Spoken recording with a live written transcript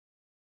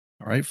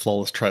All right,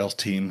 Flawless Trials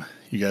team.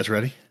 You guys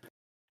ready?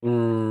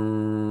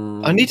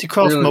 I need to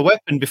craft my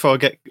weapon before I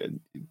get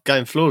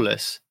going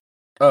flawless.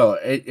 Oh,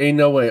 ain't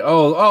no way.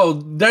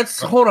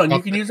 That's hold on.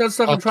 You can use that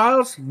stuff in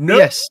trials? No.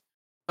 Yes.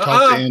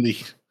 Talk to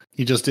Andy.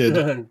 He just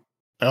did.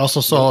 I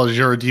also saw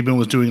Jara Demon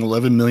was doing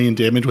 11 million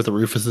damage with a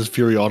Rufus's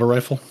Fury auto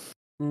rifle.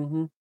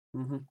 Mm-hmm.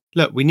 Mm-hmm.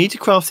 Look, we need to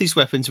craft these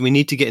weapons and we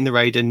need to get in the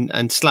raid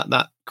and slap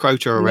that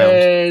Crota around.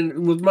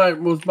 And with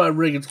my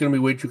rig, it's going to be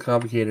way too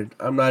complicated.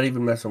 I'm not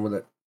even messing with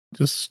it.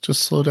 Just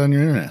slow down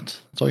your internet.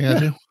 That's all you gotta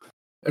do.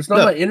 It's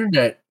not my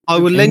internet. I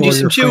will lend you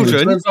some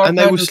children and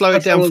they will slow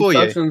it down for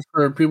you.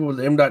 For people with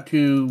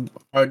M.2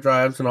 hard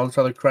drives and all this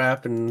other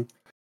crap and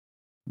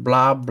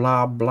blah,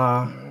 blah,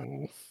 blah.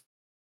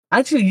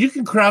 Actually, you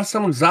can craft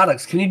some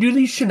exotics. Can you do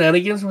these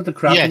shenanigans with the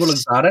craftable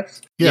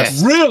exotics?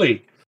 Yes.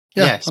 Really?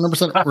 Yeah, yes.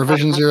 100%.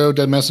 Revision 0,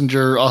 Dead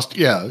Messenger.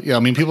 Yeah. I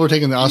mean, people are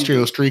taking the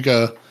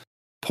Osteostrega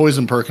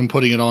poison perk and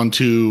putting it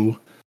onto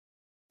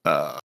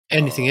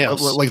anything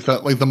else, like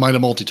the Mida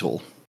multi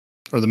tool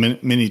or the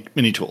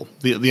mini tool,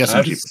 the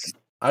SMG.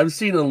 I've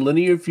seen a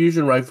linear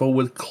fusion rifle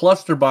with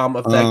cluster bomb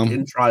effect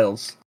in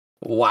trials.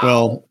 Wow.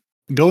 Well,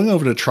 going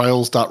over to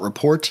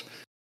trials.report,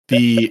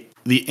 the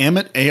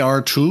Amit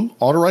AR2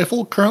 auto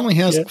rifle currently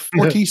has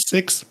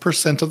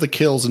 46% of the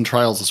kills in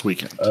trials this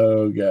weekend.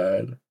 Oh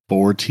god.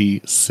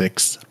 46%.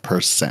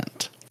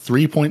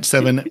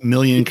 3.7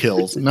 million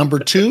kills. Number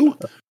 2,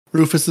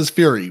 Rufus's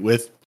Fury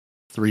with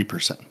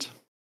 3%.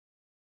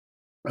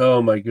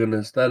 Oh my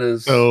goodness, that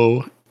is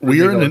so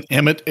we are in an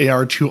Amit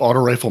AR2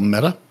 auto rifle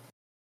meta.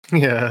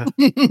 Yeah.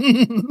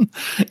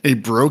 A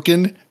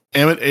broken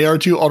Amit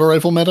AR2 auto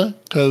rifle meta?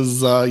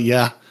 Because,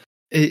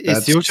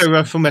 it's the auto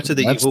rifle meta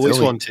that you've always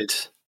wanted.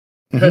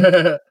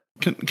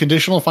 Mm-hmm.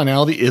 Conditional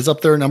Finality is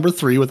up there at number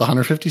 3 with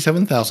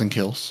 157,000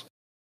 kills.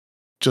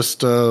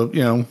 Just,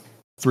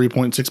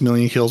 3.6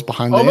 million kills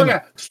behind Oh my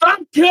god, stop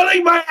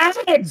killing my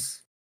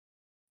eggs!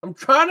 I'm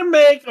trying to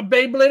make a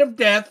Beyblade of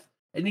Death,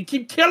 and you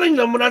keep killing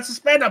them when I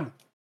suspend them.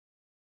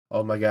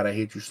 Oh my god, I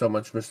hate you so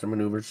much, Mr.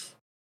 Maneuvers.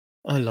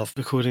 I love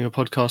recording a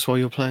podcast while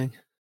you're playing.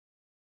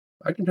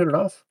 I can turn it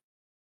off.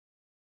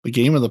 The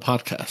game or the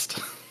podcast?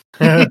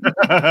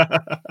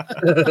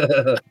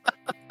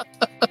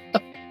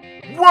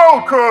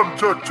 Welcome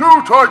to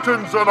Two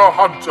Titans and a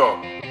Hunter,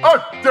 a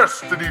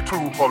Destiny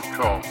 2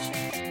 podcast.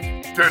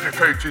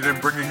 Dedicated in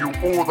bringing you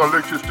all the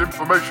latest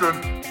information,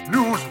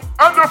 news,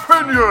 and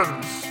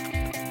opinions.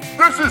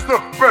 This is the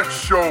best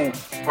show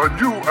for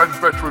new and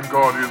veteran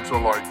Guardians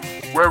alike,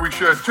 where we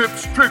share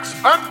tips, tricks,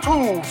 and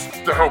tools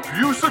to help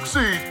you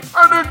succeed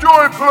and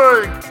enjoy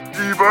playing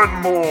even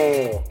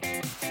more.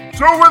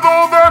 So with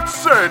all that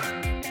said,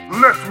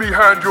 let me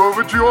hand you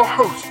over to your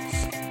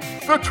hosts,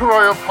 the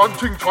Triumph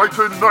Hunting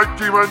Titan Night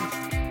Demon,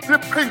 the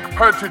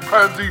Pink-Panted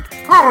Pansy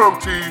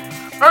Hiroti,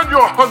 and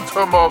your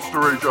Hunter Master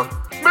Ranger,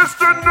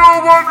 Mr.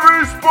 No One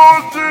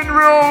Respawns in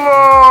Real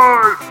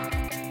Life!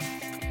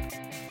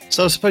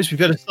 So I suppose we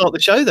better start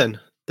the show then.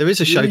 There is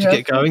a show to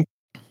get going.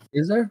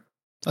 Is there?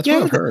 That's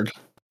what I've heard.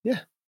 Yeah.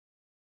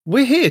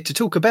 We're here to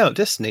talk about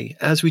Destiny,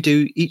 as we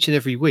do each and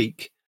every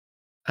week.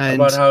 And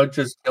about how it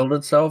just killed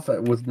itself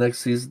with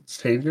next season's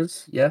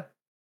changes? Yeah?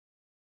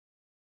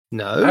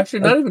 No. Actually,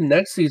 not even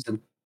next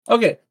season.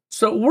 Okay,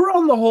 so we're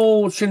on the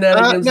whole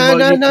shenanigans. No.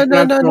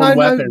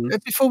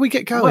 Before we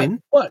get going.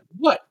 What?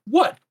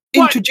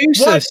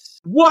 Introduce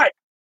us. What?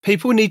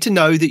 People need to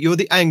know that you're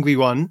the angry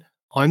one,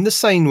 I'm the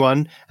sane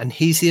one, and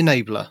he's the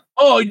enabler.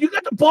 Oh, you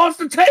got the balls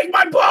to take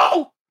my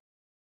ball?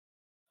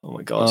 Oh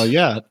my god.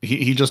 Yeah,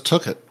 he just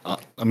took it.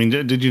 I mean,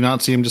 did you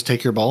not see him just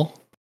take your ball?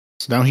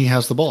 So now he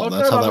has the ball.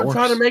 That's how that works.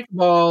 I'm trying to make the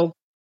ball,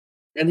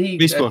 and he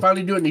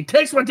finally do it, and he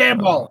takes my damn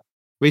ball.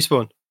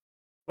 Respawn.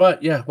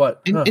 What? Yeah,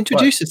 what?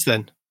 Introduce us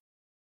then.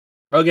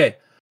 Okay.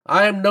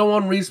 I am No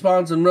One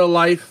Respawns in real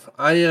life.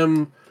 I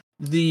am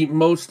the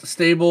most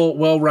stable,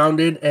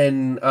 well-rounded,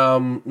 and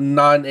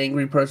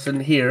non-angry person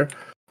here.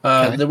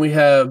 Then we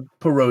have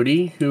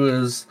Parodi, who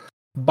is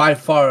by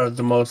far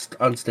the most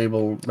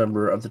unstable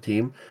member of the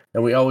team.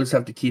 And we always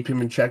have to keep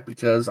him in check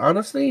because,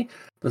 honestly,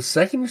 the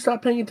second you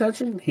stop paying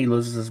attention, he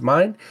loses his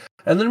mind.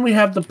 And then we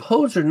have the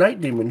poser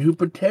Night Demon, who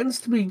pretends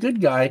to be a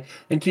good guy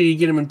until you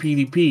get him in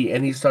PvP,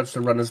 and he starts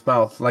to run his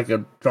mouth like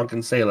a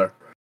drunken sailor.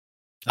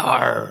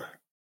 Arr.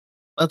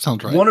 That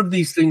sounds right. One of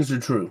these things are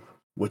true.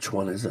 Which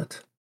one is it?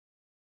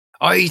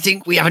 I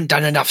think we haven't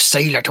done enough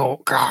sailor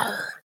talk.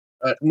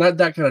 Not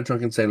that kind of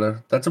drunken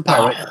sailor. That's a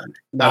pirate.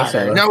 Not a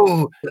sailor.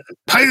 No,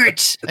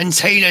 pirates and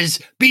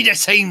sailors be the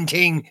same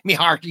thing, me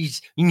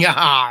hearties.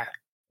 Yar.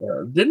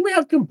 Didn't we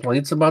have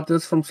complaints about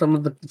this from some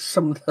of the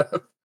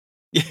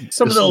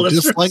listeners?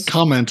 Dislike,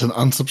 comment, and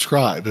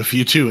unsubscribe if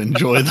you too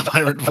enjoy the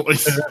pirate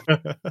voice.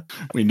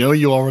 We know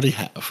you already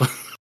have.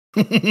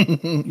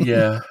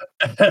 Yeah.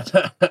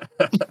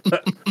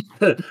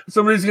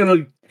 Somebody's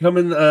gonna come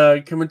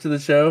into the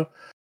show,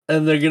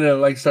 and they're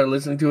gonna start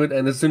listening to it,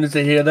 and as soon as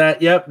they hear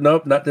that,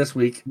 nope, not this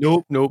week.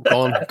 Nope,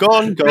 gone.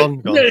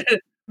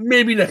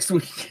 Maybe next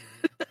week.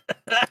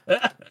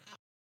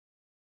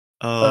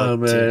 Oh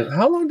man, dear.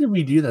 how long did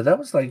we do that? That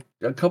was like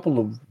a couple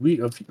of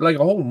weeks, like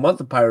a whole month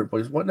of Pirate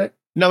Boys, wasn't it?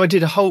 No, we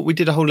did a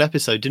whole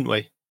episode, didn't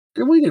we?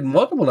 We did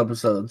multiple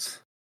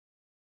episodes.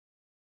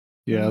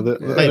 Yeah,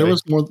 Maybe. there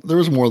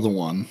was more than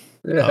one.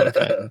 Yeah, Oh,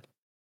 okay.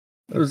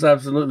 There was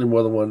absolutely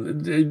more than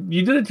one.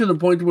 You did it to the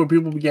point where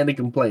people began to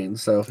complain.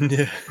 So,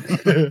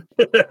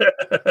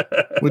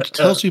 Which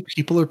tells you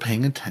people are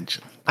paying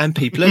attention. And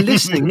people are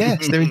listening.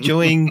 Yes, they're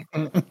enjoying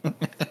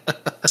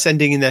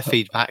sending in their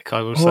feedback.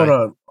 I will say. Hold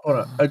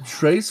on. A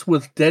trace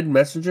with dead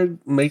messenger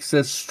makes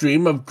a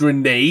stream of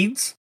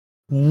grenades.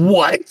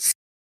 What?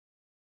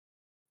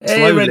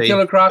 Hey, Red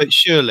Killer Croc. But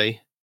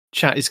surely,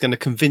 chat is going to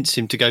convince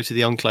him to go to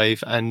the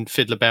Enclave and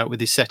fiddle about with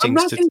his settings. I'm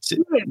not going to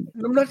do it.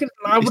 I'm not going to.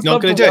 I would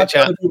love to do it, watch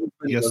chat. other people's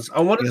videos.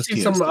 I want to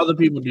see some other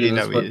people do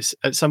this. He is.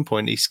 At some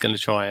point, he's going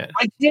to try it.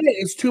 I get it.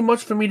 It's too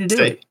much for me to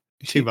do it.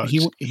 Too much.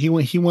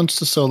 He wants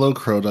to solo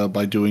Crota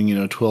by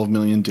doing 12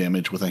 million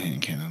damage with a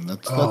hand cannon.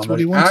 That's what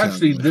he wants.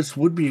 Actually, this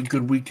would be a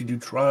good week to do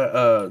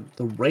the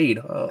raid.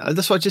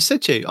 That's what I just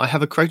said to you. I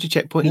have a Crota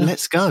checkpoint. Yeah.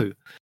 Let's go.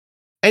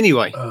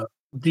 Anyway,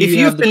 if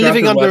you've been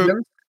living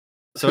under,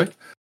 sorry,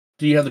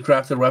 do you have the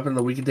crafted weapon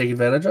that we can take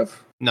advantage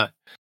of? No.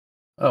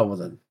 Oh well,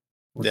 then.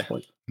 What's the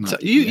point? So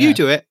you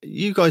do it.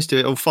 You guys do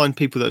it. Or find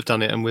people that have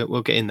done it, and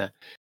we'll get in there.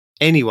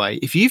 Anyway,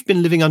 if you've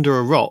been living under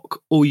a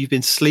rock or you've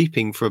been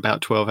sleeping for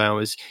about 12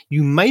 hours,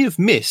 you may have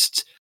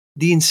missed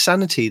the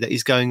insanity that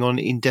is going on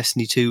in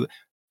Destiny 2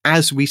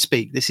 as we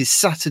speak. This is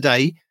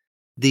Saturday,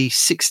 the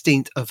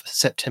 16th of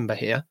September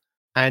here,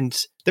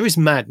 and there is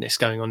madness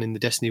going on in the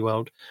Destiny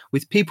world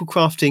with people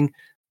crafting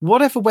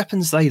whatever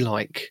weapons they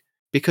like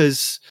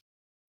because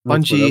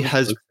Bungie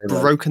has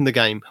broken the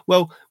game.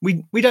 Well,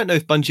 we don't know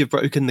if Bungie have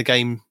broken the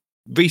game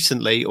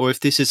recently or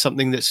if this is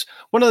something that's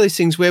one of those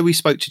things where we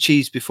spoke to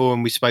Cheese before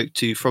and we spoke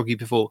to Froggy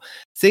before.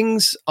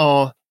 Things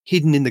are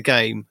hidden in the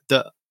game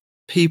that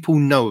people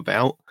know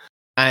about,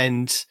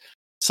 and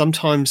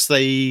sometimes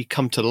they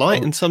come to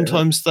light and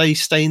sometimes they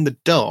stay in the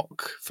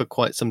dark for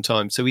quite some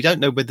time. So we don't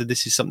know whether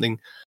this is something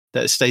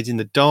that has stayed in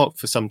the dark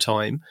for some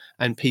time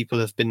and people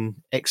have been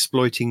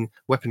exploiting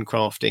weapon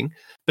crafting,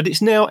 but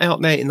it's now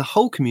out there in the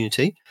whole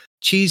community.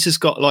 Cheese has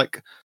got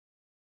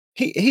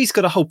he's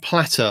got a whole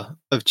platter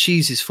of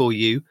cheeses for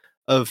you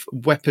of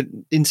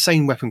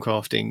insane weapon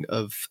crafting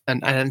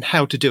and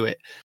how to do it.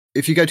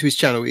 If you go to his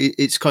channel,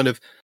 it's kind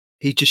of,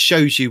 he just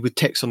shows you with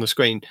text on the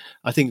screen.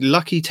 I think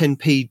Lucky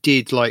 10p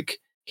did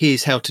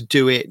here's how to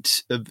do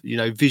it,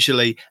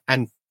 visually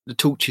and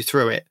talked you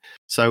through it.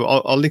 So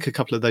I'll link a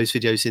couple of those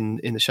videos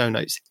in the show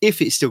notes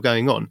if it's still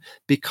going on,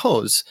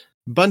 because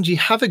Bungie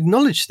have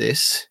acknowledged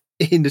this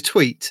in the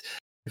tweet.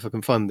 If I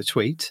can find the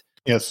tweet.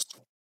 Yes.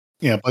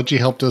 Yeah, Bungie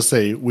helped us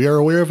say, we are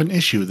aware of an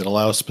issue that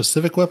allows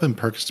specific weapon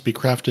perks to be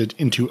crafted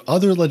into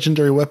other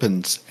legendary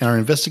weapons and are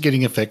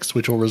investigating a fix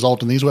which will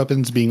result in these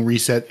weapons being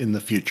reset in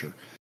the future.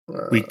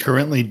 We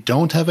currently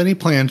don't have any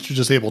plans to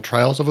disable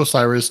Trials of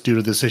Osiris due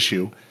to this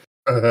issue.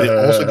 They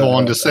also go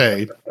on to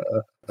say,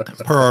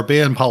 per our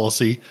ban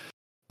policy,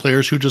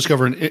 players who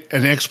discover an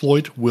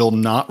exploit will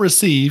not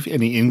receive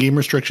any in-game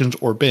restrictions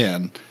or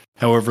ban.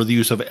 However, the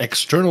use of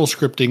external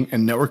scripting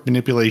and network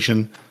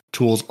manipulation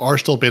tools are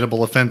still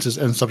bannable offenses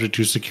and subject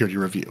to security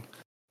review.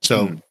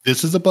 So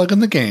this is a bug in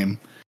the game.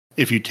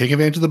 If you take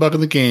advantage of the bug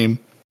in the game,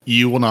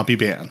 you will not be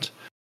banned.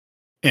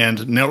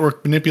 And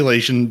network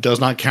manipulation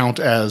does not count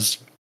as,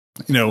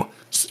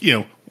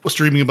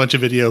 streaming a bunch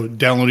of video,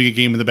 downloading a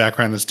game in the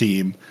background of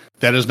Steam.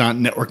 That is not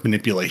network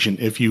manipulation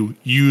if you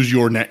use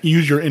your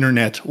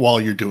internet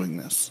while you're doing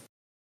this.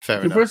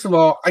 Fair enough. First of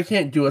all, I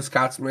can't do a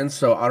Scotsman,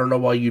 so I don't know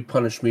why you'd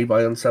punish me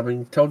by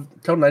unsubbing.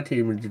 Tell Night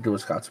Team to do a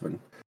Scotsman.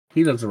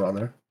 He lives around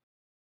there.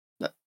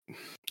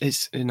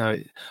 It's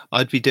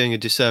I'd be doing a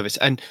disservice,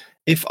 and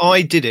if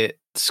I did it,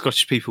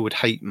 Scottish people would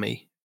hate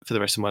me for the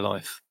rest of my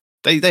life.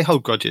 They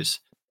hold grudges.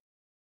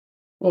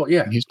 Well,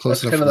 yeah, he's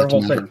close that's kind of their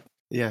whole thing.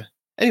 Yeah.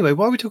 Anyway,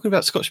 why are we talking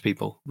about Scottish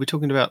people? We're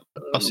talking about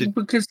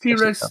because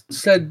T-Rex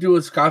said do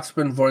a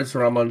Scotsman voice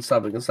around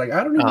unsubbing. It's like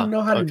I don't even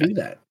know how to do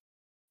that.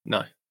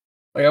 No,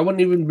 I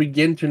wouldn't even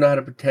begin to know how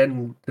to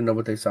pretend to know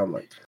what they sound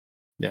like.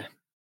 Yeah,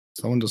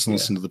 someone doesn't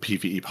listen to the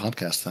PvE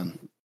podcast then.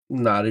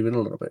 Not even a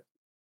little bit.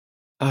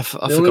 I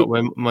forgot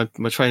where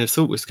my train of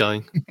thought was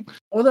going.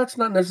 Well, that's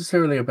not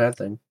necessarily a bad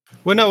thing.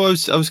 Well, no, I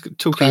was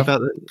talking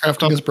about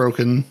crafting is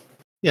broken.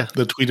 Yeah,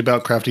 the tweet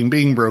about crafting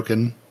being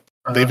broken.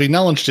 They've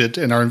acknowledged it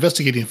and are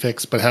investigating a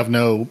fix, but have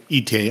no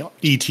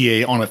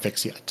ETA on a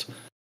fix yet.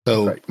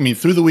 So, right. I mean,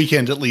 through the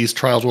weekend at least,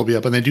 trials will be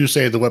up, and they do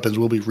say the weapons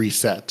will be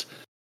reset.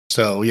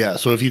 So, yeah.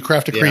 So if you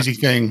craft a crazy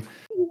thing,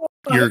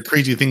 your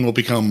crazy thing will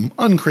become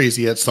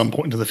uncrazy at some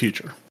point in the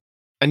future.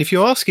 And if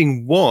you're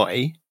asking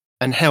why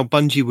and how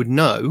Bungie would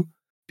know,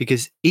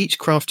 because each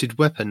crafted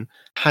weapon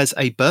has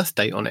a birth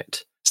date on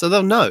it. So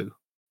they'll know,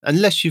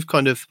 unless you've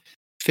kind of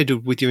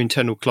fiddled with your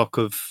internal clock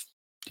of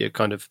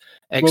kind of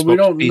Xbox, well, we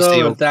don't PC,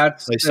 know or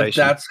if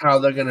that's how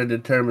they're going to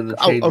determine the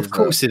changes. Of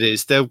course it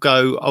is. They'll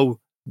go,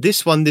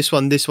 this one, this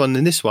one, this one,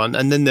 and this one,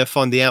 and then they'll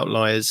find the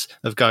outliers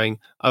of going,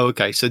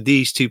 okay, so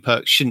these two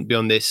perks shouldn't be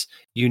on this.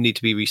 You need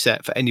to be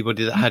reset for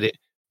anybody that had it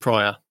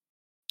prior.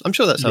 I'm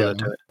sure that's how they'll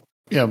do it.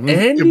 Yeah,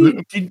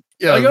 Andy,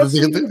 are y'all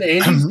seeing what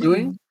Andy's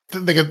doing?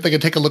 They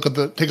could take a look at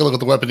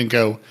the weapon and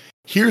go,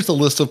 here's the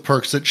list of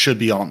perks that should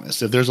be on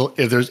this. If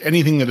there's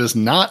anything that is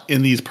not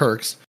in these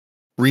perks,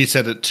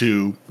 reset it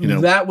to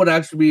that would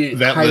actually be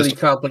highly list.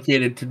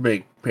 Complicated to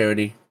make,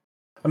 Parody.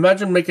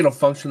 Imagine making a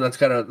function that's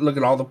got to look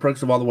at all the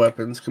perks of all the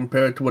weapons,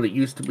 compare it to what it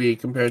used to be,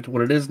 compared to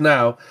what it is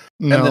now,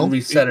 and then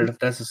reset it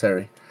if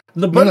necessary.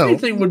 The Bungie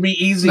thing would be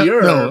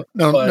easier. No.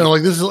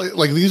 Like this is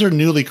like these are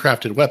newly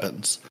crafted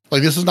weapons.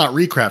 Like this is not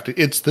recrafted.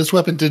 It's this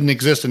weapon didn't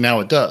exist and now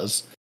it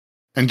does.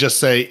 And just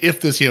say if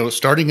this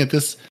starting at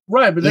this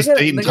but this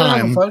date and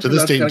time to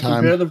this date and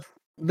time.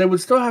 They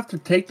would still have to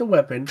take the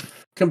weapon,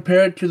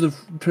 compare it to the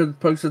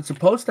perks it's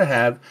supposed to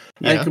have,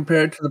 and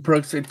compare it to the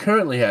perks it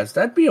currently has.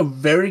 That'd be a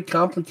very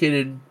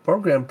complicated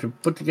program to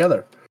put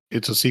together.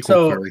 It's a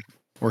SQL query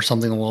or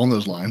something along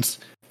those lines.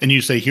 And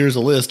you say, here's a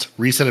list,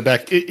 reset it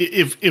back.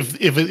 If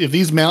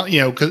these mount,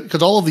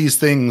 because all of these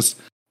things,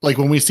 like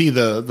when we see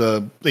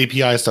the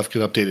API stuff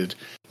get updated,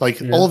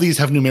 all of these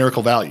have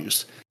numerical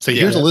values. So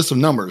here's a list of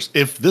numbers.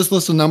 If this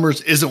list of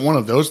numbers isn't one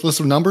of those lists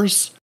of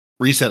numbers,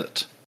 reset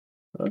it.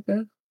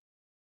 Okay.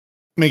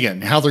 And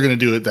again, how they're going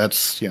to do it,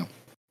 that's,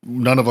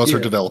 none of us are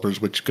developers,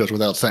 which goes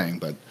without saying.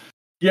 But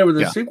with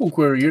the SQL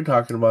query you're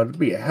talking about, it'd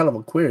be a hell of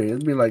a query.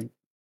 It'd be like,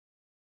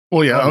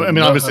 well, yeah, I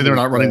mean, obviously they're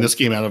not running this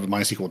game out of a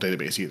MySQL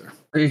database either.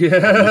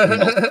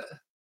 Yeah.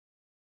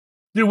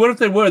 Dude, what if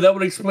they were? That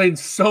would explain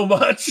so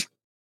much.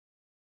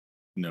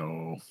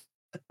 No.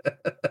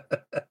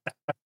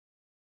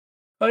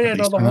 Oh yeah,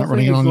 no, the whole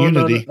thing is on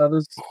Unity.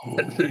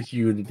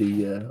 Unity,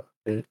 yeah.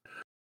 Okay.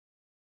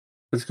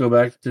 Let's go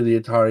back to the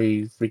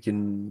Atari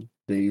freaking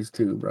days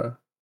too, bro.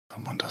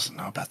 Someone doesn't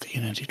know about the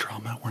Unity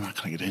drama. We're not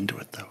going to get into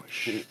it though.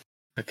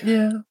 Okay.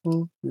 Yeah,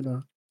 well,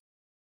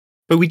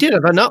 But we did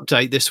have an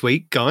update this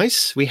week,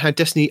 guys. We had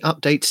Destiny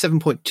Update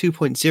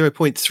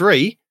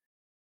 7.2.0.3,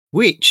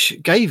 which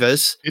gave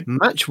us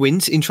match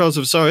wins in Trials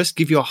of Osiris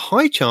give you a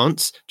high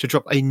chance to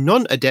drop a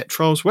non-adept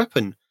Trials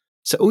weapon.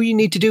 So all you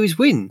need to do is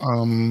win.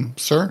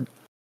 Sir?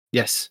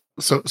 Yes.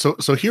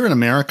 So here in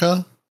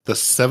America, the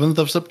 7th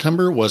of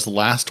September was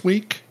last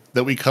week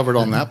that we covered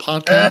on that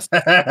podcast.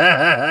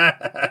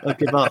 I'll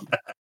give up.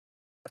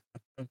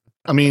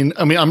 I mean,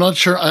 I'm not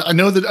sure. I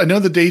know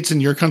the dates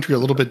in your country are a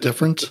little bit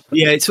different.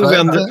 Yeah, it's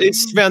around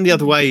the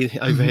other way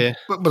over here.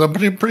 But I'm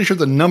pretty sure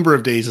the number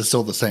of days is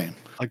still the same.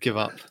 I give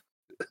up.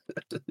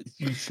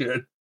 You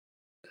should.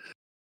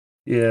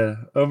 Yeah,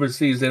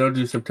 overseas they don't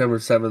do September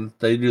 7th.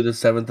 They do the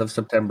 7th of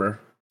September.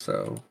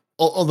 So,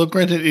 although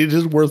granted, it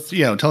is worth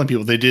telling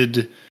people they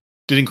did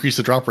increase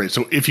the drop rate.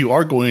 So if you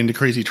are going into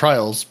Crazy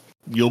Trials,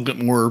 you'll get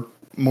more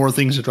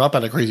things to drop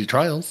out of Crazy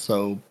Trials.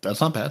 So that's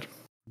not bad.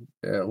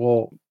 Yeah.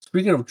 Well,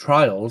 speaking of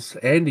trials,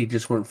 Andy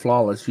just went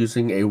flawless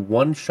using a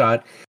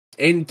one-shot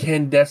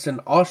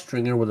incandescent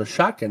Austringer with a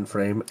shotgun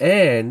frame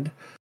and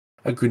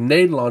a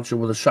grenade launcher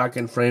with a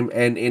shotgun frame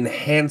and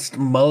enhanced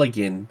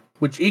mulligan,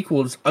 which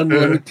equals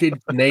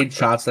unlimited grenade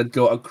shots that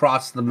go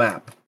across the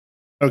map.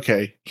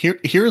 Okay,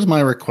 here's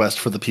my request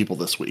for the people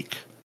this week.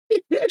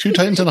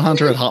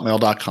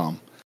 TwoTitansAndAHunter@hotmail.com.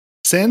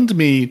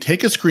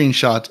 Take a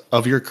screenshot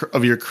of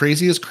your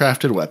craziest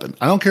crafted weapon.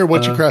 I don't care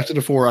what you crafted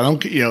it for.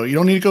 You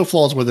don't need to go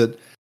flawless with it.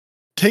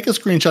 Take a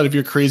screenshot of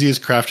your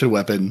craziest crafted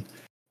weapon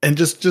and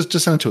just send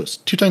it to us.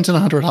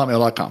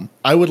 TwoTitansAndAHunter@hotmail.com.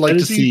 I would like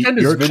to see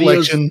your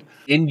collection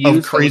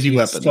of crazy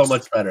weapons. So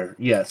much better.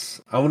 Yes,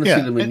 I want to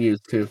see them in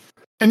use too.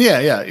 And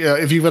yeah.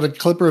 If you've got a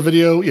clip or a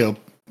video,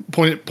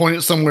 point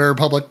it somewhere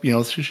public.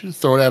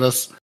 Throw it at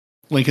us.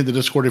 Link in the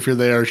Discord if you're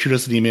there. Shoot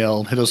us an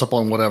email. Hit us up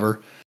on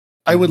whatever.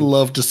 I would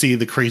love to see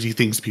the crazy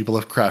things people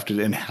have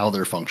crafted and how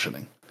they're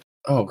functioning.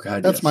 Oh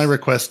God, that's my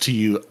request to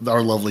you,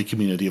 our lovely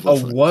community of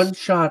listeners. A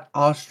one-shot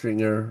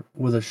Austringer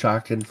with a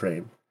shotgun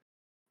frame.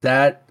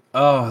 That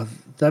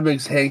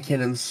makes hand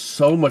cannons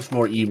so much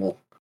more evil.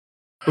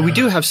 But we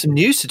do have some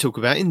news to talk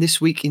about in This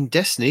Week in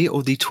Destiny,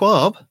 or the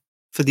TWAB,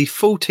 for the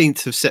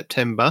 14th of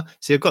September.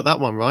 See, I got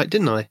that one right,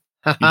 didn't I?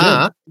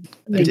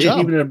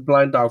 Even a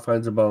blind dog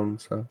finds a bone.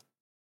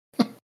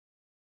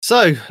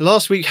 So,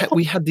 last week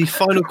we had the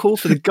final call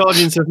for the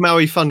Guardians of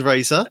Maui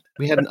fundraiser.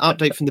 We had an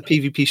update from the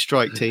PvP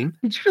strike team.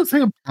 Did you just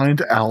say a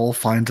blind owl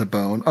finds a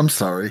bone? I'm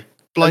sorry.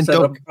 Blind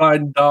dog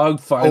finds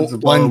a bone.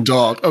 Blind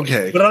dog.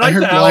 Okay. But I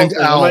heard blind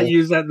owl. I might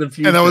use that in the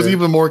future. And I was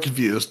even more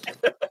confused.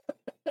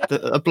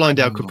 A blind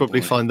owl could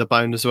probably find the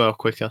bone as well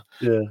quicker.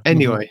 Yeah.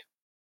 Anyway,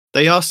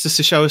 they asked us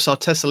to show us our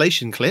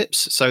tessellation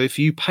clips. So if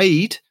you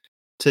paid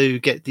to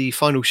get the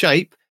final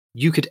shape,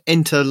 you could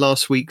enter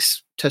last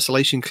week's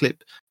tessellation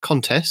clip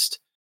contest.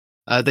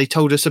 They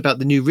told us about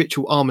the new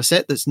ritual armor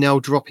set that's now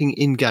dropping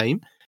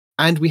in-game.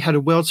 And we had a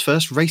world's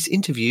first race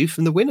interview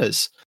from the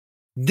winners.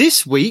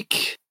 This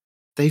week,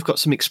 they've got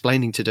some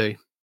explaining to do.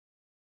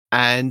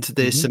 And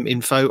there's some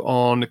info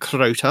on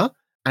Crota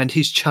and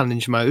his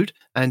challenge mode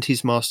and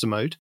his master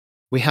mode.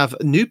 We have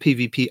a new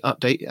PvP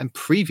update and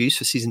previews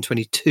for Season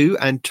 22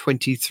 and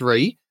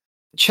 23.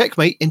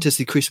 Checkmate enters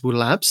the Crucible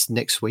Labs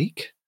next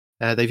week.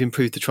 They've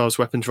improved the Trials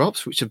weapon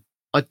drops, which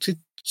I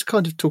to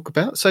kind of talk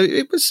about. So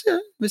it was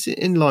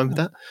in line with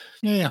that.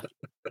 Yeah.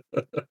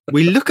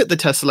 We look at the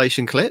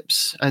tessellation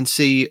clips and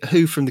see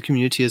who from the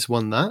community has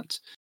won that.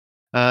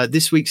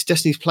 This week's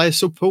Destiny's Player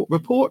Support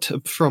Report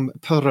from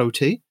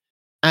Paroti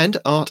and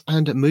Art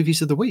and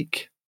Movies of the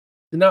Week.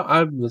 Now,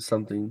 I've missed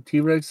something.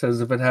 T-Rex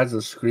says if it has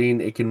a screen,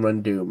 it can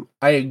run Doom.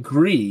 I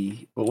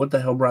agree, but what the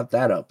hell brought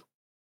that up?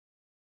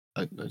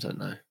 I don't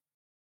know.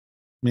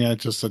 Yeah, it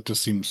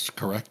just seems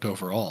correct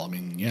overall. I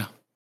mean, yeah.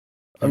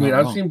 I mean,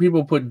 I've seen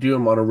people put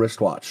Doom on a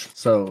wristwatch,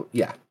 so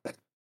yeah.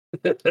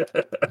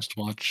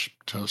 Wristwatch,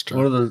 toaster.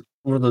 One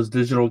of those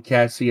digital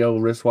Casio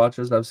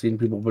wristwatches. I've seen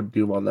people put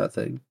Doom on that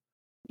thing.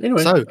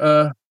 Anyway,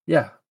 so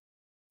yeah.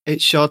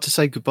 It's Shard to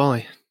say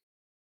goodbye.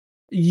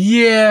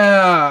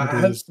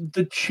 Yeah,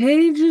 the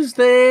changes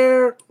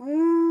there.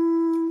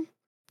 I'm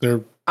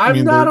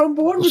not on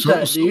board with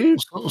that, dude.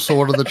 So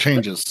what are the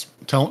changes?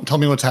 Tell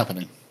me what's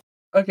happening.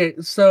 Okay,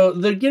 so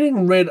they're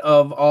getting rid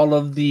of all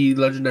of the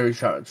legendary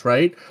shards,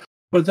 right?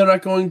 But they're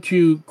not going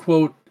to,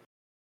 quote,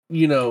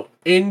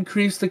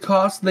 increase the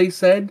cost, they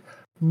said,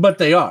 but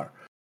they are.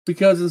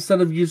 Because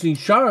instead of using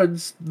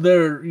shards,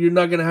 you're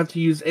not going to have to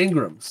use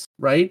engrams,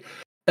 right?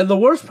 And the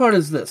worst part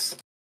is this.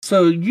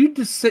 So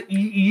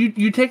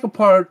you take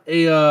apart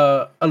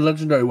a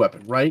legendary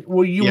weapon, right?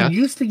 Well, you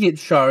used to get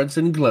shards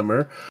and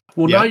glimmer.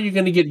 Well, now you're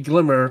going to get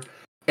glimmer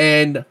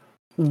and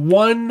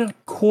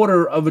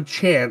 1/4 of a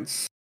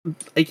chance,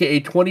 aka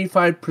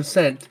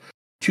 25%,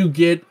 to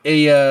get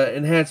a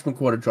enhancement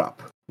quarter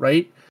drop,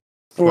 right?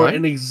 For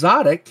an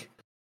exotic,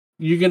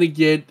 you're going to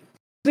get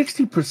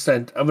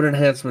 60% of an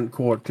enhancement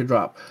core to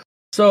drop.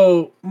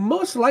 So,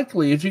 most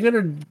likely, if you're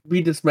going to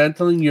be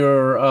dismantling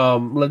your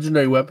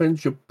legendary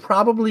weapons, you're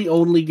probably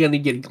only going to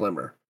get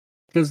Glimmer.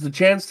 Because the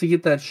chance to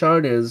get that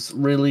shard is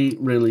really,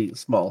 really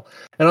small.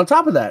 And on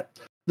top of that,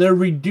 they're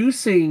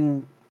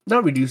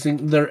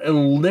they're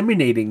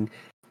eliminating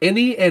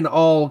any and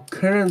all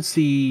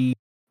currency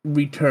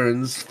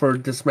returns for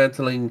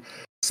dismantling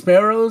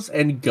sparrows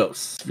and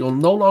ghosts. You'll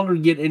no longer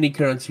get any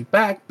currency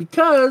back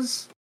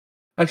because...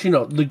 Actually,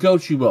 no, the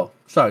ghosts you will.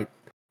 Sorry.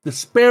 The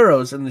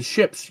sparrows and the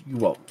ships you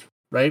won't,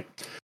 right?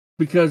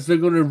 Because they're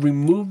going to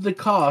remove the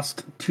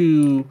cost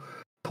to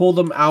pull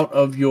them out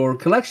of your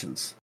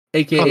collections.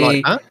 AKA...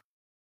 like that.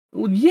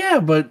 Well, yeah,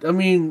 but, I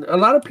mean, a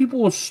lot of people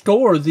will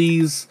store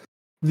these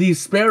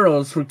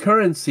sparrows for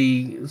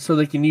currency so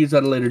they can use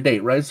at a later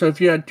date, right? So if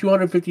you had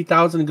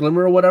 250,000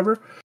 Glimmer or whatever,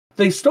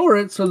 they store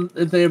it so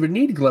if they ever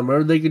need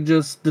Glimmer, they can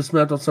just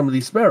dismantle some of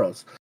these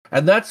sparrows.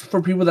 And that's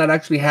for people that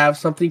actually have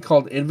something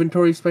called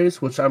inventory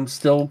space, which I'm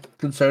still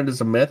concerned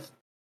is a myth.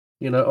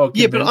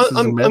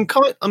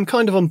 But I'm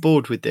kind of on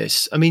board with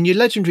this. I mean, your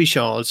legendary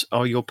shards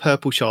are your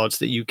purple shards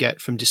that you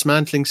get from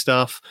dismantling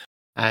stuff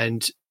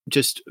and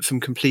just from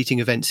completing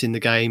events in the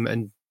game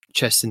and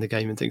chests in the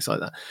game and things like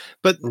that.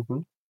 But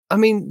I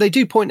mean, they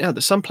do point out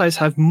that some players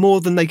have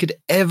more than they could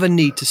ever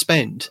need to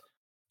spend,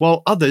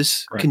 while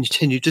others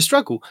continue to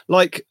struggle.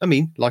 Like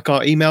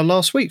our email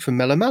last week from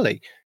Mellow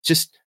Mally.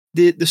 Just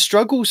the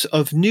struggles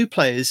of new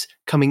players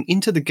coming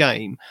into the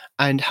game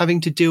and having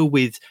to deal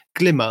with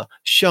glimmer,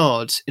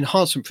 shards,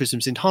 enhancement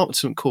prisms,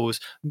 enhancement cores,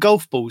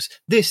 golf balls,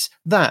 this,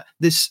 that,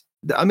 this.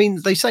 I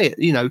mean, they say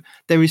it,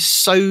 there is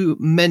so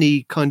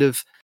many kind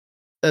of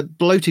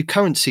bloated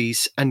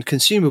currencies and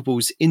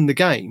consumables in the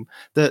game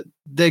that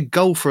their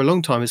goal for a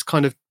long time has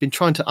kind of been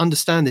trying to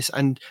understand this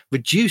and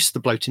reduce the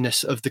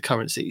bloatedness of the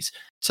currencies.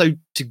 So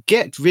to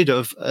get rid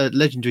of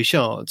legendary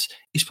shards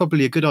is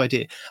probably a good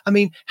idea. I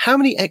mean, how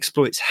many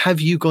exploits have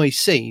you guys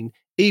seen,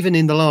 even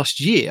in the last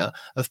year,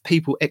 of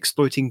people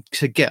exploiting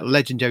to get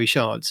legendary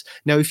shards?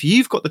 Now, if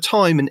you've got the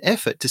time and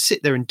effort to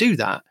sit there and do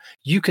that,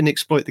 you can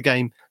exploit the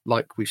game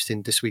like we've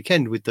seen this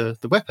weekend with the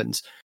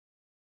weapons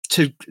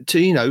to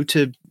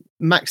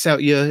max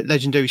out your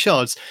legendary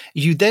shards.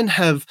 You then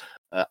have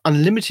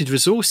unlimited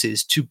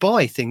resources to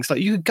buy things.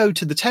 Like you could go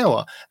to the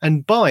tower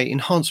and buy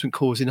enhancement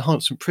cores,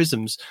 enhancement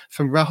prisms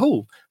from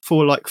Rahul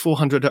for like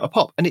 400 a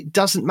pop, and it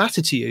doesn't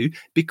matter to you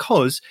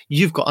because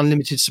you've got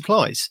unlimited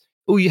supplies.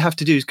 All you have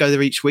to do is go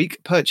there each week,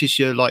 purchase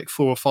your like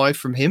 4 or 5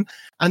 from him,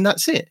 and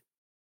that's it.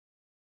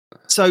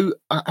 So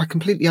I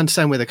completely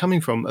understand where they're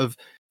coming from of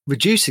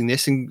reducing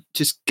this and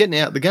just getting it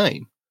out of the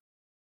game.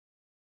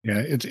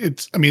 Yeah,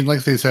 it's. I mean,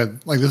 like they said,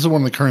 like this is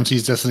one of the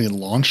currencies Destiny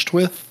launched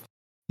with.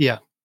 Yeah,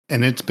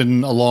 and it's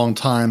been a long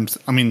time.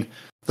 I mean,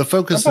 the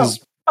focus is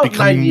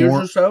becoming 9 years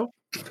or so.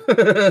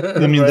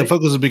 I mean, the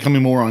focus is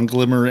becoming more on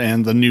Glimmer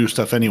and the new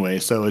stuff anyway.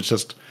 So it's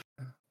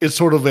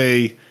sort of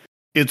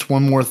it's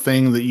one more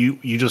thing that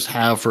you just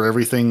have for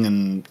everything.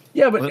 And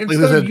but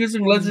instead of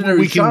using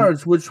legendary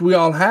shards, which we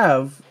all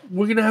have,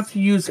 we're gonna have to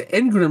use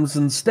engrams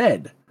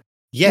instead.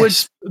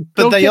 Yes,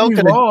 but they're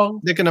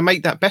going to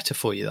make that better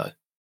for you though.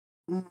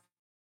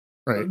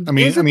 Right.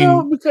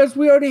 Though? Because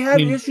we already have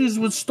issues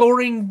with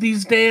storing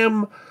these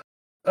damn.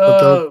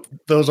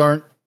 Those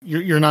aren't.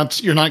 You're not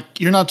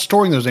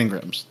storing those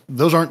engrams.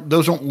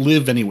 Those don't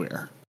live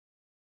anywhere.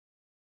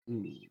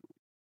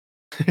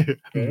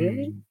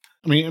 Okay.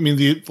 I mean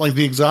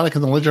the exotic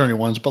and the legendary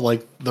ones, but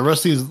like the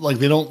rest of these, like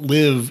they don't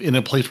live in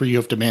a place where you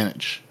have to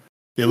manage.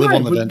 They live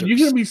on the but vendors. you're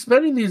going to be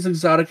spending these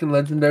exotic and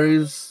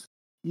legendaries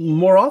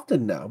more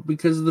often now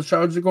because the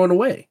shards are going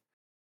away.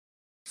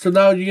 So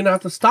now you're going to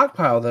have to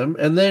stockpile them,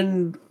 and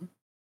then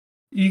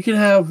you can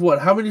have what?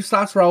 How many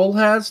slots Raul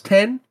has?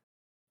 10?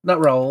 Not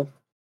Raul.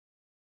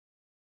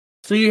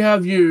 So you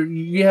have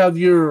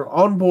your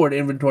onboard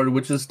inventory,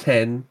 which is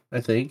 10,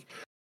 I think,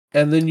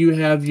 and then you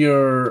have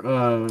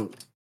your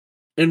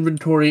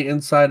inventory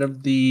inside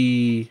of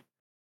the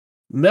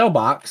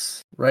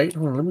mailbox, right?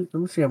 Hold on, let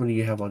me see how many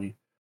you have on you.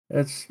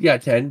 It's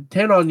 10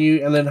 on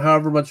you, and then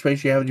however much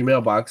space you have in your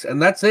mailbox,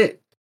 and that's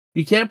it.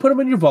 You can't put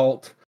them in your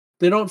vault.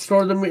 They don't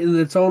store them in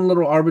its own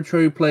little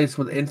arbitrary place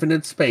with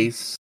infinite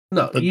space.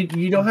 No, But-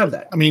 you don't have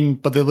that. I mean,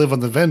 but they live on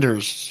the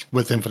vendors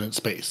with infinite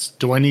space.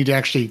 Do I need to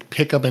actually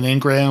pick up an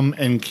engram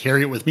and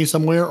carry it with me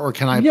somewhere, or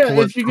can I pull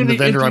it from the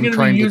vendor I'm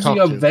trying to talk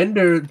using a to?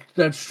 vendor,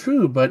 that's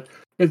true. But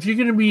if you're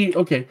going to be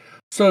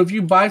so if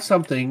you buy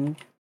something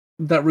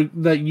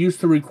that used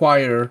to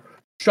require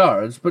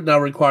shards, but now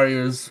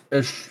requires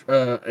an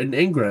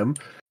engram,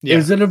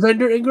 is it a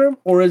vendor engram,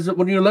 or is it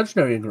one of your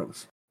legendary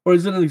engrams, or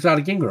is it an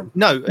exotic engram?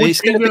 No,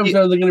 Which engrams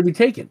are they going to be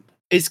taken?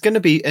 It's going to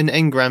be an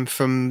engram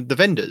from the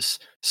vendors.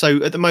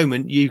 So at the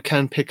moment, you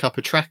can pick up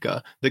a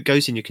tracker that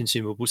goes in your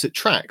consumables that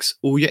tracks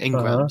all your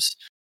engrams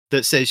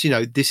that says,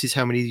 this is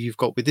how many you've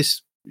got with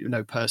this,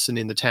 person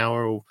in the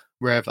tower or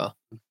wherever.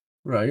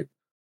 Right.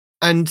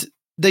 And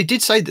they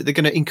did say that they're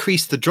going to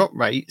increase the drop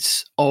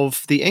rates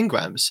of the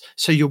engrams,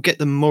 so you'll get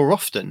them more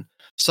often.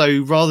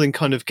 So rather than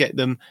kind of get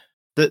them,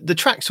 the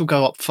tracks will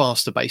go up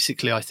faster,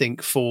 basically, I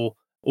think, or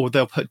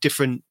they'll put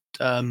different...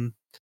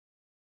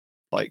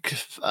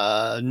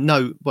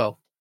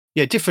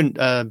 different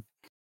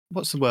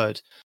what's the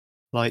word,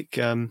 like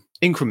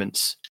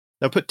increments.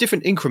 They'll put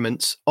different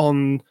increments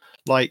on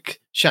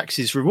like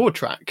Shax's reward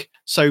track,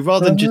 so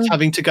rather than just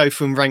having to go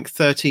from rank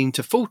 13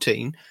 to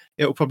 14,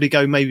 it'll probably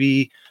go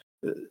maybe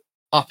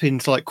up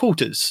into like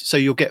quarters, so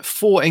you'll get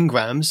 4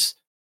 engrams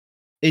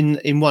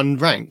in one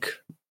rank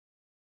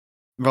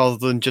rather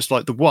than just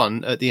like the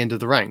one at the end of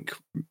the rank.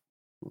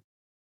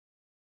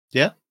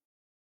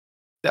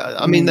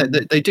 I mean,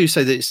 they do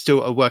say that it's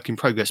still a work in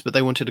progress, but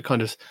they wanted to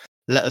kind of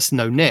let us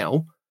know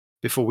now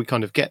before we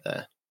kind of get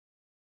there.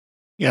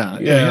 Yeah.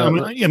 I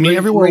mean,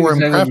 everywhere where I'm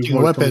crafting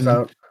a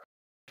weapon,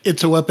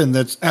 it's a weapon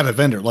that's at a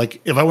vendor.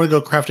 Like, if I want to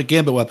go craft a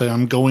gambit weapon,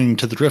 I'm going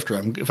to the Drifter.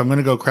 If I'm going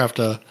to go craft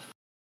a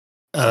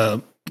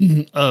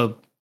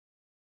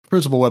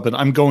crucible weapon,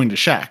 I'm going to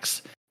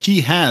Shax. He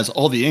has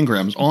all the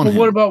engrams on him. But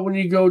what about when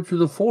you go to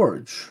the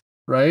Forge,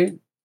 right?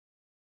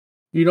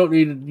 You don't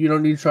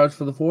need shards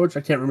for the forge?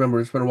 I can't remember.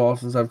 It's been a while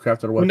since I've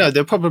crafted a weapon. No,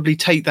 they'll probably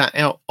take that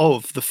out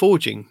of the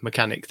forging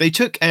mechanic. They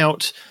took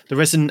out the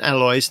resonant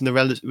alloys and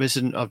the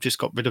resonant... I've just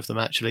got rid of them,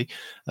 actually.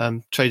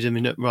 Traded them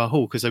in at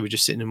Rahul because they were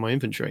just sitting in my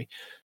inventory.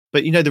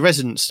 But, the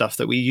resonant stuff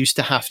that we used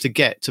to have to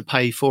get to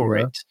pay for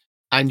it,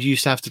 and you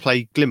used to have to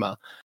play Glimmer.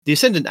 The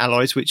Ascendant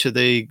alloys, which are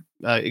the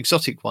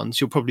exotic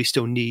ones, you'll probably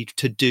still need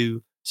to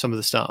do some of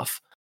the stuff.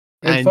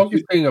 And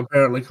focusing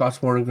apparently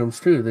costs more engrams,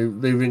 too.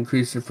 They've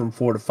increased it from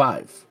 4 to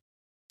 5.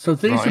 So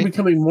things are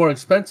becoming more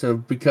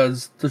expensive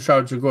because the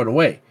shards are going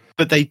away.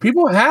 But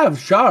people have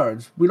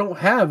shards. We don't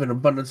have an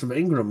abundance of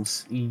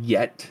engrams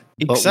yet.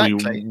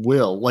 Exactly. But we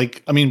will.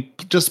 Like, I mean,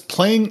 just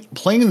playing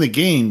in the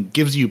game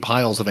gives you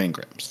piles of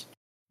engrams.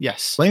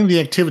 Yes. Playing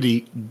the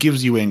activity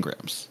gives you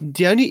engrams.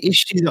 The only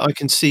issue that I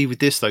can see with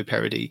this, though,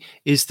 Parody,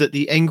 is that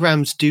the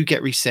engrams do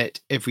get reset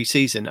every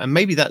season. And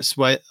maybe that's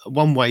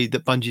one way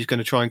that Bungie is going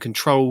to try and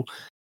control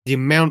the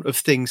amount of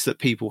things that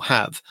people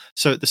have.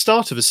 So at the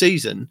start of a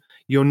season,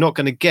 you're not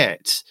going to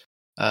get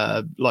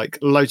like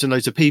loads and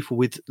loads of people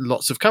with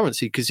lots of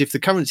currency, because if the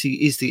currency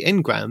is the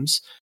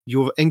engrams,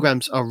 your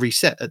engrams are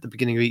reset at the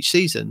beginning of each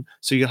season.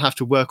 So you'll have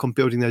to work on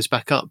building those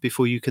back up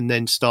before you can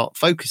then start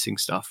focusing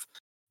stuff,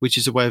 which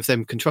is a way of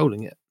them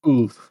controlling it.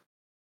 Oof.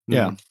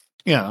 Yeah.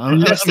 Yeah.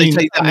 Unless they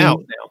take that out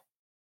now.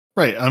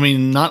 Right. I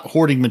mean, not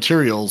hoarding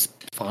materials,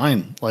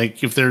 fine.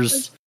 Like, if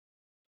there's...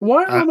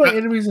 Why are my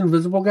enemies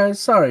invisible, guys?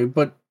 Sorry,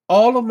 but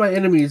all of my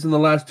enemies in the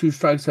last 2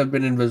 strikes have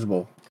been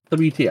invisible.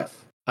 WTF.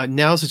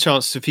 Now's a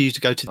chance for you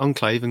to go to the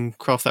Enclave and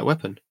craft that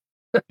weapon.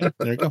 There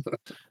you go.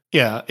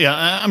 Yeah.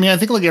 I mean, I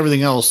think like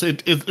everything else,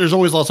 there's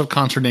always lots of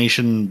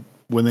consternation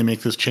when they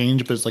make this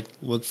change, but it's like,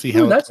 let's see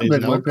how that's a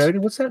big word, Parody.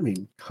 What's that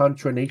mean?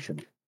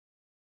 Consternation.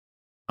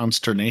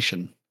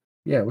 Consternation.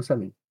 Yeah, what's that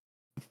mean?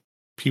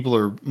 People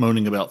are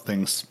moaning about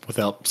things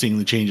without seeing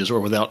the changes or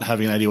without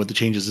having an idea what the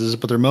changes is,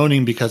 but they're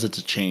moaning because it's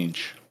a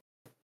change.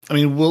 I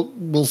mean,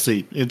 we'll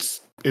see. It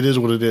is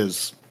what it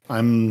is.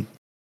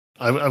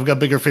 I've got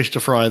bigger fish to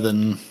fry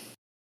than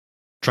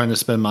trying to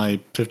spend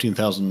my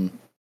 15,000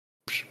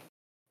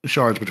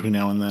 shards between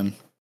now and then.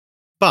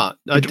 But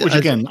which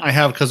again, I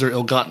have because they're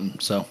ill-gotten.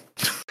 So.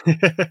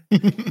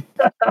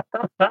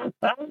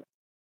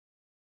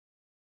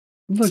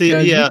 Look, see,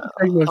 guys, yeah,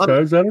 I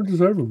don't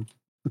deserve them.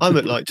 I'm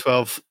at like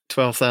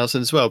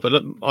 12,000 as well,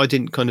 but I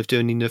didn't kind of do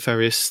any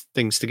nefarious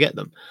things to get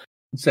them.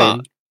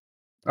 Same.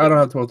 I don't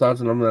have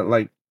 12,000. I'm at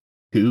like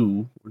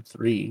 2 or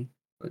 3.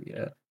 But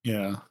yeah.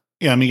 Yeah.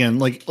 I mean, again,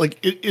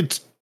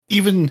 it's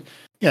even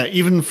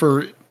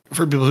for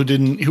people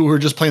who were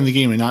just playing the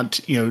game and not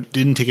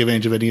didn't take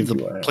advantage of any of the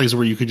places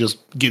where you could just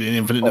get an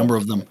infinite number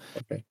of them.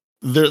 Okay.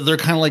 They're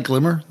kind of like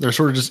Glimmer. They're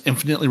sort of just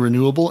infinitely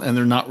renewable, and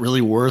they're not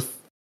really worth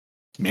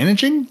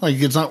managing. Like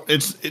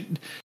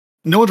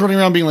no one's running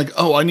around being like,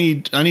 oh, I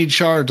need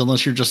shards,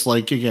 unless you're just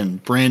like, again,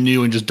 brand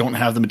new and just don't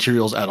have the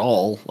materials at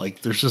all.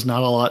 Like there's just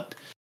not a lot.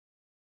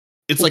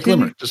 It's like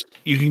Glimmer.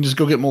 You can just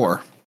go get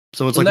more.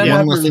 So it's like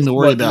one less thing to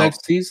worry about.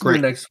 Next season or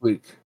next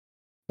week?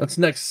 That's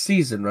next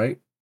season, right?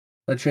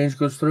 That change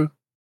goes through?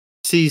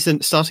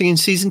 Starting in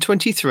season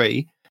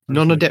 23,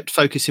 non-adept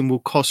focusing will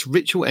cost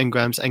ritual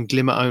engrams and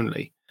Glimmer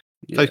only.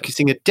 Yeah.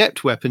 Focusing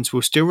adept weapons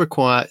will still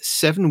require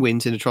 7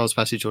 wins in the Trials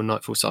Passage or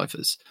Nightfall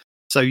Ciphers.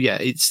 So yeah,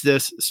 it's the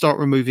start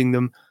removing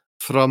them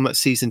from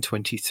season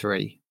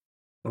 23.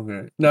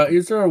 Okay. Now,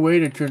 is there a way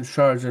to turn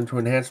shards into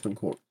enhancement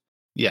core?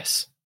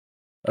 Yes.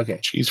 Okay.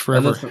 Cheese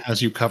Forever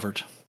has you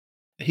covered.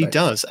 He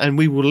does, and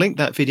we will link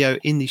that video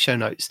in the show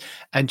notes.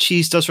 And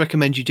Cheese does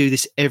recommend you do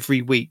this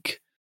every week.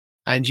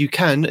 And you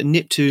can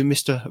nip to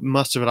Master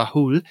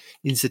Rahul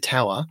in the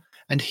tower,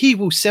 and he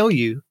will sell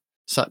you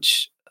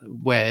such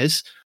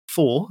wares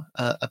for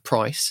a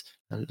price.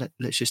 And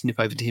let's just nip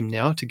over to him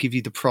now to give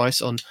you the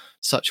price on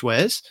such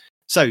wares.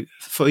 So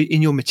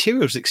in your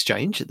materials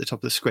exchange at the top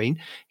of the screen,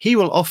 he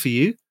will offer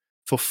you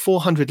for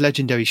 400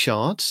 legendary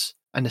shards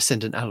and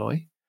Ascendant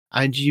Alloy.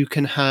 And you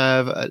can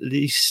have at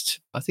least,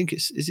 I think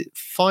is it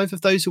 5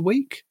 of those a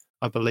week,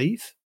 I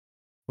believe?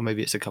 Or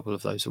maybe it's a couple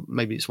of those, or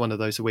maybe it's one of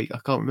those a week. I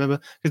can't remember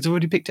because I've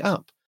already picked it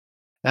up.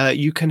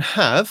 You can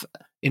have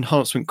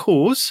enhancement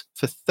cores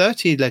for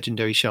 30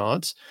 legendary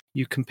shards.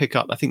 You can pick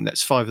up, I think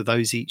that's 5 of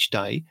those each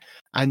day.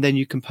 And then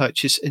you can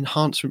purchase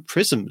enhancement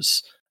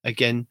prisms.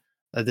 Again,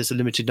 there's a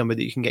limited number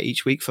that you can get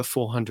each week for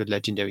 400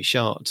 legendary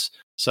shards.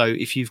 So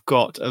if you've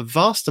got a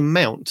vast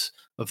amount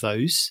of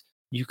those,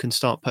 you can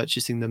start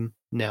purchasing them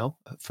now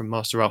from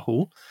Master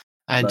Rahul.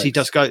 And he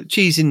does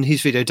Cheese in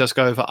his video does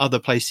go over other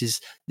places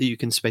that you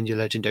can spend your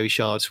legendary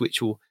shards,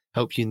 which will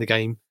help you in the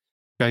game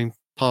going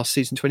past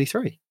season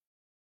 23.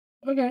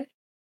 Okay.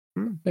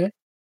 Okay.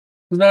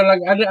 Not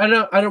like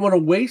I don't want to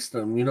waste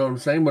them, you know what I'm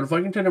saying? But if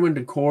I can turn them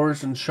into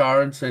cores and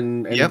shards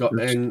and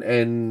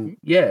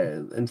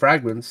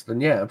fragments,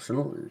 then yeah,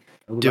 absolutely.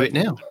 Do it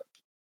now.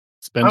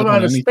 I'm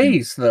out of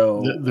space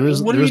though.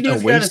 What do you do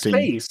if you're out of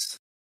space?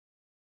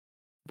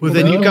 Well,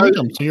 then you go.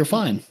 So you're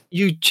fine.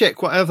 You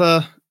check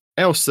whatever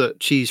else that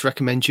Cheese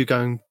recommends you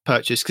go and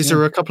purchase, because there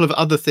are a couple of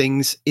other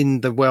things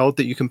in the world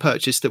that you can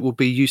purchase that will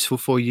be useful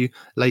for you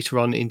later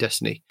on in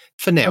Destiny.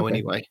 For now,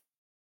 anyway.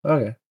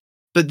 Okay.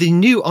 But the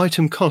new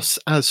item costs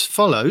as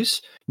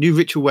follows. New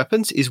ritual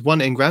weapons is 1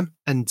 engram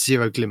and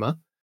 0 glimmer.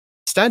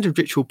 Standard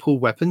ritual pool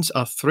weapons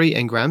are 3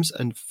 engrams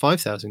and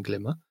 5,000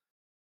 glimmer.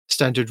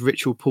 Standard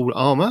ritual pool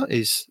armor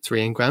is 3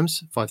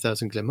 engrams,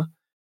 5,000 glimmer.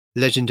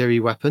 Legendary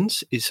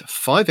weapons is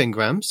 5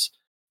 engrams.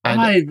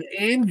 5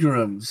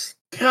 engrams?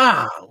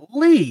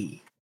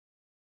 Golly!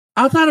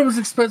 I thought it was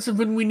expensive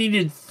when we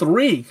needed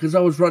 3 because I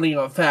was running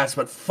out fast,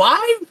 but 5?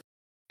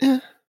 Yeah.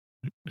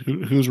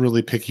 Who's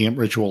really picking up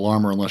ritual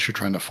armor unless you're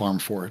trying to farm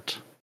for it?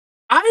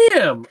 I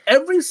am.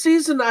 Every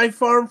season I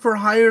farm for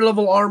higher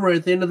level armor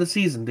at the end of the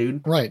season,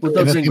 dude. Right. And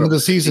at the end of the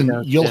season,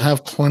 you'll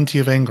have plenty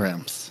of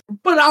engrams.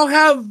 But I'll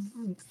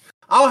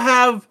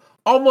have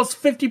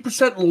almost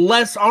 50%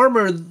 less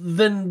armor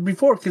than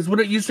before, because when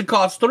it used to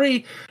cost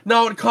 3,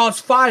 now it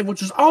costs 5,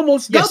 which is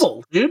almost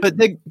double, dude. But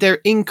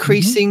they're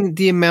increasing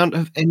the amount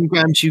of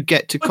engrams you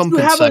get to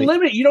compensate. You have a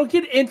limit. You don't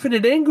get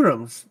infinite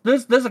engrams.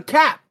 There's a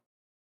cap.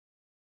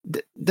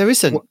 There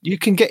isn't. What? You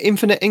can get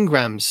infinite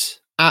engrams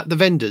at the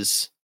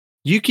vendors.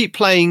 You keep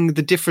playing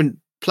the different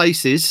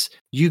places,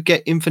 you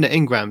get infinite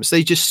engrams.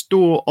 They just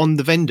store on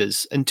the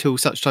vendors until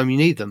such time you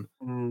need them.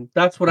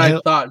 That's what I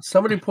thought.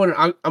 Somebody pointed.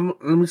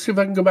 Let me see if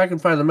I can go back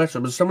and find the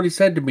message. But somebody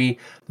said to me,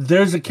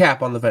 "There's a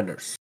cap on the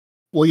vendors."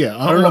 Well, yeah,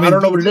 I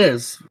don't know what it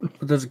is,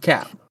 but there's a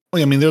cap. Well,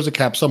 yeah, I mean, there's a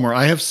cap somewhere.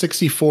 I have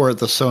 64 at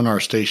the sonar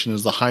station.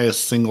 Is the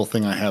highest single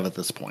thing I have at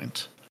this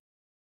point.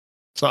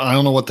 So I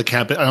don't know what the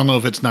cap is. I don't know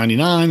if it's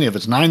 99, if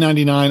it's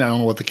 999. I don't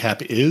know what the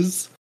cap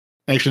is.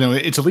 Actually, no,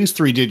 it's at least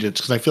 3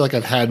 digits because I feel like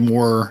I've had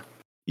more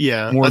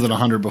than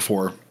 100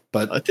 before.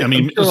 But I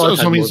mean, so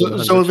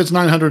if it's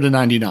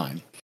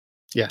 999,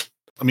 yeah,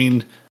 I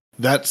mean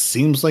that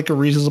seems like a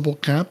reasonable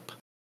cap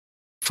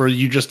for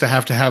you just to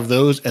have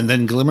those and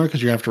then glimmer,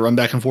 because you have to run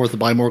back and forth to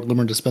buy more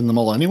glimmer to spend them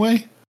all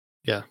anyway.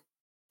 Yeah,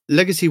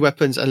 legacy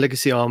weapons and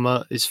legacy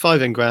armor is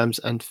 5 engrams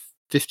and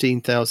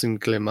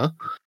 15,000 glimmer.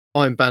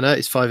 Iron Banner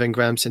is 5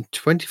 engrams and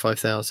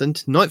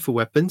 25,000. Nightfall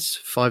weapons,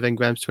 5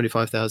 engrams,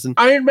 25,000.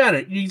 Iron Banner.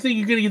 You think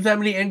you're going to get that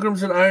many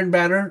engrams in Iron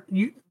Banner?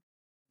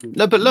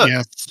 No, but look.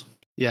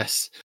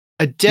 Yes.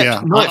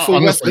 Adept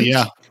Nightfall weapons.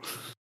 Yeah.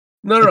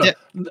 No.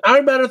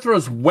 Iron Banner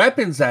throws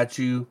weapons at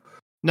you.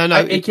 No.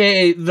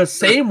 AKA the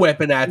same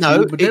weapon at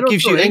you, but they don't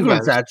gives throw you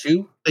engrams at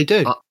you. They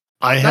do.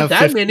 I have not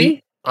that 15,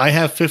 many. I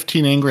have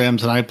 15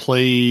 engrams, and I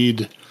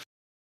played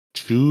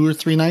 2 or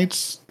 3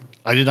 nights.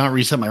 I did not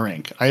reset my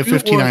rank. I have 2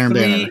 15 or Iron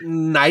 3 Banner.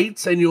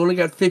 nights, and you only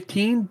got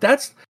 15.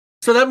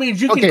 So that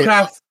means you can Okay,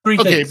 craft 3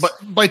 Okay, things. but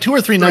by 2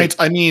 or 3 nights,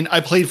 I mean I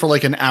played for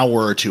like an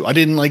hour or two. I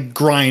didn't like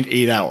grind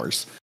 8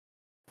 hours.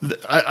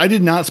 I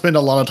did not spend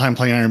a lot of time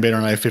playing Iron Banner,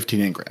 and I have 15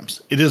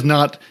 engrams. It is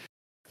not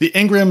the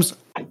engrams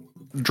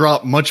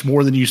drop much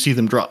more than you see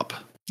them drop.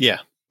 Yeah.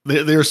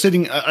 They're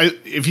sitting.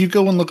 If you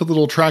go and look at the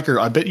little tracker,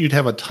 I bet you'd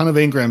have a ton of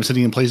engrams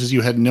sitting in places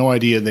you had no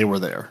idea they were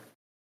there.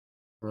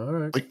 All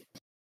right.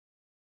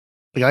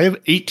 Like I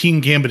have 18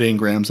 Gambit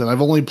engrams, and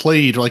I've only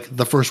played like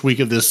the first week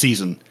of this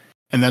season,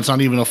 and that's not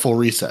even a full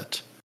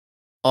reset.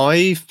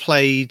 I've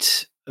played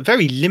a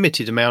very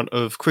limited amount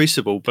of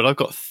Crucible, but I've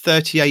got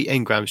 38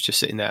 engrams just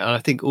sitting there, and I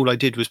think all I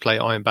did was play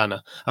Iron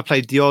Banner. I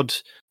played the odd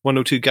 1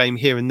 or 2 game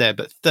here and there,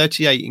 but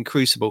 38 in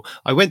Crucible.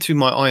 I went through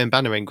my Iron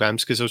Banner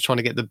engrams because I was trying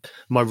to get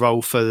my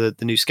roll for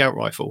the new Scout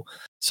Rifle,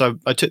 so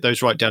I took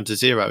those right down to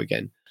 0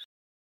 again.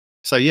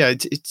 So yeah,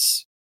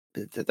 it's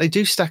they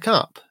do stack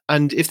up,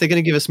 and if they're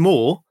going to give us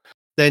more,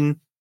 then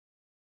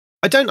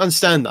I don't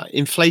understand that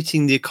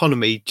inflating the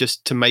economy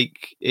just to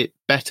make it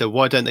better.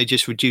 Why don't they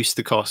just reduce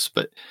the costs?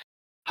 But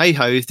hey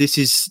ho, this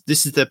is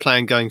their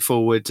plan going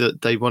forward.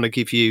 That they want to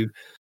give you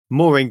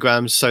more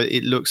engrams so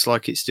it looks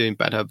like it's doing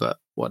better, but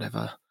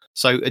whatever.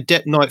 So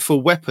Adept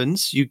Nightfall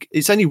weapons,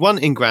 it's only 1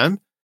 engram,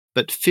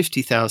 but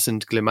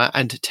 50,000 glimmer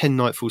and 10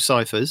 Nightfall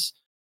ciphers.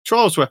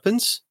 Trials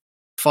weapons,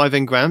 5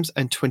 engrams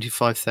and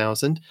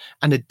 25,000,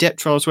 and Adept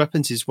Trials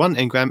weapons is 1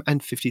 engram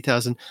and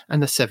 50,000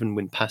 and a 7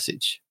 win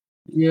passage.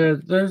 Yeah,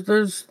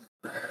 there's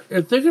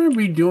if they're going to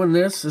be doing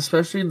this,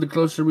 especially the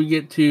closer we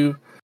get to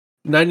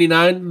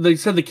 99, they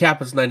said the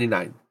cap is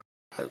 99.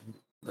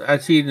 I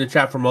see in the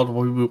chat from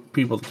multiple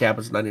people the cap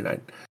is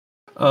 99.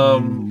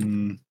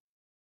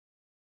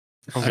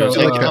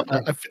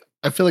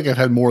 I feel like I've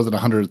had more than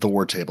 100 at the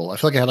war table. I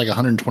feel like I had like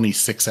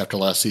 126 after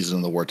last season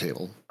in the war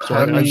table. So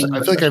I feel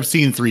like I've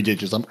seen 3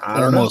 digits. I'm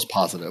almost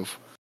positive.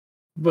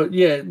 But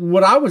yeah,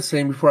 what I was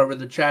saying before I read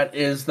the chat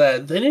is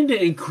that they need to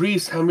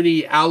increase how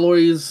many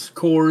alloys,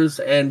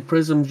 cores, and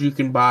prisms you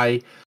can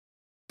buy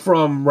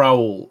from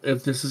Raoul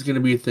if this is going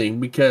to be a thing,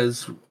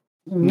 because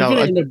we're going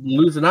to end up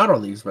losing out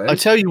on these, man. I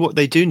tell you what,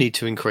 they do need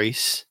to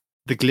increase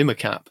the glimmer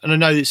cap, and I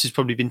know this has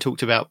probably been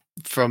talked about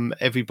from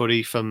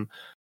everybody from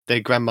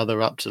their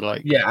grandmother up to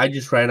like. Yeah, I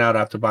just ran out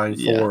after buying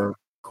 4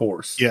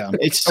 cores. Yeah,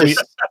 it's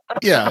just, 100%.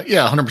 Yeah.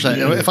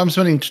 If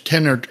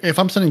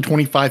I'm spending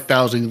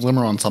 25,000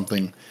 glimmer on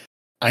something,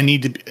 I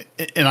need to,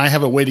 and I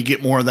have a way to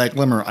get more of that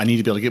glimmer. I need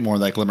to be able to get more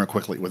of that glimmer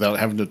quickly without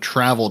having to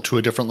travel to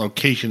a different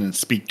location and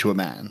speak to a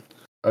man.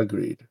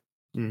 Agreed.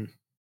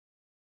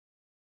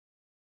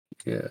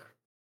 Yeah.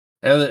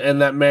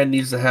 And that man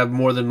needs to have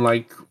more than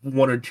like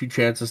 1 or 2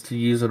 chances to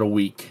use it a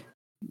week.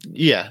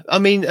 Yeah. I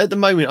mean, at the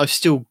moment, I've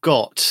still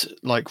got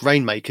like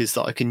Rainmakers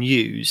that I can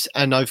use,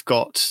 and I've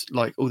got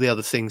like all the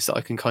other things that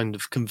I can kind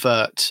of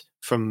convert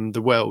from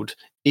the world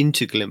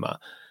into glimmer.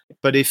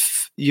 But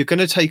if you're going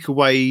to take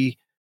away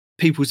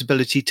people's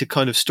ability to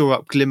kind of store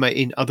up glimmer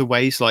in other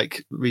ways,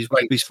 like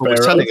Respawn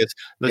was telling us,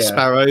 the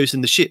sparrows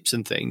and the ships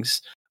and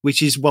things,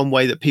 which is one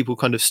way that people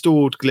kind of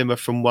stored glimmer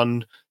from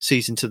one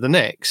season to the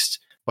next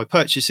by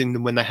purchasing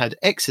them when they had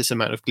excess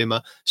amount of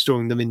glimmer,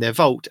 storing them in their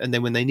vault, and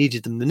then when they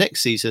needed them the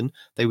next season,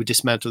 they would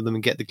dismantle them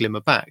and get the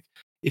glimmer back.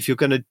 If you're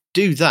going to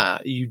do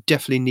that, you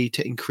definitely need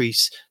to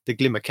increase the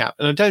glimmer cap.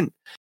 And I'm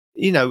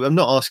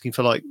not asking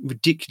for like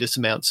ridiculous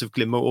amounts of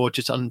glimmer or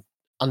just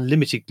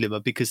unlimited glimmer,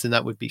 because then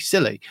that would be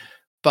silly.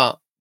 But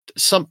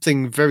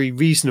something very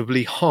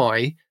reasonably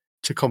high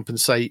to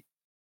compensate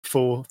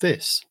for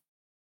this.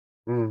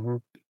 Mm-hmm.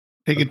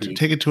 Take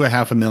it to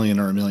 500,000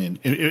 or 1 million.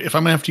 If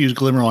I'm gonna have to use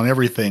glimmer on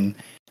everything,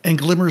 and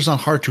glimmer is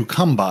not hard to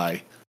come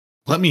by,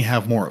 let me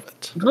have more of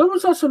it. Glimmer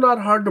is also not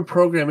hard to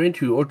program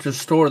into or to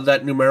store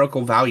that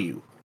numerical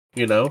value.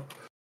 You know,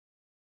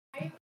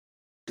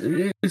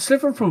 it's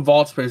different from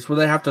Vault Space, where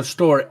they have to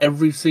store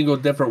every single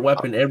different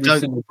weapon every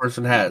single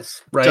person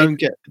has. Right?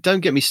 Don't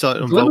get me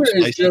started on Vault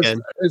Space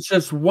again. It's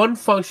just one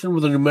function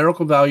with a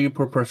numerical value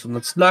per person.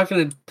 That's not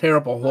going to tear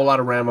up a whole lot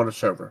of RAM on a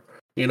server.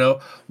 You know,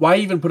 why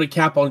even put a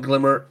cap on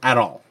glimmer at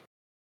all?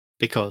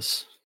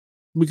 Because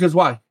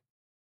why?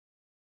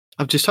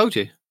 I've just told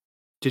you.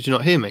 Did you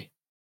not hear me?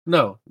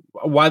 No.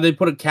 Why they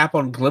put a cap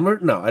on glimmer?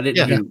 No, I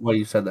didn't hear why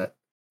you said that.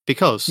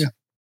 Because. Yeah.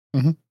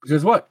 Mm-hmm.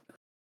 Because what?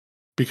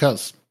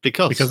 Because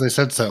they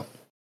said so.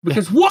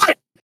 Because what?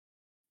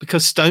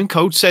 Because Stone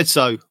Cold said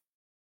so.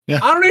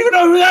 Yeah. I don't even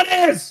know who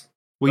that is.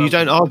 Well, you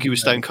don't argue with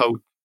Stone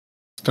Cold.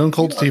 Stone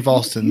Cold Steve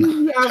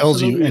Austin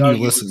tells you and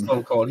you listen.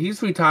 Stone Cold.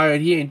 He's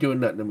retired. He ain't doing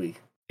nothing to me.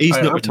 He's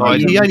not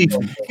retired.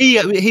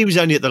 He was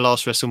only at the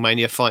last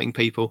WrestleMania fighting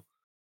people.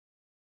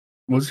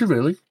 Was he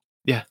really?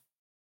 Yeah.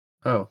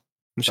 Oh.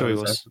 I'm sure he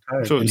was.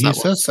 And he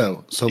says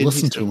so. So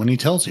listen to him when he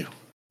tells you.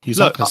 He's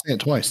not going to say it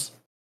twice.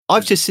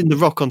 I've just seen The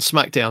Rock on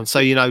SmackDown, so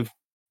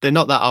they're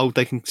not that old.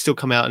 They can still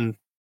come out and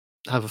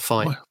have a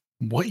fight.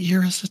 What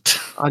year is it?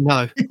 I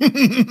know.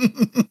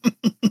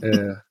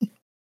 Yeah.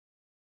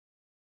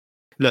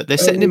 Look, they're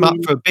setting him up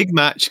for a big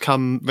match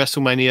come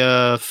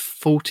WrestleMania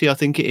 40, I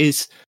think it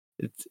is.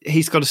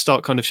 He's got to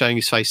start kind of showing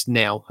his face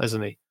now,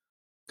 hasn't he?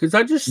 Because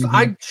I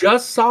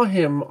just saw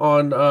him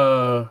on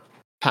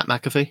Pat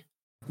McAfee.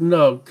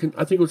 No,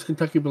 I think it was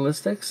Kentucky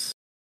Ballistics.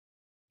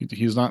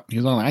 He's not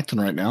acting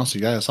right now, so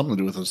you got something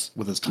to do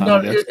with his time. No,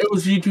 I guess. it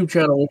was a YouTube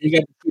channel where you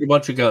got to shoot a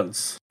bunch of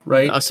guns,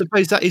 right? I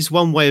suppose that is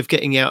one way of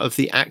getting out of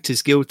the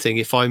Actors Guild thing.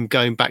 If I'm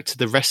going back to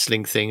the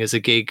wrestling thing as a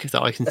gig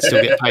that I can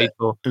still get paid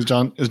for. Is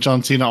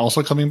John Cena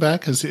also coming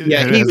back? Has he was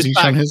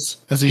back. shown his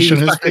A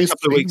face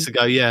couple of weeks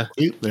ago? Yeah.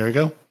 There we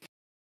go.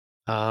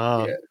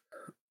 Ah. Yeah.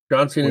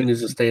 John Cena needs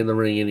to stay in the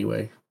ring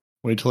anyway.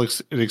 Wait till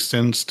it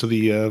extends to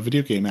the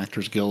Video Game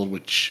Actors Guild,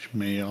 which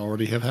may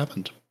already have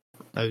happened.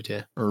 Oh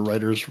dear. Or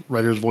writers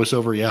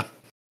voiceover, yeah.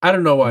 I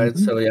don't know why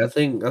it's silly. I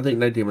think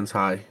Night Demon's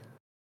high.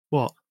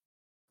 What?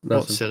 Nothing.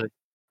 What's silly?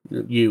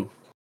 You.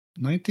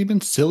 Night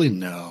Demon's silly?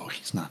 No,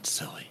 he's not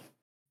silly.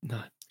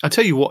 No. I'll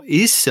tell you what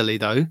is silly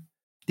though.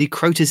 The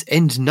Crota's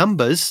End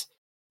numbers.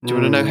 Do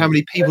you want to know how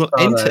many people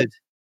entered?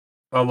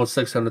 Almost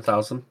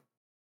 600,000.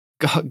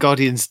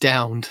 Guardians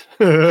downed.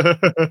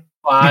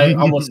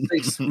 Almost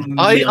 6 million.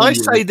 I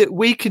say that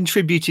we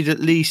contributed at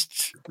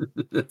least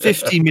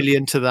 50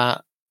 million to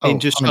that in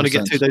just trying to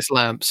get through those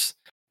lamps.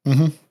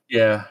 Mm-hmm.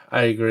 Yeah,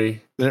 I agree.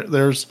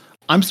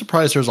 I'm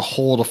surprised there's a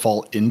hole to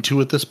fall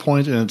into at this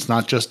point, and it's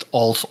not just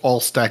all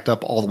stacked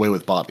up all the way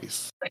with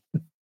bodies.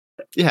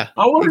 Yeah,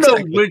 I want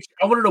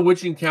to know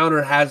which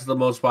encounter has the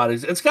most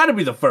bodies. It's got to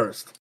be the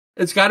first.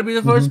 But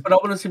I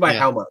want to see by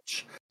how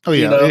much. Oh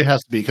yeah, it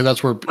has to be because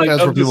that's where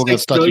people get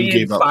stuck and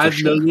gave up.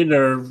 5 million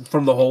are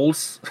from the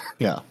holes.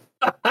 Yeah.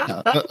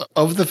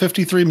 Of the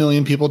 53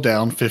 million people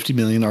down, 50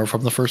 million are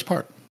from the first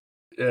part.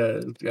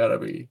 Yeah, it's gotta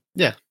be.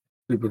 Yeah,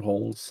 stupid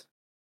holes.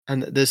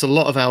 And there's a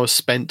lot of hours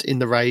spent in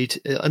the raid.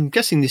 I'm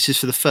guessing this is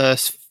for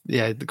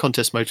the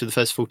contest mode for the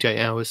first 48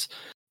 hours.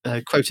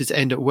 Quotas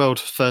end at world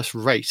first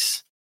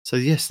race. So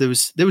yes, there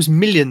was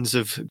millions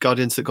of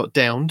Guardians that got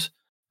downed,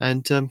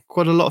 and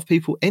quite a lot of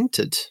people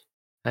entered,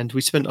 and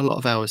we spent a lot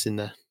of hours in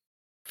there.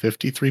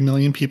 53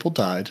 million people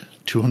died.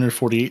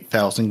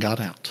 248,000 got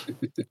out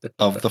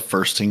of the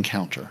first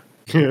encounter.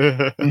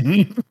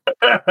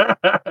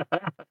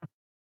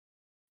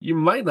 You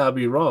might not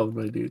be wrong,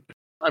 my dude.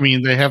 I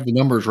mean, they have the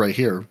numbers right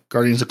here.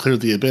 Guardians of Clear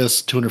the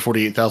Abyss,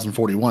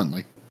 248,041.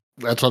 Like,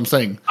 that's what I'm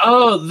saying.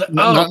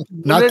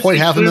 Not quite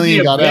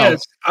 500,000 got out.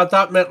 I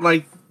thought meant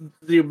like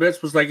the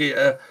Abyss was like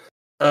a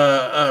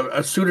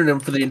pseudonym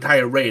for the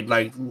entire raid.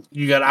 Like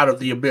you got out of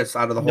the Abyss,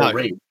 out of the whole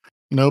raid.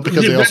 No,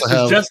 because they also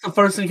have just the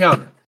first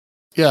encounter.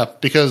 Yeah,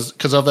 because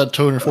of that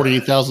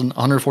 248,000,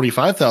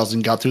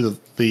 145,000 got through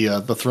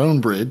the throne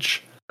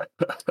bridge,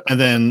 and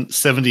then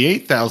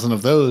 78,000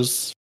 of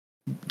those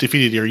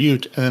defeated your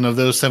Ute, and then of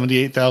those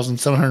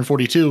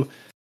 78,742,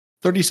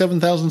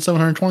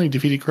 37,720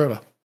 defeated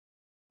Crota.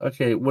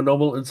 Okay, well,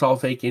 Noble, it's all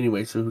fake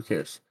anyway, so who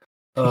cares?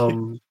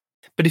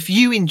 But if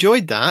you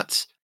enjoyed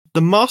that,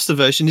 the master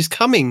version is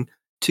coming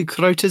to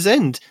Crota's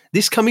End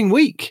this coming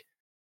week.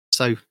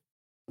 So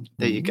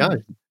there you go.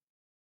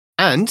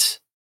 And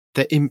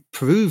they're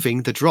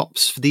improving the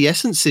drops for the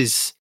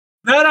essences.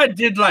 That I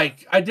did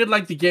like. I did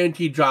like the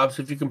guaranteed drops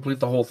if you complete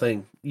the whole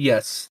thing.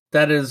 Yes,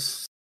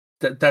 that's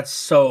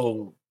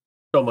so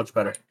much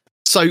better.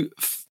 So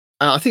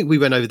I think we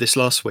went over this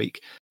last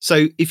week.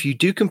 So if you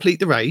do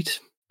complete the raid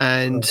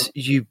and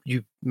you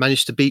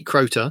manage to beat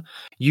Crota,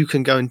 you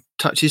can go and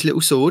touch his little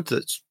sword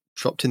that's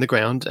dropped in the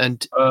ground.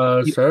 And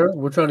sir,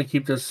 we're trying to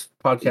keep this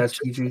podcast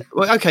PG.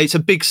 Well, okay, it's a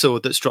big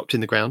sword that's dropped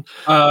in the ground.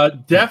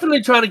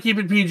 Definitely trying to keep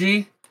it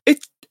PG.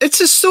 It's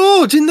a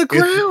sword in the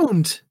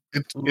ground.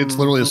 It's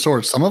literally a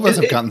sword. Some of us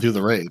have gotten through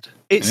the raid.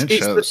 It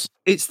shows.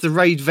 It's the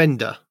raid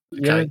vendor.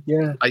 Okay,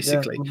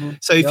 basically. Yeah, mm-hmm.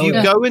 So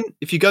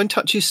if you go and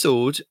touch his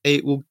sword,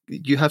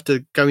 you have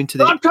to go into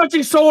the. Stop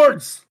touching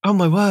swords! Oh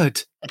my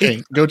word!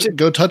 Okay, go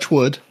touch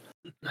wood.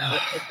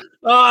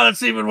 Oh,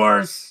 that's even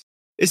worse.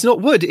 It's not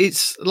wood.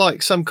 It's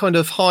like some kind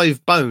of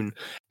hive bone.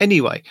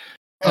 Anyway,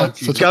 go and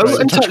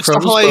touch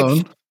the hive.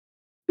 Bone.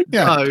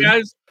 Yeah,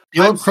 guys.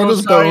 You have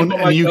Crota's bone,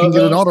 and you can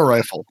get an auto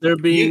rifle. They're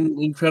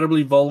being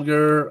incredibly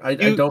vulgar. I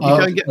don't. You go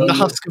and get the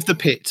Husk of the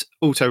Pit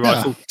auto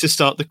rifle to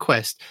start the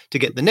quest to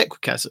get the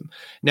Necrochasm.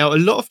 Now, a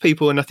lot of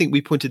people, and I think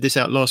we pointed this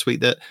out last week,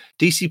 that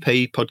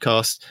DCP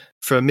podcast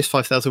from Miss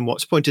 5000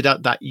 Watts pointed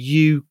out that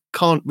you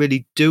can't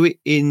really do it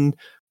in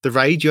the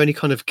raid. You only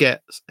kind of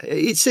get.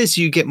 It says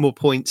you get more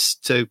points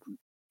to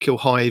kill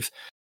Hive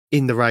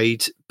in the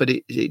raid, but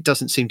it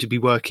doesn't seem to be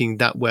working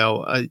that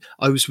well.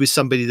 I was with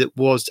somebody that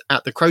was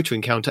at the Crota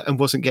encounter and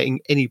wasn't getting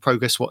any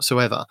progress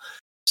whatsoever.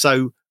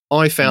 So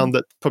I found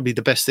that probably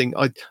the best thing,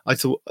 I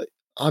thought,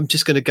 I'm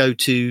just going to go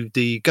to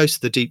the Ghost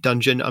of the Deep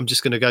dungeon. I'm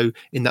just going to go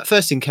in that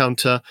first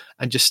encounter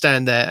and just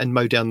stand there and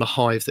mow down the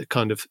hive that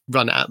kind of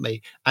run at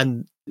me.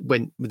 And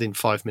went within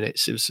 5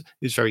 minutes. It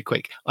was very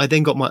quick. I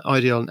then got my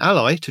Ideal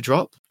Ally to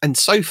drop. And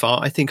so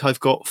far, I think I've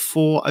got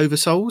 4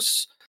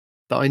 Oversouls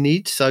that I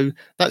need, so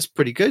that's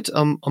pretty good.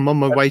 I'm on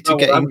my way to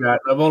getting.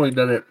 I've only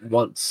done it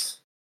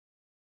once.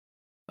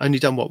 Only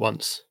done what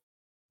once?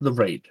 The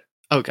raid.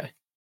 Okay.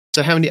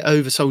 So how many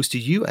Oversouls do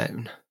you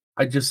own?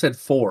 I just said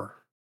 4.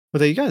 Well,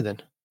 there you go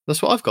then.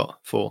 That's what I've got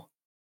 4.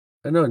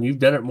 I know, and you've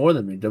done it more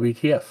than me.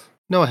 WTF?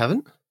 No, I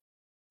haven't.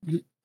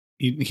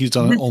 He's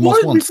done it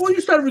almost once. Before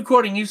you started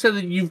recording, you said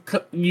that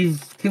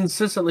you've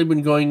consistently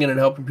been going in and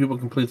helping people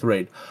complete the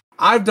raid.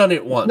 I've done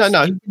it once.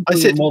 No. I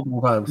said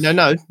multiple times.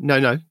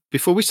 No.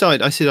 Before we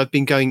started, I said I've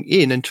been going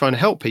in and trying to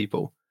help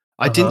people.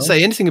 I didn't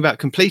say anything about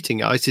completing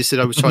it. I just said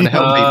I was trying to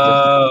help people.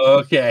 Oh,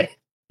 okay.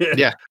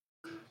 Yeah.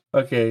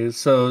 Okay,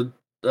 so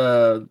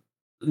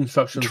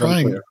instructions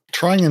unclear.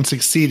 Trying and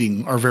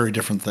succeeding are very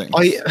different things.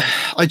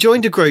 I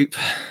joined a group.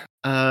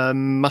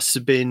 Must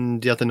have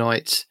been the other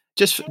night.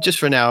 Just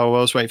for an hour while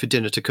I was waiting for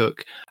dinner to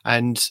cook.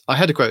 And I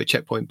had a Crota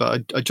checkpoint,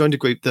 but I joined a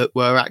group that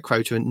were at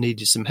Crota and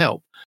needed some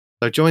help.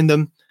 So I joined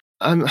them.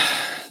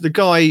 The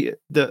guy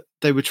that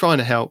they were trying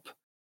to help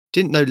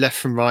didn't know left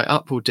from right,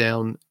 up or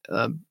down.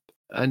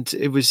 And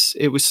it was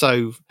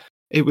so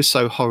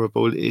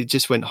horrible. It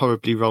just went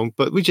horribly wrong,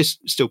 but we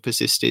just still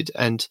persisted.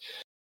 And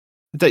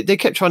they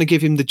kept trying to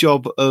give him the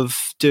job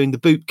of doing the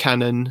boot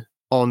cannon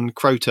on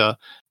Crota.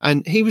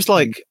 And he was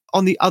like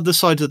on the other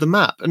side of the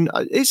map. And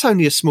it's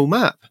only a small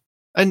map.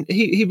 And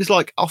he was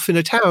like off in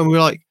a tower, and we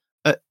were like,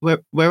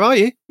 where are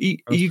you?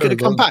 Are you going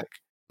to come back?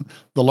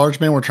 The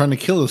large man we're trying to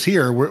kill is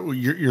here.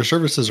 Your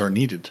services are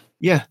needed.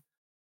 Yeah.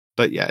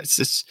 But yeah,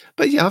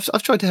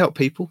 I've tried to help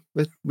people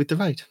with the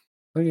raid.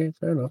 Okay,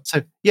 fair enough.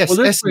 So yes,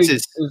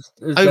 essences is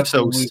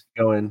definitely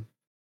going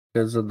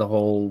because of the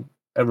whole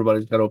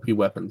everybody's got OP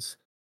weapons.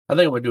 I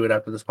think I'm gonna do it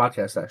after this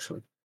podcast.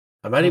 Actually,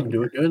 I might even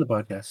do it during the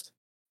podcast.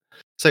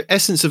 So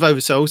essence of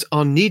Oversouls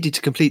are needed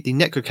to complete the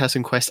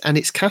Necrochasm quest and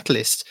its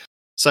catalyst.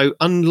 So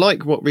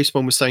unlike what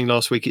Respawn was saying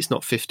last week, it's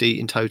not 50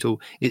 in total.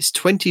 It's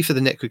 20 for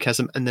the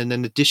Necrochasm and then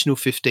an additional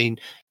 15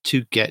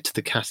 to get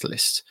the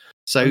catalyst.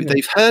 So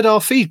they've heard our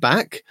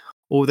feedback,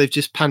 or they've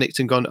just panicked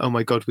and gone, oh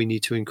my God, we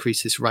need to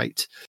increase this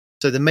rate.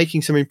 So they're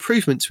making some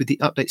improvements with the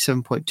update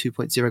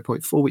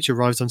 7.2.0.4, which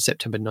arrives on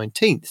September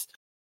 19th.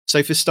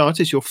 So for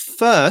starters, your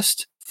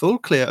first full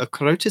clear of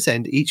Crota's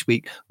End each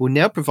week will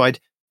now provide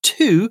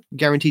 2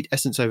 guaranteed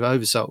Essence over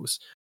Oversouls.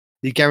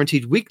 The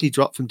guaranteed weekly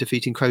drop from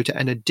defeating Crota,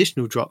 and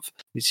additional drop,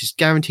 which is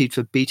guaranteed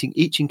for beating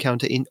each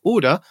encounter in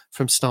order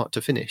from start to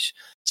finish.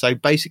 So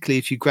basically,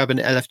 if you grab an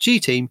LFG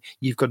team,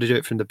 you've got to do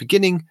it from the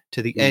beginning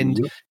to the end.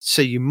 Yep.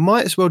 So you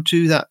might as well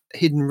do that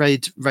hidden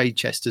raid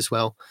chest as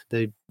well,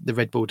 the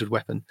red bordered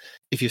weapon.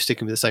 If you're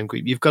sticking with the same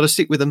group, you've got to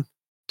stick with them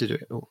to do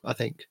it all, I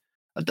think.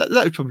 That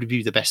would probably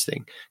be the best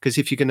thing, because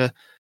if you're going to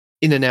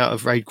in and out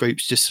of raid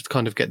groups just to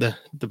kind of get the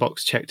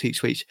box checked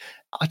each week,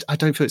 I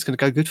don't feel it's going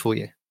to go good for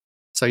you.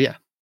 So yeah.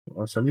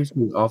 Well, somebody's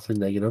being awfully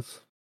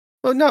negative.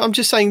 Well, no, I'm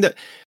just saying that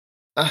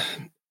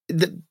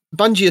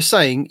Bungie are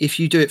saying if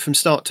you do it from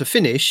start to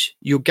finish,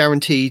 you're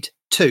guaranteed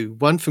 2,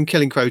 one from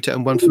killing Crota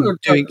and one from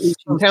doing each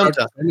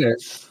encounter.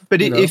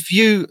 But if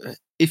you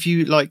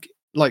like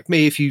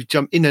me, if you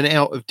jump in and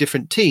out of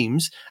different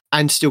teams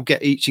and still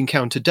get each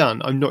encounter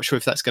done, I'm not sure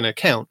if that's going to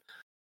count.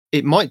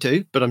 It might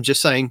do, but I'm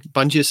just saying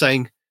Bungie are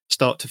saying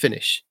start to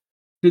finish.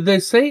 Did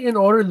they say in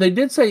order? They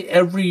did say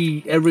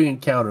every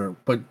encounter,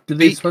 but did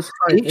they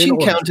specify each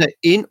encounter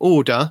in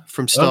order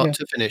from start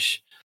to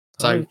finish?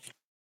 So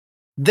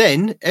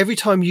then every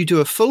time you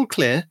do a full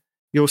clear,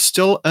 you'll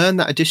still earn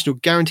that additional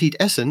guaranteed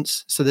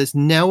essence. So there's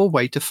now a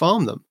way to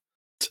farm them.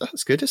 So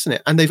that's good, isn't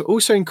it? And they've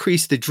also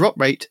increased the drop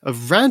rate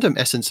of random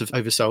essence of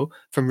Oversoul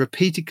from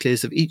repeated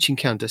clears of each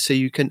encounter, so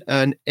you can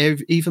earn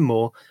even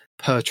more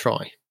per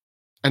try.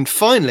 And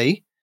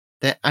finally,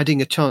 they're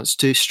adding a chance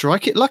to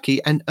strike it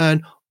lucky and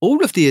earn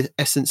all of the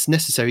essence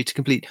necessary to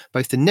complete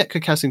both the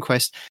Necrochasm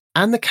quest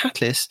and the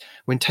catalyst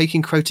when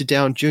taking Crota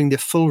down during the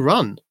full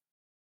run.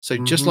 So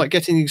just like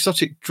getting the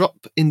exotic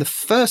drop in the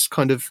first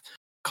kind of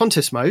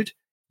contest mode,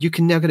 you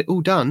can now get it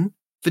all done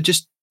for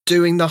just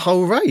doing the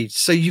whole raid.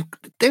 So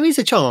there is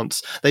a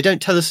chance. They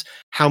don't tell us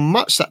how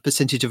much that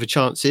percentage of a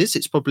chance is.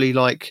 It's probably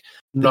like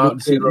not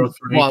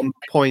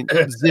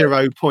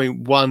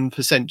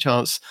 1.0.1%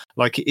 chance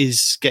like it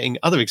is getting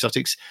other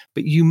exotics,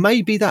 but you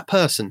may be that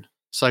person.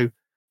 So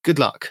good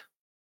luck.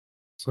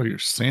 So you're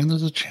saying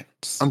there's a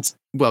chance?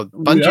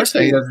 Bungie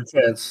saying there's a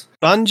chance.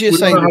 Bungie is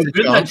saying there's a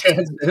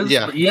chance.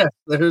 But yes,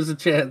 there is a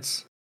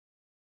chance.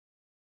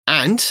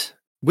 And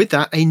with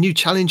that, a new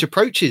challenge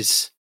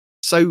approaches.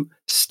 So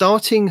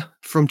starting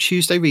from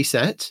Tuesday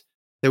reset,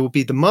 there will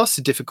be the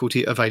master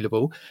difficulty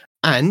available,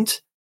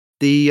 and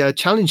the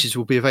challenges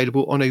will be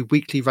available on a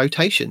weekly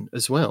rotation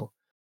as well.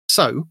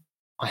 So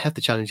I have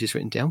the challenges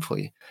written down for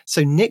you.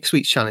 So next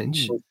week's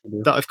challenge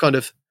that I've kind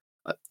of,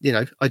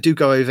 I do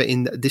go over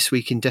in this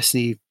week in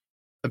Destiny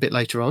a bit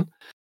later on,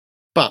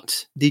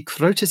 but the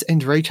Crota's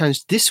End Raid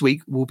Challenge this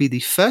week will be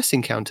the first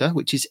encounter,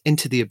 which is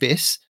Enter the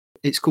Abyss.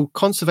 It's called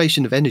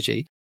Conservation of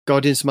Energy.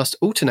 Guardians must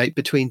alternate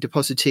between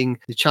depositing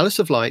the Chalice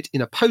of Light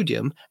in a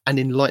podium and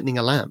enlightening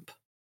a lamp.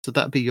 So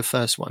that'd be your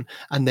first one.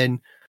 And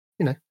then,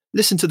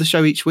 listen to the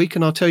show each week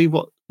and I'll tell you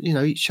what,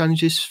 each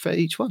challenge is for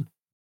each one.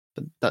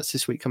 But that's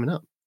this week coming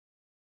up.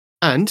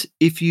 And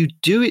if you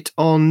do it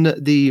on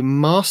the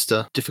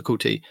master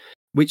difficulty,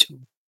 which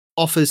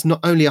offers not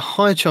only a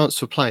higher chance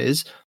for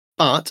players,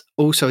 but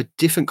also a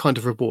different kind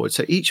of reward.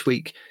 So each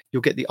week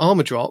you'll get the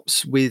armor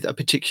drops with a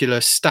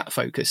particular stat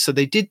focus. So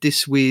they did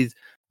this with,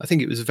 I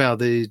think it was Val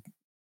the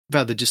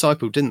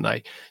Disciple, didn't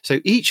they? So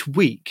each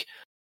week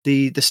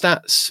the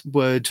stats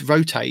would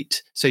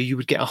rotate. So you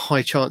would get a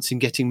high chance in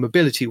getting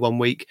mobility one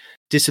week,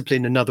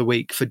 discipline another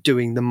week for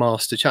doing the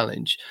master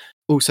challenge.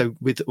 Also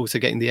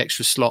getting the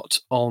extra slot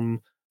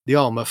on the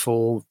armor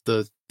for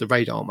the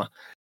raid armor.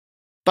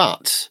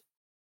 But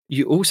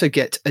you also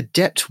get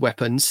adept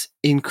weapons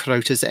in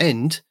Crota's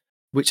End,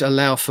 which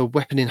allow for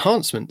weapon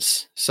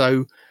enhancements.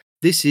 So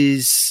this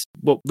is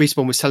what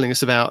Respawn was telling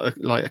us about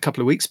like a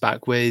couple of weeks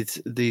back with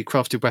the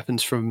crafted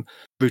weapons from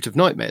Root of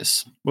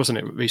Nightmares, wasn't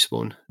it,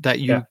 Respawn? That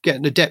you get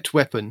an adept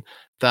weapon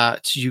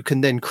that you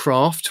can then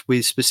craft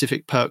with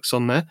specific perks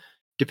on there,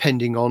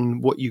 depending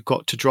on what you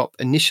got to drop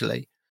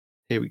initially.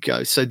 Here we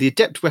go. So the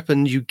adept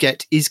weapon you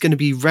get is going to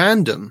be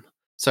random.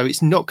 So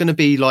it's not going to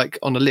be like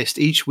on a list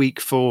each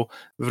week for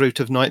Root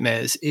of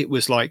Nightmares. It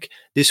was like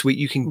this week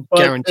you can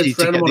guarantee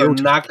to get the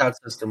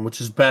knockout system, which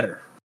is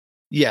better.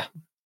 Yeah.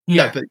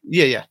 No, but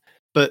yeah.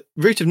 But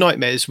Root of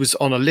Nightmares was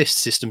on a list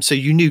system, so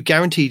you knew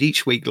guaranteed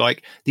each week,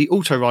 like the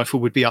auto rifle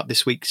would be up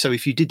this week. So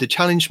if you did the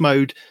challenge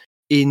mode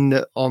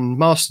on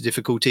master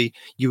difficulty,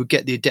 you would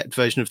get the adept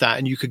version of that,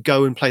 and you could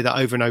go and play that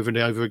over and over and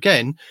over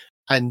again,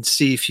 and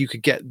see if you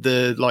could get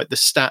the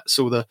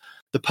stats or the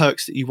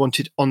perks that you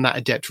wanted on that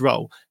adept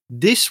role.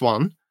 This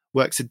one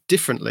works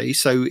differently,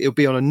 so it'll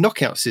be on a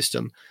knockout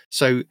system.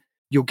 So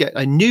you'll get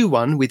a new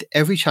one with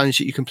every challenge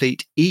that you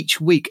complete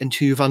each week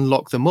until you've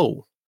unlocked them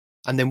all.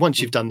 And then once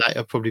you've done that,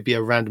 it'll probably be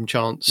a random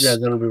chance. Yeah,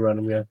 then it'll be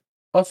random, yeah.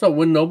 Also,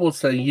 when Noble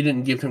said you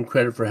didn't give him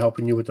credit for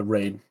helping you with the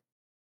raid.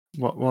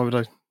 Why would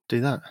I do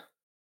that?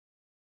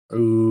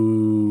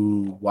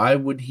 Ooh, why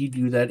would he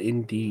do that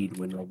indeed,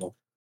 Win Noble?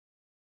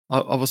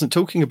 I wasn't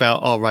talking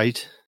about our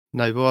raid,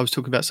 Noble. I was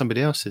talking about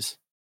somebody else's.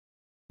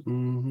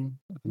 Mm-hmm.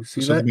 You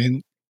see so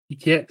that? You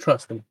can't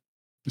trust him.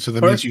 So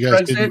that means you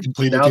guys didn't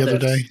complete it the other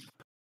day?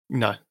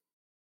 No.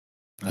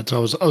 That's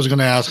what I was going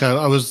to ask.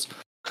 I was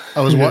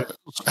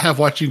half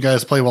watching you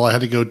guys play while I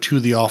had to go to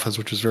the office,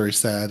 which was very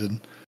sad. And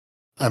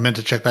I meant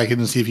to check back in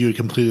and see if you had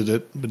completed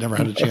it, but never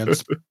had a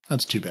chance.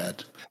 That's too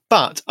bad.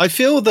 But I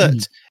feel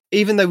that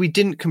even though we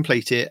didn't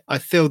complete it, I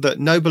feel that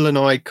Noble and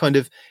I kind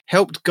of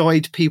helped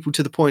guide people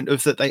to the point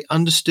of that they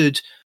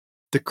understood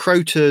the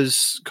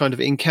Crota's kind of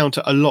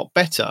encounter a lot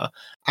better.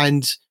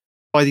 And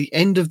by the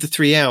end of the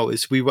 3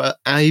 hours, we were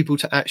able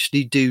to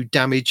actually do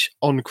damage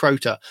on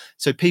Crota.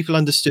 So people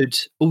understood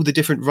all the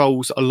different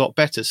roles a lot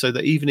better, so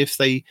that even if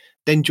they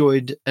then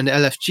joined an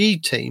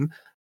LFG team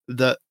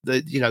that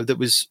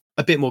was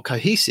a bit more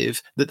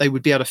cohesive, that they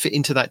would be able to fit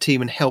into that team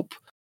and help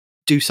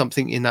do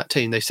something in that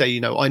team. They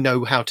say, I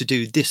know how to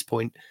do this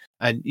point,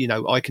 and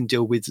I can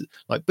deal with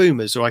like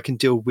boomers, or I can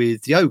deal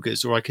with the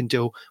ogres, or I can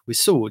deal with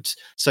swords.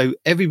 So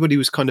everybody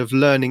was kind of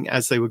learning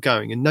as they were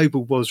going, and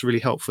Noble was really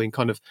helpful in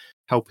kind of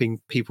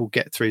helping people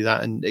get through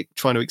that and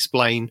trying to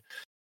explain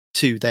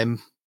to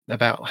them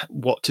about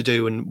what to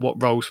do and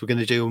what roles we're going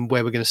to do and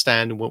where we're going to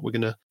stand and what we're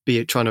going to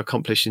be trying to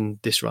accomplish in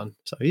this run.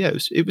 So yeah,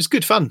 it was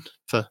good fun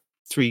for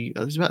it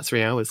was about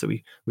 3 hours that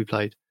we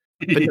played.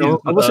 But no,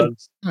 I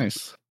wasn't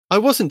nice. I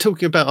wasn't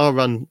talking about our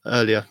run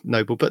earlier,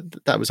 Noble,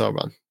 but that was our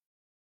run.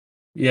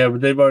 Yeah, but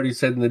they've already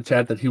said in the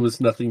chat that he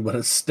was nothing but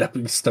a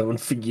stepping stone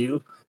for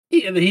you.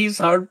 And he's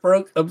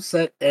heartbroken,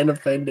 upset, and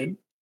offended.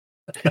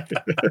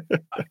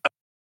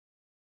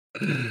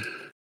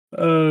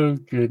 Oh,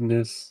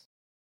 goodness.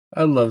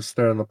 I love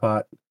stirring the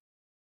pot.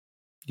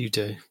 You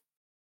do.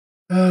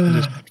 It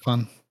is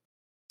fun.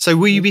 So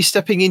will you be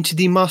stepping into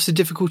the master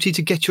difficulty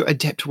to get your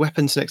adept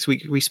weapons next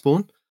week,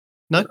 Respawn?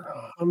 No?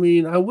 I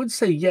mean, I would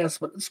say yes,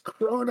 but it's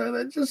Crota, and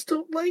I just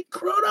don't like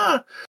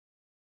Crota.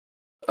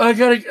 I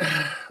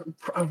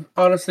gotta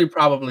honestly,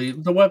 probably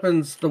the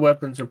weapons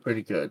are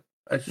pretty good.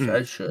 I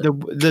should.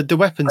 The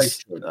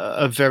weapons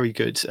are very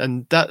good,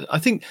 and that I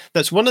think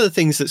that's one of the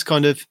things that's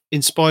kind of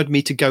inspired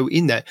me to go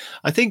in there.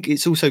 I think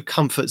it's also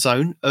comfort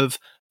zone of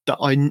that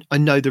I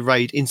know the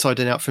raid inside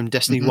and out from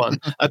Destiny 1.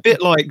 A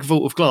bit like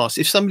Vault of Glass.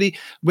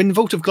 When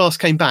Vault of Glass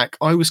came back,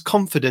 I was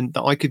confident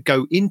that I could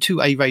go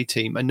into a raid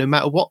team, and no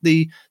matter what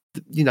the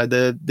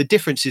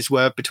differences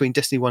were between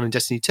Destiny 1 and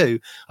Destiny 2,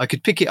 I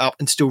could pick it up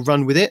and still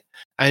run with it.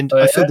 And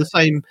I feel the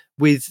same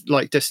with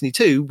like Destiny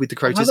 2 with the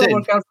Crota's End. How did that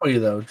work out for you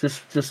though?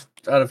 Just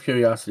out of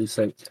curiosity's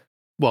sake.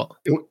 What?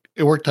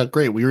 It worked out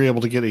great. We were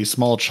able to get a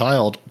small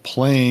child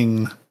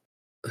playing.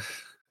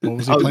 What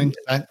was he playing?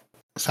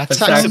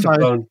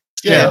 Saxophone.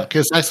 Yeah,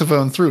 get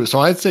saxophone through. So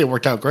I'd say it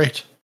worked out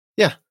great.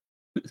 Yeah.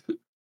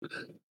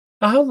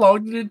 How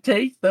long did it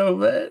take though,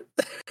 man?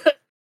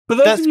 For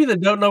those of you that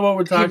don't know what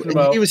we're talking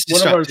about,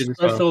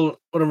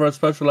 one of our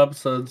special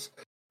episodes,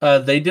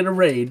 they did a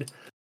raid,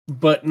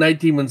 but Night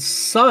Demon's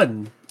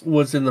son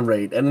was in the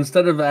raid, and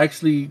instead of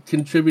actually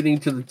contributing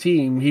to the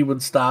team, he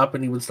would stop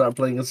and he would start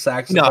playing a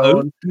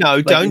saxophone.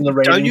 No,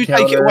 don't you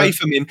take it away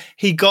from him.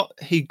 He got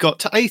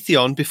to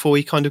Atheon before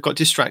he kind of got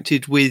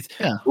distracted with,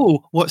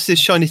 oh, what's this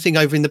shiny thing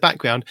over in the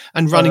background,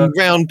 and running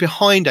round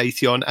behind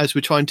Atheon as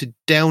we're trying to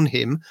down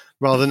him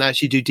rather than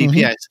actually do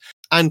DPS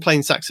and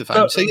playing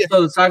saxophone. So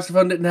the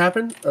saxophone didn't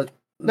happen?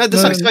 No, the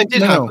saxophone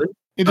did happen.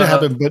 It did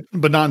happen,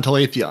 but not until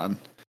Atheon.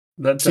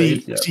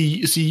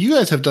 See, you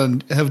guys have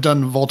done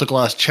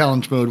Voltaglass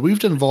Challenge Mode. We've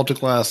done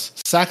Voltaglass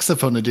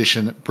Saxophone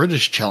Edition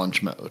British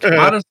Challenge Mode.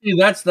 Honestly,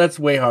 that's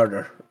way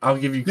harder. I'll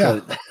give you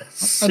credit.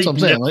 That's what I'm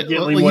saying. Like,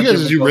 you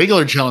guys do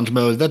regular challenge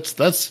mode.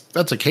 That's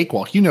a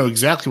cakewalk. You know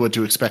exactly what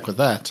to expect with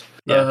that.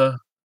 Yeah.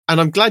 And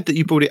I'm glad that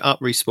you brought it up,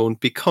 Respawn,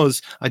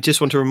 because I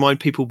just want to remind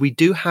people we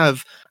do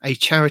have a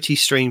charity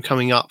stream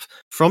coming up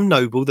from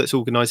Noble that's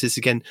organised this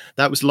again.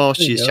 That was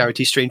last year's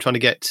charity stream, trying to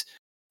get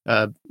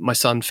my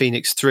son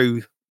Phoenix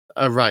through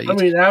a raid. I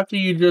mean, after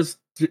you just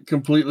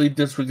completely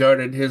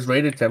disregarded his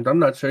raid attempt, I'm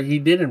not sure he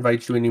did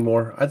invite you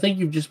anymore. I think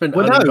you've just been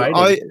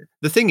uninvited.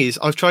 The thing is,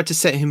 I've tried to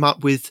set him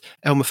up with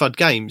Elmer Fudd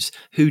Games,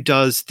 who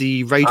does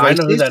the raid races.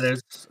 I know who that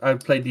is. I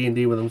play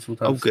D&D with him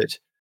sometimes. Oh, good.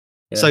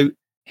 Yeah. So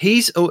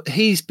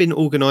he's been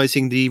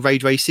organising the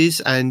raid races,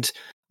 and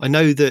I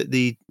know that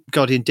the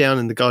Guardian Down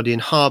and the Guardian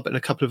Hub and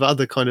a couple of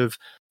other kind of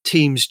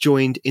teams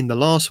joined in the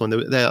last one.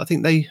 I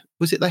think they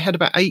had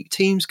about 8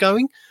 teams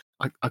going.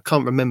 I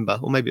can't remember,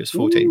 or maybe it was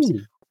 4 teams.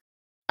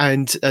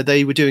 And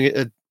they were doing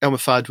it. Elmer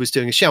Fudd was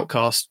doing a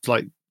shoutcast,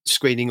 like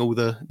screening all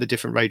the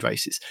different raid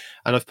races.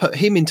 And I've put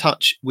him in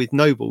touch with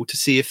Noble to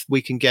see if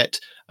we can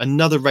get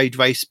another raid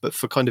race, but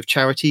for kind of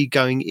charity,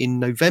 going in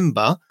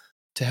November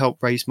to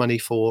help raise money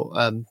for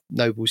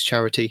Noble's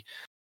charity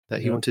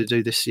that he wanted to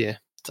do this year.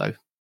 So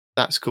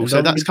that's cool.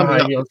 So that's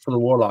coming up for the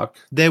Warlock.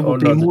 There will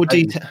be more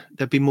detail.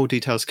 There'll be more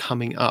details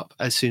coming up.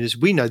 As soon as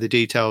we know the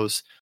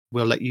details,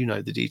 we'll let you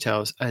know the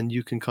details, and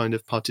you can kind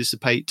of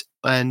participate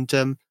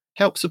and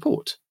help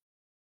support.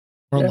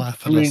 Or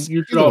laugh at us.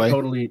 You should all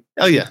totally.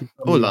 Oh yeah,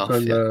 or laugh.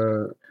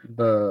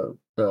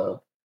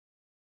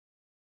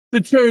 The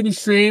charity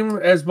stream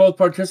as both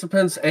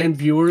participants and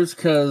viewers,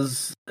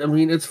 because I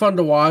mean it's fun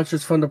to watch,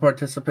 it's fun to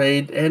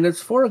participate, and it's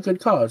for a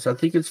good cause. I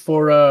think it's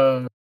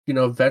for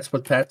vets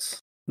with pets.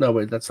 No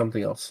wait, that's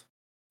something else.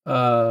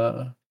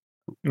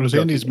 It was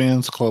Andy's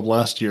Man's Club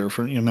last year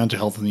for mental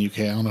health in the UK.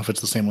 I don't know if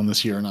it's the same one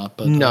this year or not,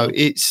 but no,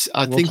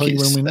 I think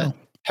it's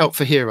Help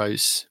for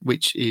Heroes,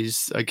 which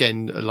is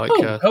again like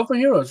Help for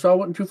Heroes. So I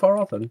wasn't too far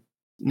off then.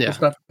 Yeah,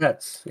 it's not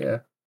pets.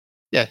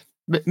 Yeah,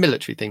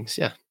 military things.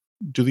 Yeah.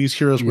 Do these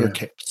heroes wear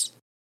capes?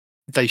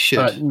 They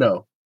should.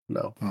 No,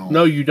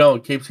 no, you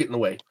don't. Capes get in the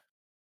way.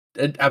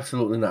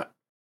 Absolutely not.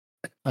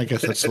 I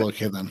guess that's still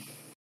okay then.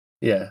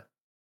 Yeah.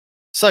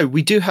 So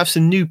we do have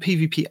some new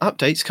PvP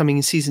updates coming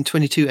in Season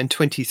 22 and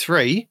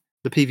 23.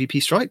 The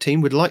PvP Strike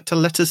team would like to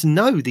let us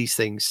know these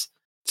things.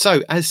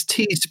 So, as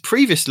teased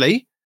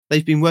previously,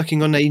 they've been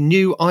working on a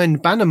new Iron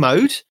Banner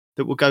mode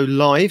that will go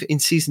live in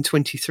Season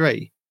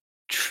 23.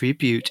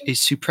 Tribute is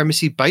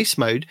Supremacy Base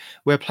mode,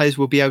 where players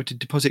will be able to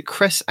deposit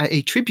crests at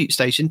a tribute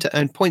station to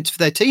earn points for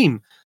their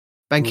team.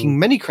 Banking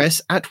many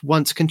crests at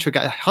once can trigger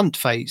a hunt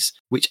phase,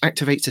 which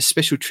activates a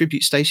special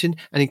tribute station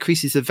and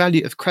increases the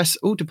value of crests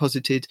all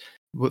deposited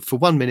for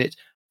 1 minute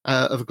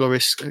of a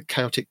glorious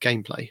chaotic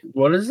gameplay.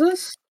 What is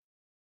this?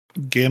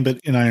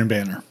 Gambit in Iron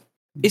Banner.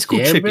 It's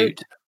called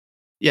Tribute.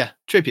 Yeah,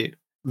 Tribute.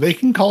 They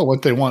can call it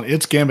what they want.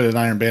 It's Gambit in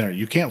Iron Banner.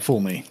 You can't fool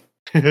me.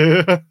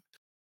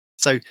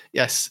 So,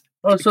 yes.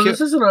 Oh, so this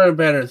is an Iron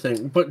Banner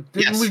thing. But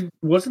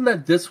wasn't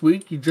that this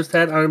week you just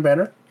had Iron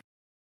Banner?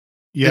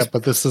 Yeah,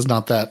 but this is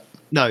not that.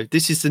 No,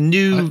 this is the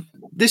new...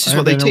 This is Iron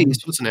what they Banner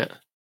teased, wasn't it?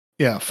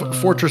 Yeah,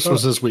 Fortress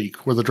was this week,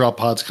 where the drop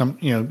pods come.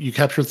 You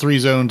capture 3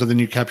 zones, and then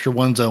you capture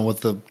 1 zone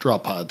with the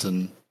drop pods,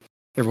 and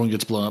everyone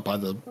gets blown up by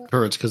the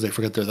turrets because they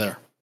forget they're there.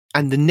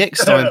 And the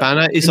next Iron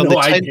Banner is on the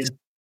 10th.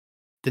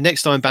 The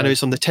next Iron Banner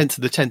is on the 10th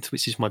of the 10th,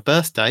 which is my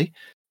birthday.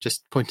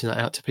 Just pointing that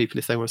out to people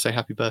if they want to say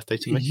happy birthday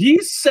to me.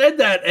 He said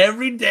that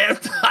every damn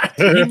time.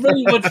 He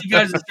really wants you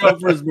guys to show up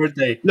for his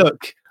birthday.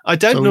 Look, I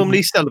don't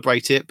normally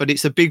celebrate it, but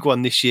it's a big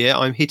one this year.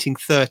 I'm hitting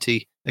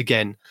 30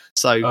 again.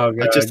 So you're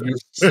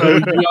so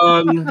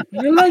young.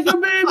 You're like a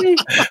baby.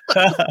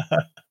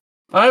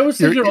 I always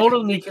think you're older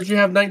than me because you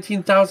have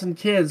 19,000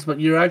 kids, but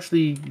you're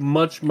actually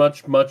much,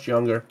 much, much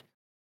younger.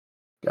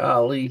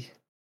 Golly.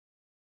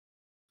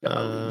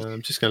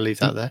 I'm just going to leave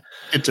that there.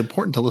 It's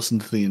important to listen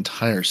to the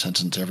entire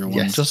sentence, everyone.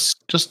 Yes.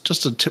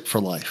 Just a tip for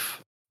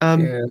life.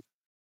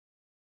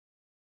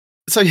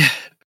 So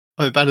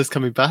Iron Banner's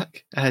coming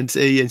back, and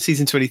in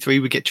Season 23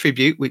 we get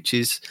Tribute, which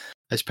is,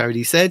 as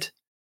Parody said,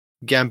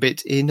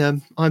 Gambit in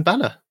Iron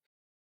Banner.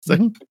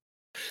 So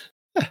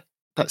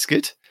that's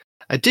good.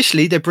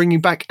 Additionally, they're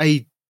bringing back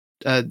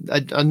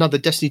another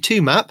Destiny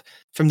 2 map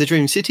from the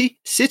Dream City,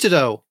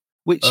 Citadel,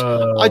 which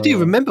I do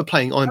remember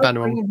playing Iron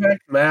Banner on. Bring back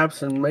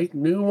maps and make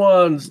new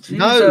ones. Jesus.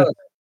 No,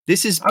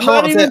 This is I'm part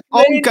not of even their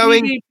playing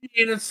ongoing.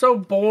 PvP, and it's so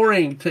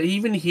boring to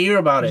even hear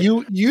about it.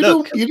 You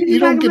Look,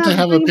 don't get to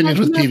have opinions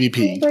with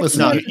PvP. Listen,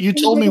 No. you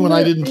told me when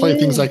I didn't play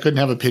things I couldn't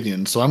have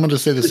opinions, so I'm going to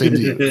say the same to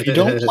you. If you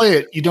don't play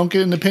it, you don't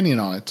get an opinion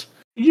on it.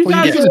 You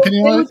Well, you guys get are an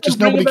opinion okay on with it, just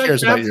them nobody bringing back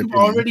cares about maps your you've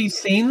opinion. already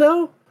seen,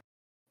 though?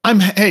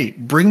 Hey,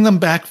 bring them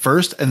back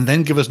first and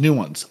then give us new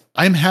ones.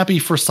 I'm happy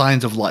for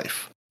Signs of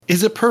Life.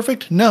 Is it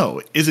perfect?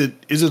 No. Is it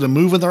a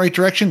move in the right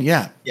direction?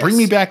 Yeah. Yes. Bring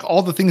me back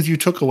all the things you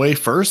took away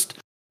first,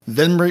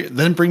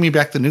 then bring me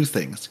back the new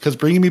things. Because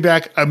bringing me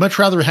back, I'd much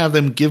rather have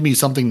them give me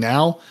something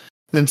now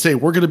than say,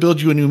 we're going to build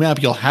you a new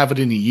map, you'll have it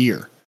in a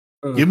year.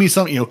 Give me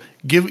some,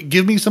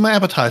 give me some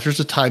appetizers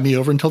to tide me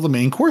over until the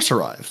main course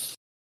arrives.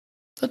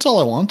 That's all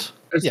I want.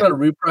 It's not a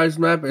reprise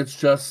map. It's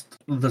just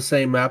the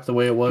same map the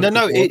way it was.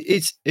 No, before.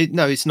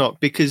 it's not,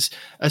 because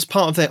as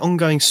part of their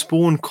ongoing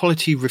spawn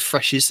quality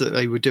refreshes that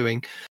they were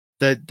doing,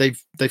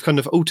 they've kind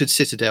of altered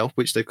Citadel,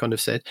 which they've kind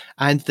of said,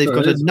 and they've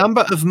got a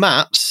number of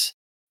maps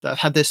that have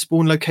had their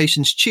spawn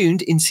locations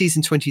tuned in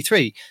Season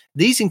 23.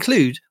 These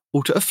include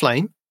Altar of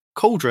Flame,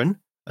 Cauldron,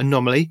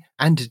 Anomaly,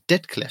 and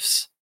Dead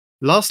Cliffs.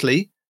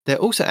 Lastly, they're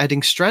also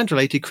adding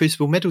strand-related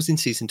Crucible medals in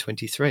Season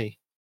 23.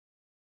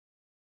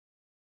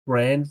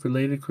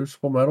 Brand-related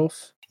Crucible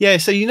medals? Yeah,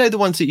 so you know the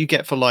ones that you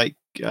get for like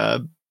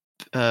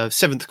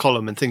seventh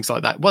column and things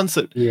like that. Ones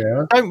that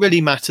don't really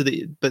matter,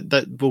 but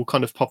that will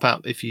kind of pop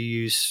out if you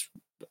use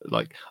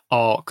like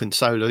Arc and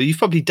Solo. You've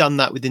probably done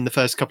that within the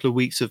first couple of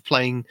weeks of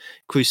playing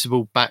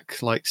Crucible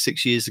back like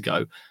 6 years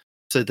ago.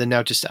 So they're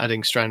now just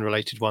adding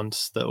strand-related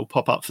ones that will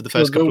pop up for the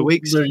first couple of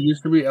weeks. There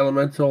used to be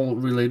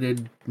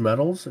elemental-related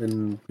medals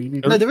in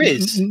PvP. No, there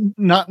is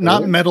not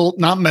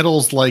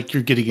medals like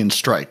you're getting in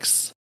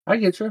strikes. I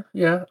get you.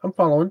 Yeah, I'm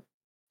following.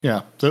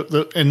 Yeah,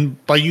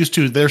 and by used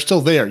to, they're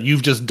still there.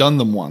 You've just done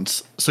them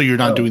once, so you're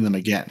not doing them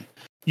again.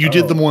 You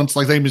did them once,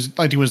 like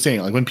he was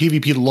saying, like when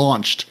PvP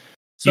launched.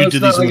 So you it's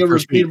did not these like in a the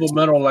first repeatable weeks.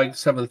 medal like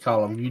seventh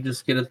column. You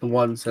just get it the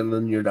once and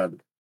then you're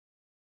done.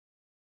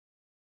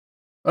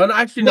 And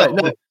actually, no.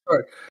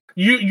 Sorry.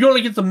 You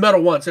only get the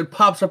medal once. It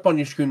pops up on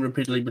your screen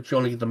repeatedly, but you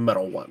only get the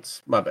medal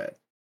once. My bad.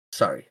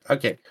 Sorry.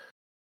 Okay.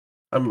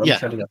 I'm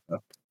shutting up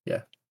now.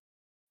 Yeah.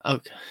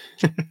 Okay.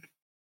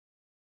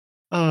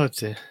 Oh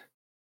dear.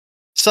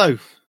 So,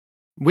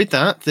 with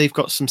that, they've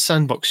got some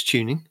sandbox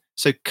tuning.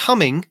 So,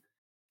 coming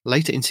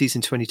later in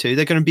Season 22,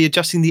 they're going to be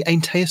adjusting the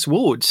Aeneas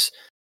wards.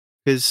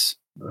 Because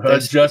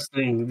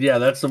adjusting, yeah,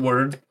 that's the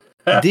word.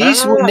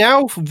 These will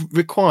now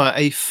require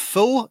a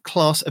full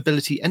class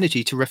ability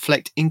energy to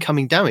reflect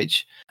incoming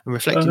damage. And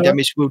reflecting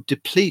damage will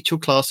deplete your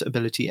class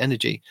ability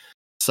energy.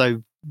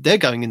 So, they're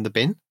going in the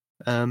bin.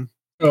 So,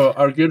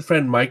 our good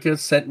friend Micah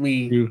sent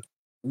me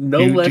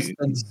less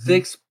than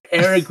 6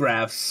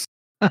 paragraphs.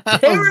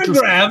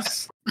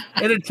 Paragraphs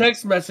in a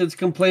text message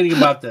complaining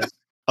about this.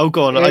 Oh,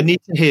 go on. I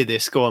need to hear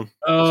this. Go on.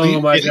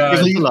 Oh, my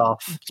God.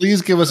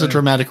 Please give us a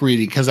dramatic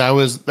reading, because that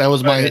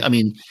was my, I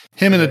mean,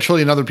 him and a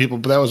trillion other people,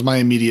 but that was my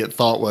immediate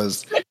thought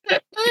was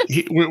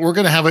we're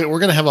going to have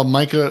a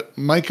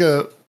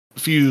Micah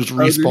fused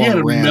respawn. He had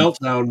a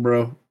meltdown,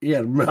 bro. He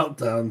had a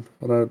meltdown.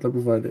 Hold on, let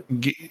me find it.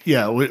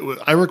 Yeah,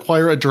 I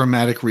require a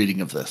dramatic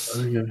reading of this.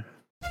 Okay.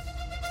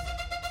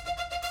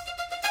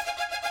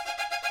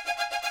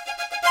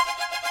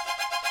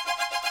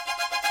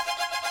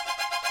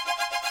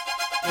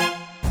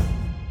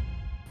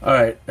 All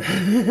right.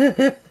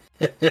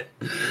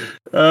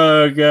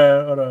 Oh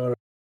god, hold on.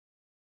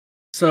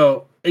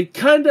 So it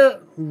kind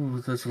of.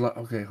 There's a lot.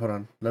 Okay, hold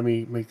on. Let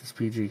me make this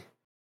PG.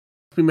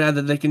 Be mad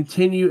that they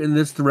continue in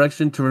this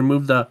direction to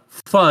remove the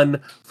fun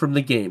from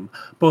the game.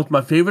 Both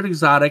my favorite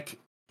exotics,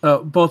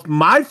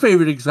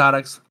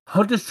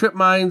 hunter strip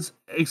mines,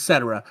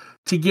 etc.,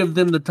 to give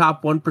them the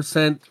top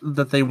 1%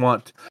 that they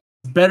want.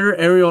 Better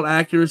aerial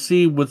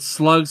accuracy with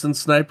slugs and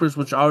snipers,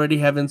 which already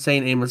have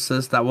insane aim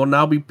assist, that will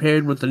now be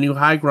paired with the new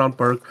high ground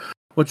perk,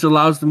 which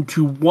allows them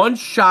to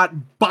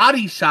one-shot,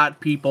 body shot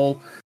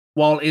people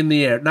while in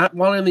the air. Not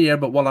while in the air,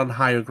 but while on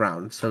higher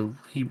ground. So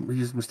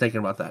he's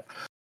mistaken about that.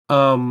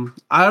 I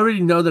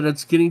already know that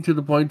it's getting to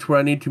the point where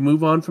I need to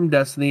move on from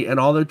Destiny and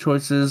all their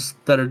choices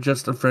that are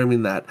just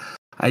affirming that.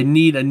 I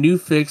need a new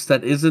fix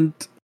that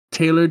isn't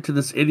tailored to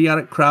this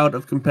idiotic crowd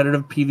of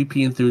competitive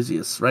PvP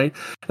enthusiasts, right?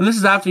 And this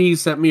is after he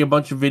sent me a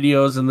bunch of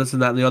videos and this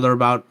and that and the other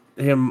about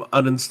him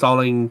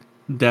uninstalling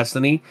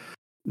Destiny.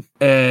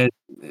 And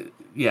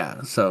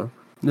yeah, so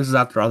this is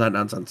after all that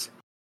nonsense.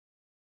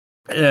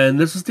 And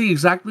this is the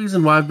exact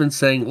reason why I've been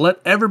saying let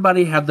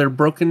everybody have their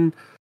broken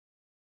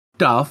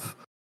stuff,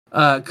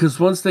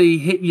 because once they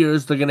hit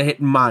yours, they're going to hit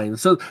mine.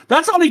 So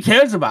that's all he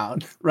cares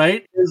about,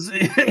 right? Is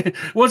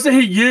once they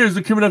hit yours,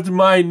 they're coming after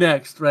mine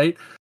next, right?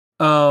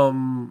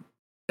 And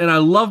I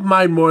love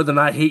mine more than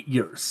I hate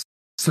yours.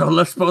 So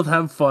let's both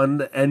have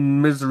fun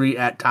and misery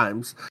at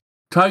times.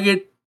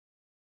 Target,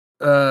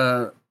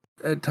 then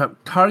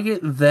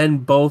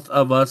both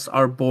of us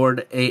are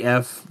bored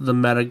AF the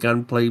meta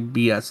gunplay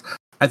BS.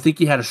 I think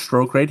he had a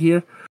stroke right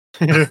here.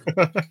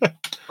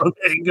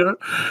 anger.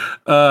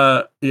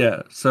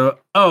 Yeah. So,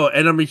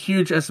 and I'm a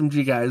huge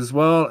SMG guy as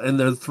well, and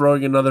they're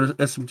throwing another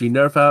SMG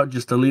nerf out.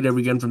 Just delete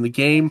every gun from the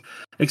game,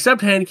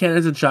 except hand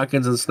cannons and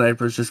shotguns and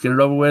snipers. Just get it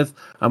over with.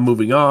 I'm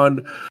moving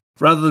on.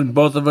 Rather than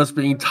both of us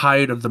being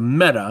tired of the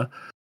meta,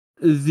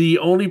 the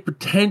only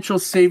potential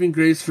saving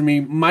grace for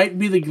me might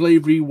be the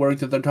glaive rework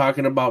that they're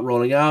talking about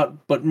rolling out,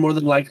 but more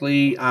than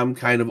likely, I'm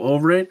kind of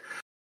over it.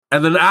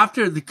 And then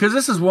after, because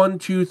this is 1,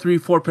 2, 3,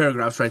 4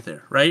 paragraphs right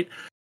there, right?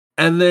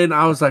 And then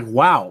I was like,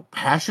 wow,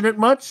 passionate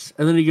much?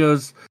 And then he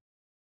goes,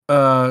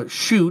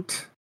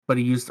 shoot, but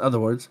he used other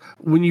words.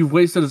 When you've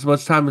wasted as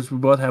much time as we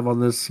both have on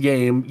this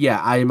game,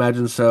 yeah, I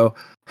imagine so.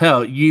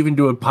 Hell, you even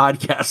do a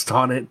podcast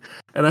on it.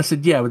 And I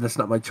said, yeah, but that's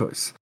not my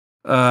choice.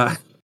 Well,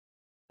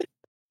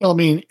 I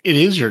mean, it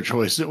is your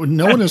choice.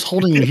 No one is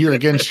holding you here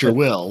against your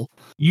will.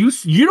 You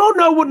don't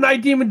know what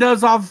Night Demon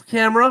does off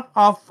camera,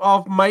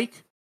 off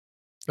mic.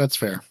 That's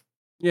fair.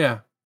 Yeah.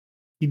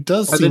 He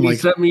does And seem then he like,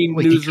 sent me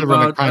like news he could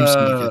run a about crime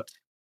syndicate.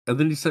 and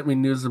then he sent me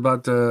news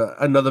about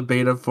another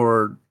beta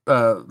for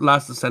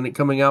Last Descendant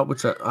coming out,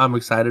 which I'm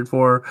excited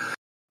for.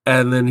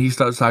 And then he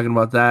starts talking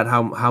about that,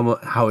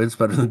 how it's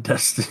better than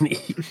Destiny.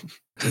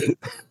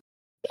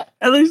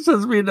 And then he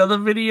sends me another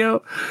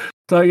video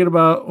talking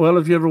about, well,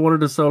 if you ever wanted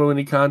to solo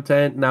any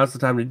content, now's the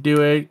time to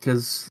do it,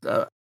 because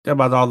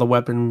about all the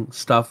weapon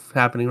stuff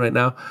happening right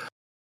now.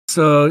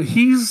 So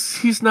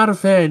he's not a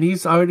fan.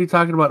 He's already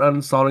talking about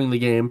uninstalling the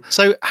game.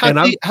 So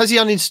has he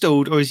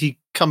uninstalled, or has he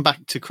come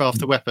back to craft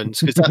the weapons?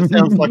 Because that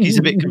sounds like he's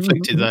a bit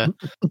conflicted there.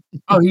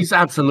 Oh, he's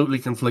absolutely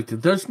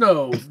conflicted. There's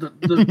no...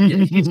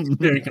 he's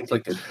very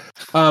conflicted.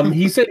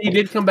 He said he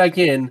did come back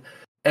in,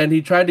 and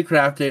he tried to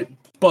craft it,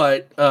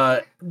 but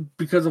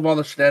because of all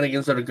the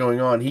shenanigans that are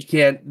going on, he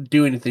can't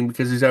do anything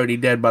because he's already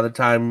dead by the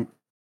time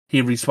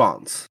he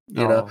respawns.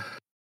 You know?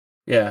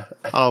 Yeah.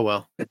 Oh,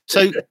 well.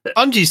 So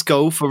Bungie's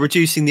goal for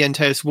reducing the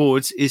Enteos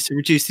wards is to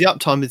reduce the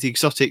uptime of the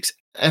exotics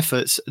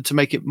efforts to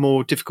make it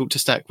more difficult to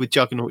stack with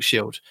Juggernaut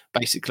Shield,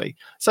 basically.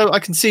 So I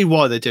can see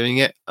why they're doing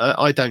it.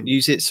 I don't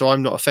use it, so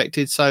I'm not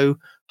affected. So,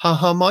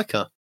 haha,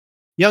 Micah.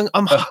 Young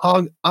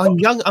Hakara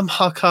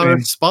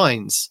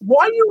Spines.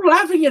 Why are you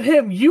laughing at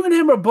him? You and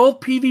him are both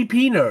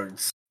PvP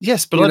nerds.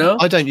 Yes, but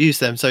I don't use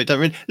them, so it don't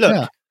really...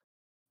 Look,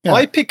 yeah.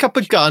 I pick up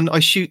a gun, I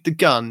shoot the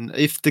gun.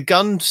 If the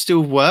gun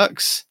still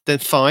works, then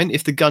fine.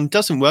 If the gun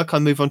doesn't work, I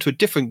move on to a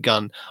different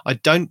gun. I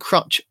don't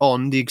crutch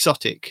on the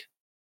exotic.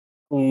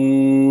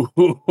 Ooh.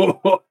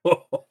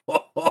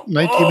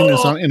 Night Demon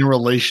is not in a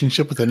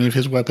relationship with any of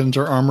his weapons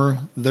or armor.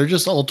 They're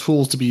just all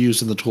tools to be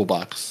used in the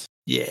toolbox.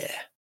 Yeah.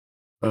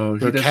 Oh,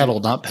 they're cattle,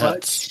 not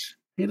pets.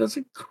 He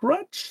doesn't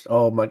crutch.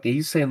 Oh my God,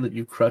 he's saying that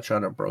you crutch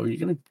on it, bro. You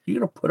gonna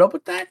put up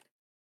with that?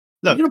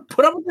 Look, you gonna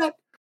put up with that?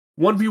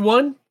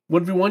 1v1?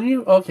 1v1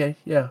 you? Okay,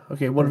 yeah.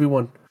 Okay,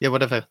 1v1. Yeah,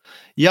 whatever.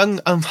 Young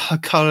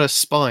Hakara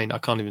Spine. I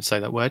can't even say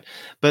that word.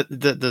 But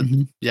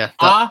yeah.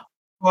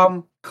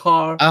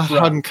 Ahamkara.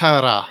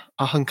 Ahamkara?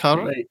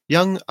 Right.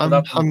 Young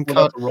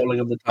Ahamkara.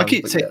 Rolling of the tongue, I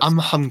keep saying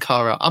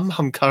Ahamkara.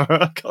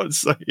 I can't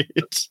say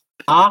it.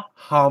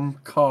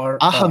 Ahamkara.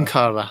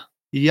 Ahamkara.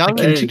 Young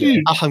I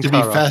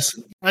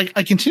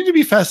continue to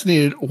be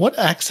fascinated. What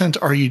accent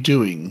are you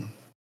doing?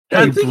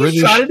 I think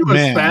he's trying to do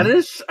a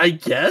Spanish, I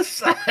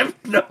guess. I have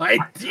no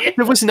idea.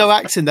 There was no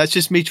accent. That's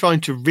just me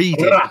trying to read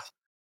it.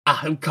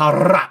 Yeah,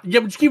 but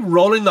you keep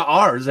rolling the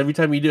R's every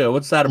time you do it.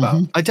 What's that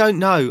about? I don't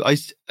know.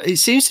 It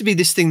seems to be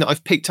this thing that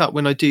I've picked up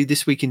when I do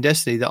This Week in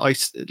Destiny that I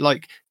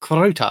like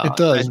Crota. It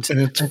does,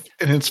 and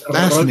it's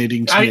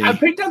fascinating to me. I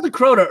picked out the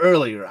Crota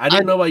earlier. I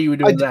didn't know why you were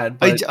doing that.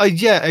 But... I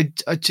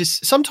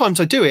just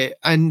sometimes I do it,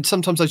 and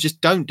sometimes I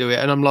just don't do it,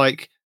 and I'm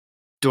like,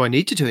 do I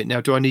need to do it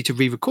now? Do I need to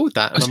re-record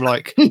that? And I'm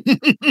like,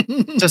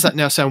 does that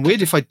now sound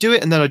weird if I do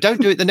it and then I don't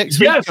do it the next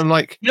week? I'm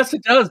like, yes,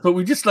 it does, but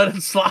we just let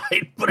it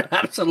slide. But it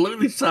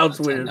absolutely sounds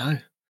weird.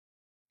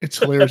 It's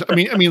hilarious. I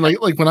mean,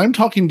 like when I'm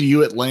talking to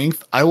you at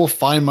length, I will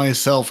find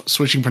myself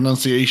switching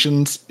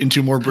pronunciations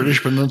into more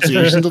British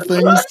pronunciations of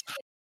things.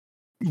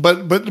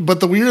 But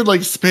the weird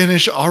like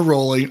Spanish R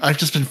rolling, I've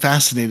just been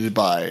fascinated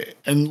by.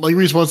 And like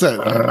Reese, what's that?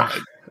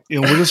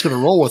 We're just gonna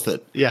roll with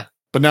it. Yeah.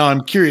 But now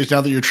I'm curious, now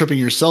that you're tripping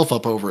yourself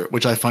up over it,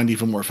 which I find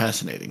even more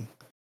fascinating.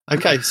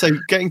 Okay, so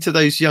getting to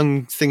those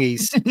young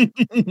thingies.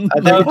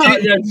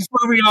 Just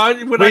moving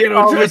on. We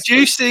are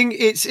reducing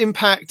its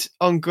impact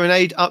on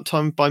grenade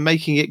uptime by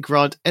making it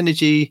grant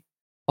energy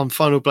on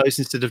final blows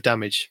instead of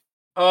damage.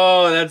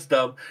 Oh, that's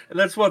dumb. And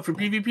that's what, for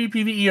PvP,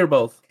 PvE, or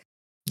both?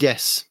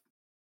 Yes.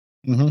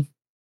 Mm-hmm.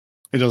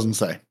 It doesn't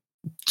say.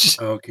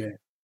 Okay.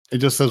 It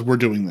just saes we're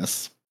doing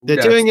this. They're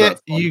doing it.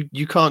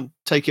 You can't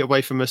take it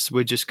away from us.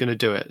 We're just going to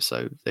do it.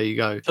 So there you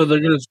go. So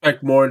they're going to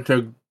expect more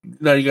into.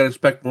 Now you got to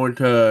expect more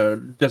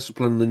into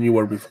discipline than you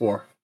were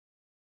before.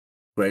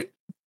 Great.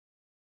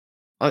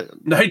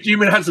 Night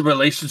Demon has a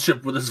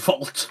relationship with his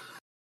vault.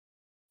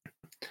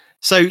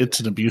 So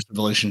it's an abusive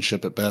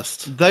relationship at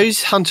best.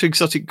 Those Hunter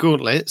Exotic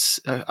Gauntlets.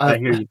 I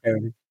hear you,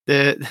 Karen.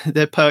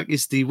 Their perk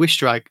is the Wish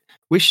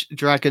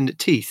Dragon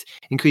Teeth.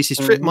 Increases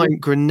trip mine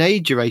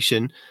grenade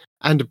duration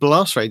and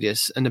blast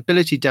radius. An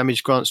ability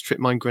damage grants trip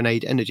mine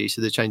grenade energy,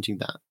 so they're changing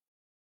that.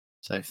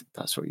 So if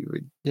that's what you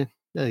read. Yeah,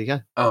 there you go.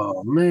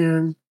 Oh,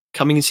 man.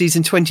 Coming in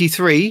Season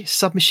 23,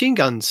 submachine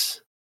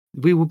guns.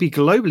 We will be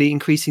globally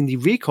increasing the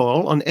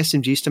recoil on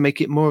SMGs to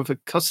make it more of a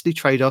costly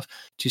trade-off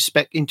to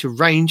spec into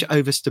range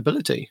over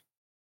stability.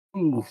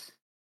 Ooh.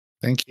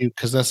 Thank you,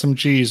 because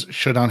SMGs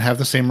should not have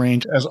the same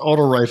range as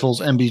auto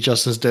rifles and be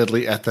just as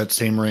deadly at that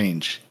same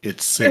range.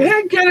 It's A silly.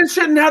 hand cannon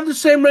shouldn't have the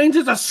same range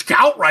as a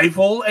scout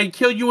rifle and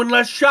kill you in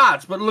less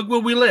shots, but look where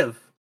we live.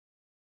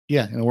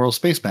 Yeah, in a world of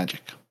space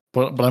magic.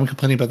 But I'm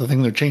complaining about the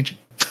thing they're changing.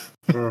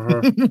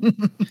 Uh-huh.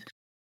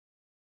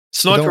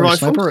 Sniper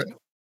rifles.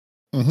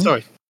 Mhm.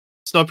 Sorry.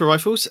 Sniper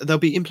rifles. They'll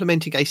be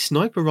implementing a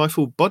sniper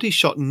rifle body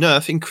shot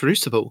nerf in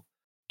Crucible.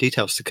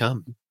 Details to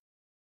come.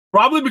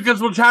 Probably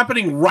because what's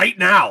happening right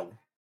now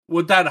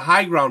with that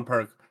high ground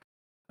perk.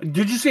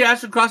 Did you see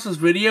Ashton Cross's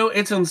video?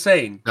 It's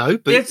insane. No,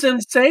 but It's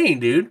insane,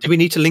 dude. do we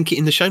need to link it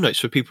in the show notes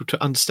for people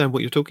to understand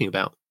what you're talking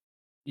about?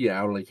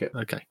 Yeah, I'll link it.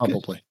 Okay.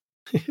 Probably.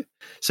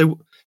 So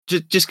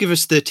just give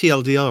us the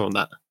TLDR on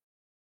that.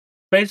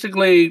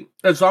 Basically,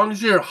 as long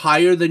as you're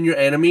higher than your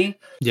enemy,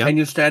 Yeah. and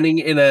you're standing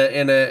in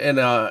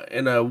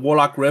a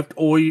Warlock Rift,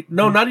 or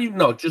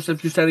just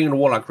if you're standing in a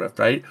Warlock Rift,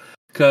 right?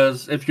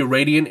 Because if you're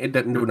Radiant, it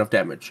doesn't do enough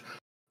damage.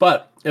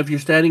 But if you're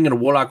standing in a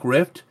Warlock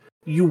Rift,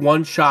 you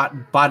one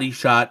shot body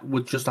shot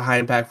with just a high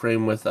impact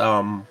frame with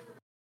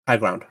high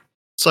ground.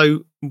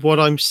 So what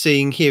I'm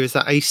seeing here is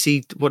that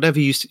AC, whatever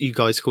you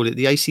guys call it,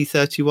 the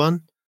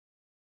AC-31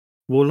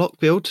 Warlock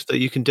build that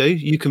you can do.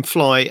 You can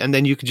fly and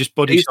then you can just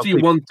body shot. AC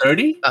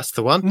 130? That's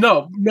the one.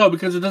 No,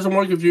 because it doesn't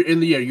work if you're in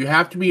the air. You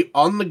have to be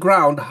on the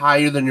ground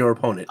higher than your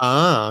opponent.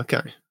 Ah,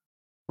 okay.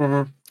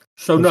 Mm-hmm.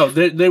 So no,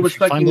 they were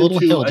Find expecting a little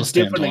into hill a to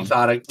stand different on.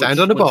 exotic. Stand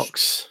on a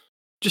box.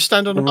 Just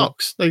stand on a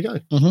box. There you go.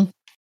 Mm-hmm.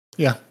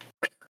 Yeah.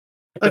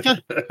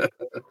 Okay.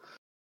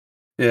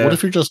 Yeah. What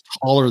if you're just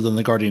taller than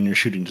the Guardian you're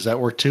shooting? Does that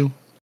work too?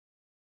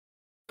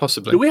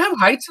 Possibly. Do we have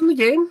heights in the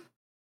game?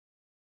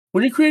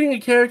 When you're creating a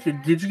character,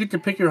 did you get to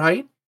pick your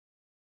height?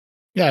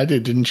 Yeah, I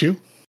did, didn't you?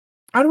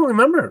 I don't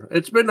remember.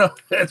 It's been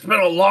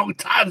a long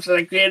time since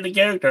I created a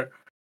character.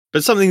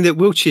 But something that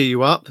will cheer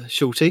you up,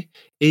 Shorty,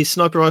 is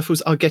sniper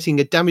rifles are getting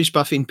a damage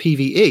buff in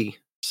PvE.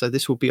 So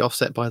this will be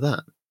offset by that.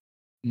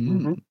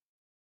 Mm-hmm.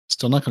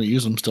 Still not going to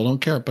use them. Still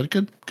don't care. But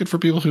good for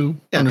people who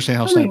understand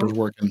how I mean, snipers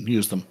work and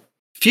use them.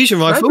 Fusion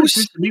Snipers rifles,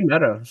 used to be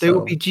meta, they so-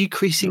 will be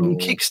decreasing No.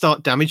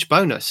 kickstart damage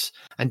bonus,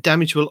 and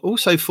damage will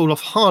also fall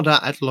off harder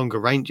at longer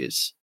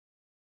ranges.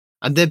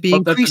 And they're being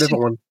Oh, that's a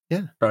different one.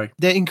 Yeah. Sorry.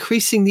 They're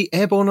increasing the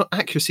airborne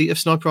accuracy of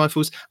sniper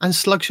rifles and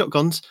slug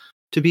shotguns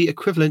to be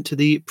equivalent to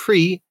the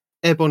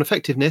pre-airborne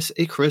effectiveness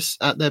Icarus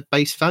at their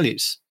base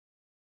values.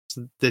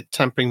 So they're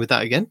tampering with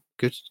that again.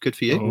 Good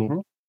for you.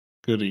 Oh,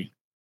 goody.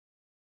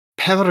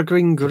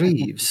 Peregrine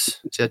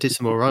Greaves. See, I did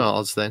some more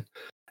R's then.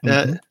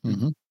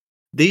 Mm-hmm.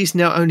 These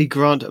now only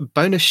grant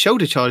bonus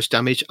shoulder charge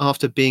damage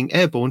after being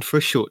airborne for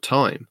a short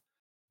time.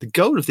 The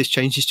goal of this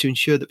change is to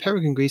ensure that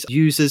Peregrine Greaves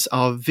users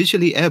are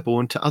visually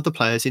airborne to other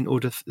players in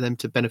order for them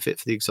to benefit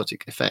from the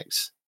exotic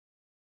effects.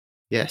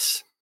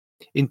 Yes.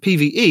 In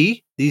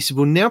PvE, these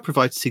will now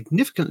provide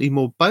significantly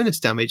more bonus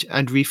damage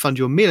and refund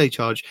your melee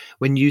charge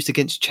when used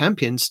against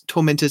champions,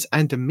 tormentors,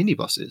 and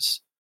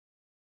mini-bosses.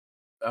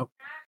 Oh.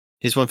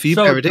 Here's one for you,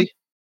 So, Parody.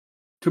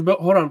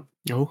 Hold on.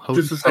 Oh,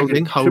 Just a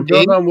second. To holding.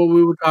 build on what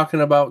we were talking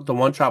about, the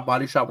one-shot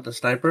body shot with the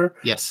sniper,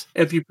 Yes.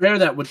 if you pair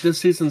that with this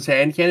season's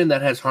hand cannon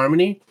that has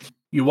harmony,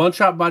 you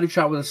one-shot body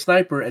shot with a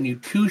sniper and you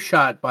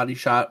two-shot body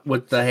shot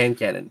with the hand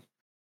cannon.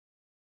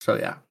 So,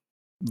 yeah.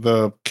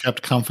 The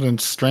kept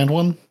confidence strand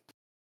one?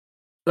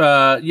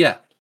 Yeah.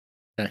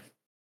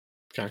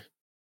 Okay.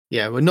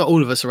 Yeah, well, not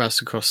all of us are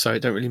Aston Cross, so it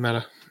don't really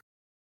matter.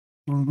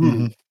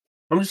 Mm-hmm.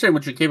 I'm just saying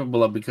what you're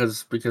capable of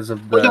because of the.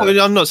 Well,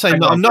 no, I'm not saying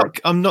that background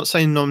perk. I'm not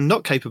saying I'm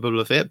not capable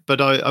of it,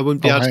 but I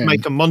wouldn't be able to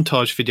make a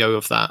montage video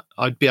of that.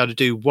 I'd be able to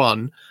do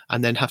one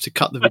and then have to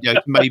cut the video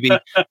to maybe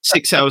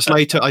 6 hours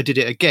later I did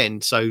it again.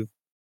 So,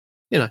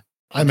 you know.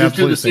 I'm just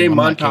do the same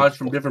I'm not montage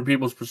from different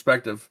people's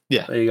perspective.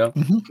 Yeah. There you go.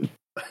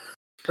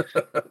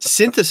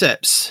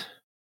 Syntheseps.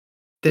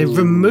 They're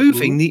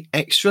removing the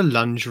extra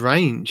lunge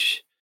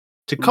range.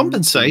 To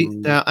compensate,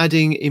 they're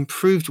adding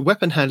improved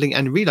weapon handling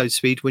and reload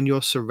speed when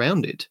you're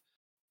surrounded.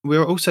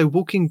 We're also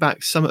walking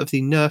back some of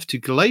the nerf to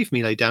glaive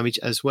melee damage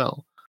as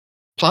well.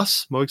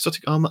 Plus, more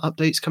exotic armor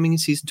updates coming in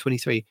Season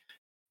 23.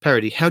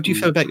 Parody, how do you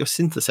feel about your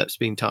Syntheseps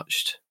being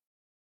touched?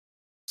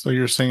 So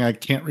you're saying I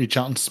can't reach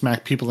out and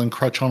smack people and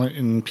crutch on it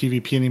in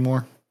PvP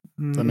anymore?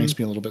 That makes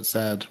me a little bit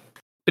sad.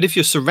 But if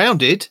you're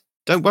surrounded,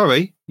 don't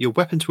worry, your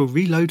weapons will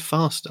reload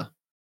faster.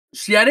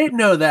 See, I didn't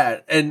know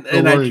that, and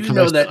Don't I worry, do 'cause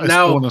know I that still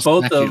now wanna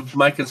both smack you. of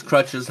Micah's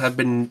crutches have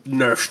been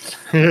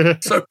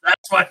nerfed. So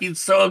that's why he's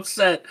so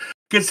upset,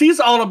 because he's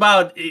all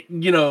about,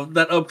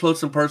 that up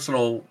close and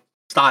personal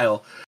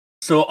style.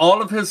 So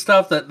all of his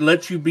stuff that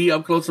lets you be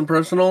up close and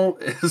personal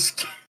is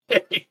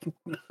getting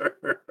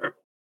nerfed.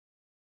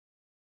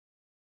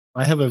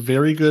 I have a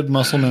very good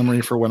muscle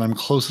memory for when I'm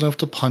close enough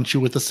to punch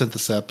you with the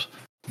Synthesep,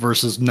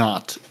 versus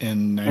not.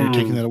 And now you're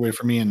taking that away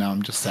from me, and now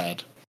I'm just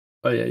sad.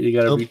 Oh yeah, you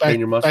got to retrain back,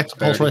 your muscles. back to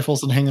pulse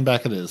rifles and hanging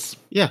back it is.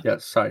 Yeah. Yeah,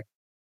 sorry.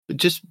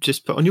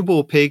 Just put on your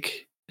war pig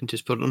and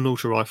just put on an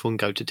ultra rifle and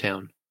go to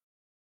town.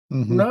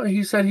 Mm-hmm. No,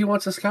 he said he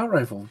wants a scout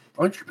rifle.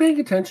 Aren't you paying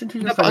attention to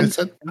your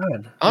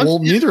Well,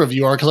 neither of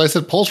you are, because I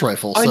said pulse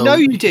rifle. I know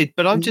you did,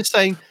 but I'm just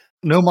saying.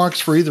 No marks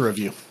for either of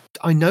you.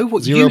 I know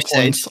what 0 you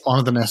points said.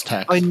 on the next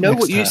tack. I know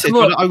what you said,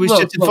 Look, but I was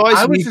just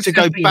advising you to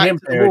go back to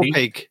the war Parody.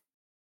 pig.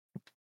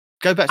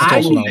 Go back to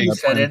I the knew war you pig.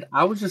 said it.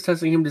 I was just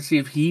testing him to see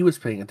if he was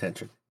paying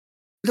attention.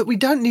 Look, we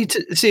don't need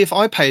to see if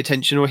I pay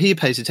attention or he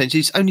pays attention.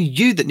 It's only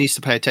you that needs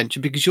to pay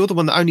attention because you're the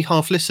one that only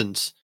half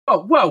listens.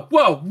 Oh,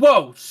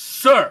 whoa,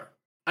 sir!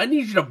 I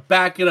need you to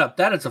back it up.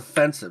 That is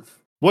offensive.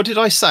 What did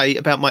I say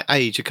about my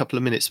age a couple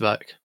of minutes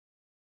back?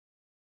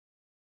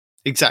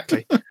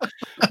 Exactly.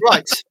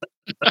 Right.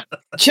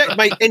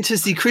 Checkmate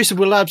enters the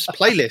Crucible Labs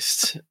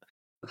playlist.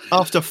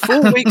 After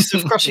 4 weeks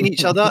of crushing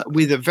each other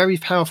with very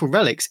powerful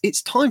relics,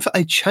 it's time for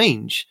a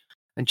change.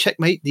 And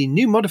Checkmate, the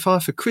new modifier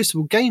for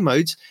Crucible game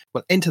modes,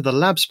 will enter the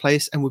Labs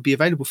playlist and will be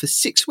available for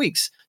 6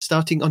 weeks,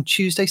 starting on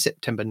Tuesday,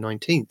 September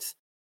 19th.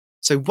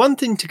 So one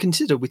thing to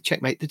consider with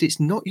Checkmate that it's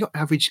not your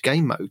average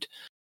game mode,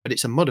 but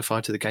it's a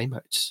modifier to the game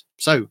modes.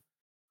 So,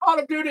 Call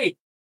of Duty!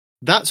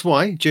 That's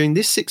why during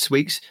this 6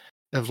 weeks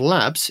of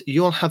Labs,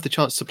 you'll have the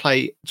chance to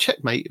play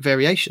Checkmate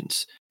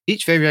variations.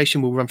 Each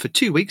variation will run for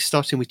 2 weeks,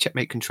 starting with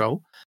Checkmate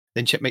Control,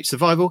 then Checkmate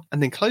Survival,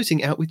 and then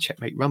closing out with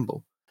Checkmate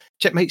Rumble.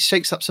 Checkmate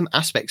shakes up some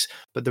aspects,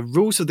 but the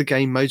rules of the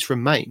game modes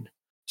remain.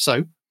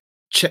 So,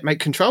 Checkmate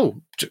Control.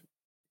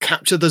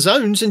 Capture the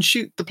zones and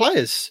shoot the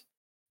players.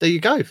 There you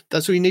go.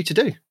 That's all you need to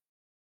do.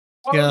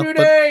 Yeah,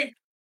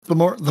 but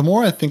the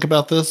more I think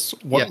about this,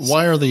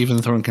 why are they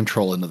even throwing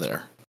control into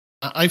there?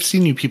 I've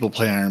seen you people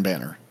play Iron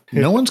Banner.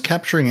 No one's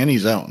capturing any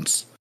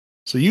zones.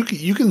 So you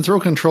can throw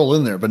control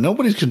in there, but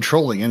nobody's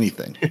controlling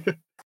anything.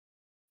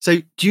 So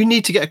do you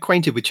need to get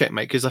acquainted with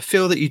Checkmate? Because I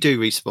feel that you do,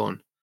 Respawn.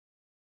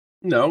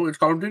 No, it's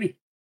Call of Duty.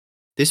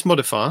 This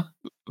modifier.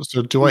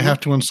 So do I have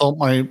to insult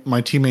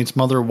my teammate's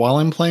mother while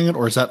I'm playing it,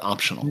 or is that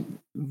optional?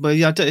 Well,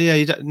 you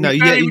don't, no,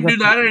 you can't even do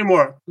that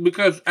anymore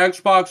because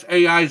Xbox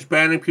AI is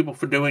banning people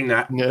for doing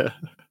that. Yeah.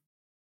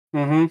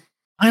 Mm-hmm.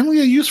 Finally,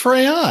 a use for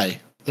AI.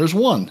 There's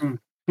one.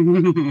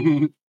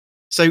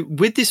 So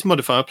with this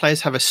modifier,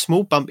 players have a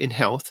small bump in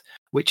health,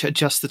 which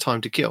adjusts the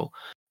time to kill.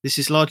 This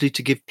is largely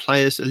to give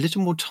players a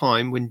little more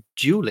time when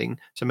dueling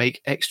to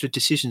make extra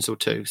decisions or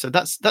two. So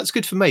that's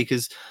good for me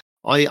because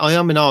I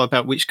am in awe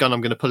about which gun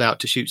I'm going to pull out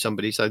to shoot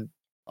somebody. So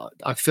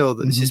I feel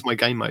that this is my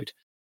game mode.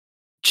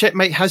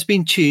 Checkmate has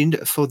been tuned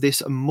for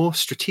this more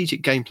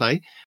strategic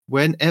gameplay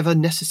whenever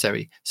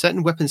necessary.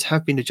 Certain weapons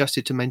have been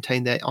adjusted to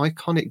maintain their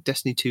iconic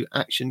Destiny 2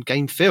 action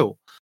game feel.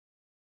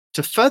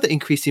 To further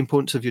increase the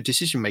importance of your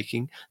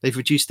decision-making, they've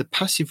reduced the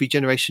passive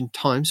regeneration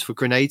times for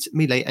grenades,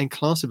 melee, and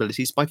class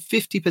abilities by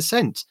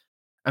 50%,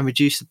 and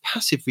reduced the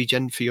passive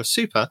regen for your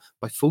super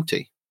by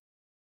 40%.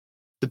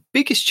 The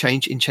biggest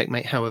change in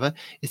Checkmate, however,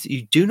 is that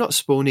you do not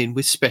spawn in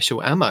with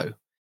special ammo.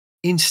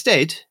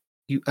 Instead,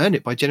 you earn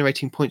it by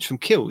generating points from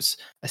kills,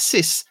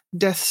 assists,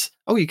 deaths,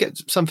 you get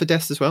some for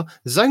deaths as well,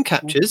 zone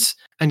captures,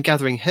 and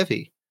gathering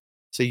heavy.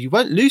 So you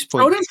won't lose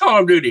points. Oh, it is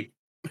Call of Duty.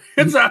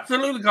 It's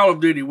absolutely Call of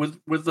Duty with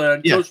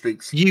kill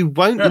streaks. You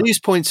won't lose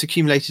points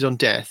accumulated on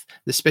death.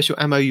 The special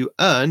ammo you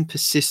earn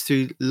persists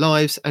through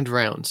lives and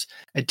rounds.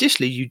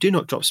 Additionally, you do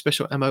not drop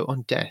special ammo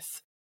on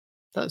death.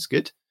 That's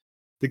good.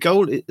 The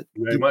goal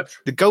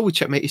with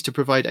Checkmate is to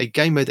provide a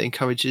game mode that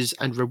encourages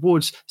and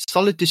rewards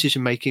solid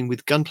decision making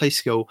with gunplay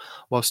skill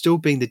while still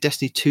being the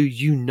Destiny 2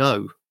 you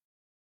know.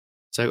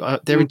 So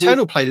their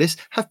internal playlists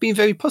have been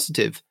very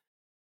positive.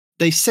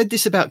 They said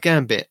this about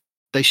Gambit.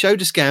 They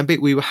showed us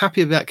Gambit. We were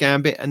happy about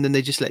Gambit, and then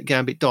they just let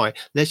Gambit die.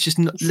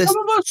 Some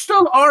of us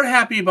still are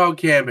happy about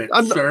Gambit,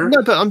 sir.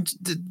 No, but I'm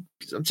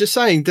just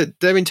saying that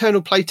their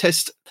internal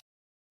playtest,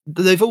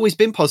 they've always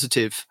been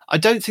positive. I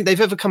don't think they've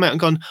ever come out and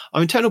gone,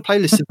 our internal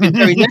playlists have been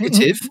very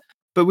negative,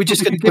 but we're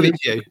just going to give it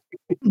to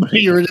you.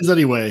 Here it is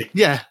anyway.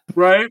 Yeah.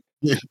 Right?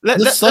 Yeah.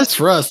 This sucks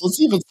for us. Let's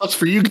see if it sucks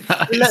for you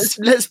guys.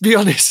 Let's be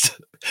honest.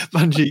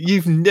 Bungie,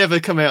 you've never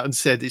come out and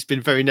said it's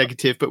been very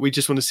negative, but we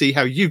just want to see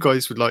how you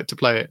guys would like to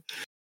play it.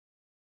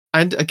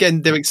 And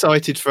again, they're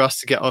excited for us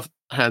to get our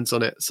hands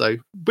on it. So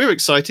we're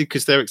excited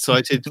because they're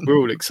excited. We're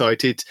all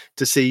excited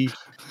to see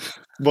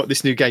what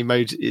this new game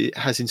mode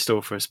has in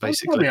store for us,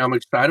 basically. I'm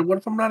excited. What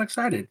if I'm not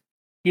excited?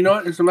 You know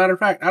what? As a matter of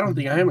fact, I don't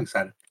think I am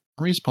excited.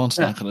 Respawn's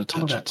not going to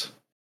touch it.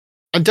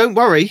 And don't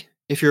worry,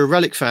 if you're a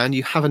Relic fan,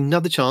 you have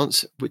another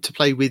chance to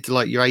play with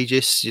like your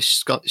Aegis, your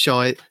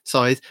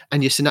Scythe,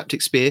 and your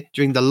Synaptic Spear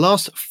during the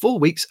last 4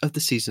 weeks of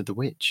the Season of the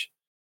Witch.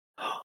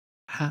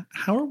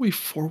 How are we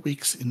 4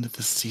 weeks into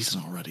this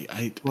season already?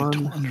 I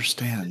don't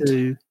understand.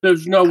 2,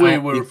 There's no way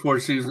we're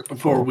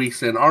 4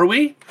 weeks in, are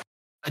we?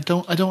 I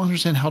don't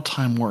understand how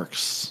time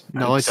works.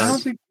 No, I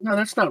don't. No,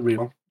 that's not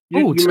real.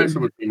 You're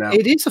messing with me now.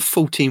 It is a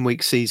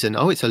 14-week season.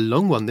 Oh, it's a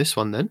long one, this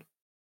one, then.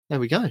 There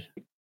we go.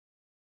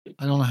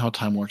 I don't know how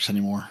time works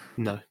anymore.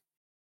 No.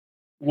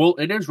 Well,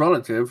 it is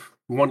relative.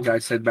 One guy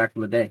said back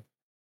in the day.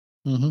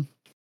 Mm-hmm.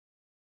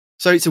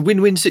 So it's a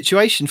win-win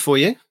situation for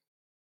you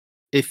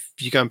if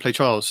you go and play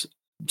Trials,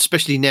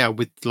 especially now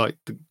with like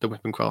the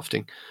weapon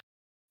crafting.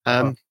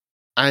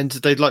 And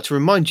they'd like to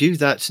remind you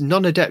that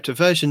non-adept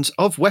versions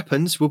of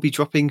weapons will be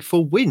dropping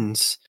for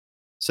wins.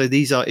 So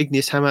these are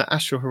Igneous Hammer,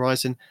 Astral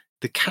Horizon,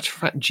 the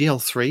Cataphracts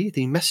GL3,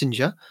 the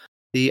Messenger,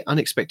 the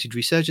Unexpected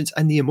Resurgence,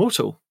 and the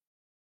Immortal.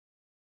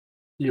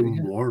 The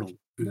Immortal.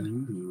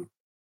 Ooh.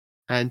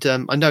 And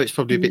I know it's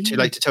probably a bit too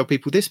late to tell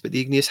people this, but the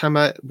Igneous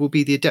Hammer will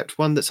be the adept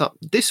one that's up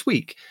this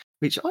week,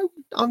 which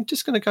I'm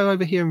just going to go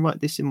over here and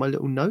write this in my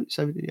little notes.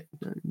 Over there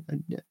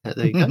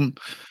you go.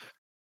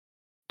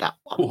 That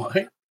one.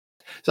 What?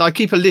 So I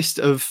keep a list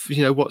of,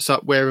 what's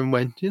up, where and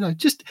when,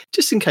 just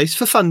in case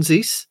for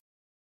funsies.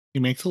 He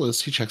makes a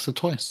list, he checks it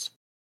twice.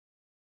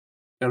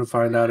 Gonna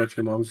find out if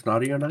your mom's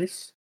naughty or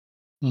nice?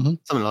 Mm-hmm.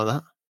 Something like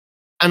that.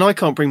 And I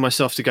can't bring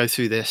myself to go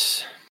through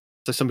this,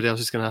 so somebody else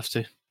is going to have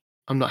to.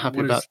 I'm not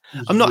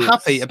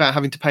happy about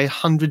having to pay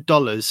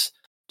 $100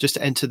 just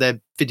to enter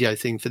their video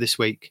thing for this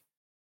week.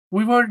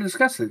 We've already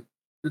discussed it.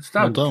 It's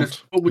done. Well,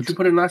 just put what you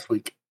put in last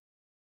week.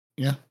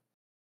 Yeah.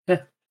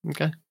 Yeah.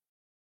 Okay.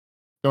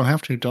 Don't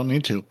have to. Don't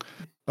need to.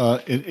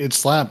 It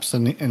slaps,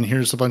 and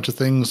here's a bunch of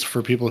things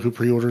for people who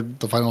pre-ordered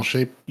the final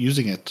shape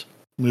using it.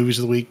 Movies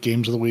of the week,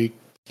 games of the week,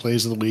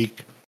 plays of the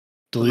week,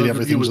 delete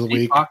everything of the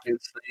week.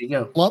 Pockets, there you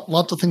go.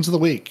 Lots of things of the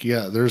week.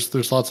 Yeah,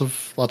 there's lots of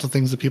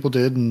things that people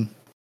did and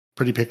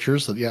pretty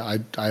pictures that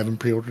I haven't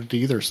pre-ordered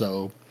either.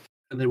 So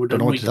and they were don't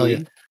know what to tell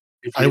you.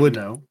 I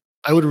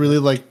would really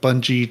like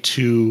Bungie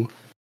to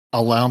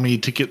allow me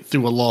to get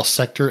through a lost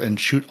sector and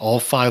shoot all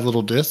 5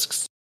 little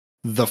discs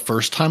the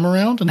first time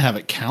around and have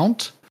it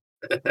count.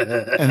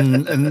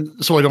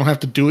 and so I don't have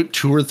to do it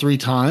 2 or 3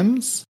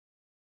 times.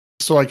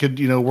 So I could,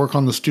 work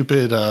on the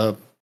stupid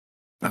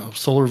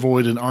Solar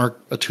Void and Arc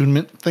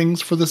attunement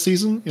things for the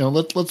season.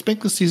 Let's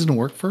make the season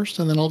work first,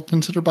 and then I'll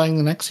consider buying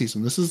the next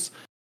season. This is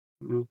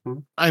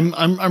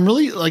I'm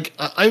really like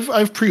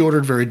I've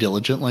pre-ordered very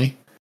diligently.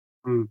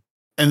 And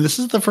this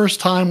is the first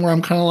time where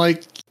I'm kind of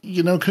like,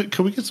 could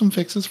we get some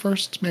fixes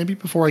first, maybe,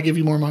 before I give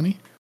you more money?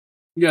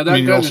 Yeah, that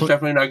gun is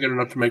definitely not good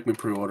enough to make me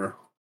pre-order.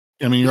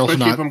 I mean, you're also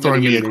not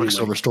throwing me a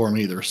Quicksilver Storm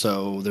either,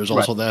 so there's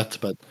also that.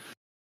 But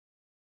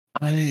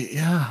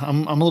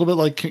I'm a little bit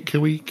like,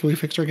 can we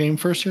fix our game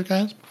first here,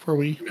 guys, before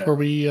we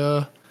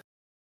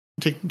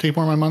take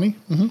more of my money?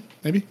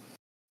 Maybe.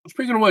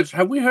 Speaking of which,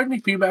 have we heard any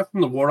feedback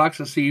from the Warlocks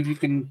to see if you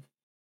can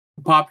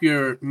pop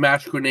your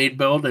match grenade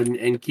build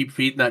and keep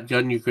feeding that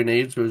gun your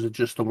grenades, or is it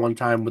just the one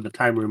time with a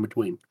timer in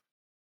between?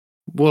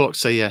 Warlocks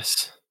say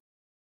yes.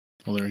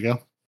 Well, there you go.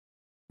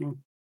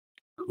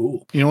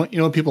 Cool. You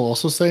know what people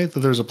also say? That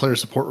there's a player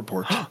support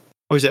report.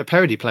 Or is it a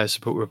parody player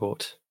support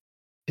report?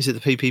 Is it the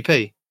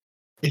PPP?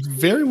 It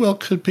very well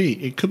could be.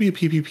 It could be a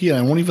PPP, and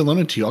I won't even loan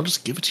it to you. I'll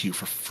just give it to you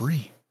for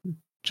free.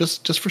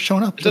 Just for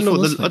showing up. I don't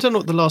know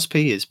what the last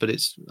P is, but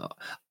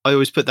I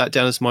always put that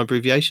down as my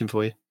abbreviation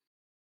for you.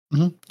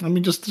 I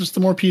mean, just the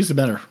more P's, the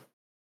better.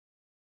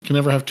 You can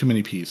never have too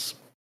many P's.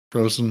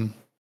 Frozen,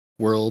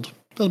 World,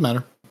 doesn't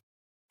matter.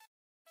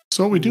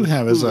 So what we do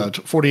have is a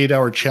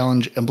 48-hour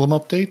challenge emblem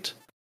update.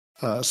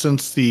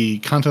 Since the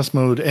contest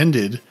mode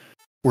ended,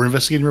 we're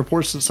investigating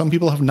reports that some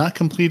people have not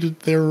completed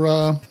their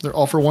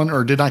All for One,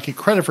 or did not get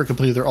credit for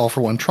completing their All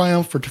for One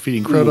triumph for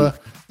defeating Crota.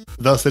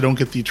 Thus, they don't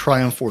get the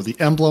triumph or the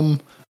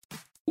emblem.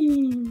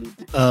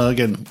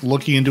 Again,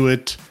 looking into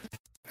it,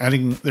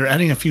 they're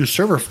adding a few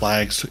server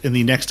flags in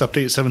the next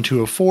update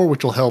 7.204,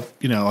 which will help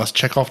us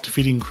check off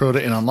defeating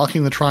Crota and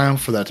unlocking the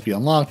triumph for that to be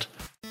unlocked.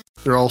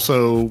 They're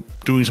also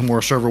doing some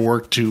more server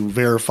work to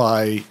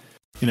verify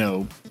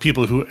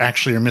people who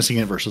actually are missing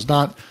it versus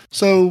not.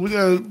 So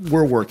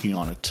we're working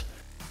on it.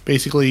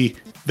 Basically,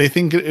 they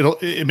think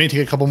it may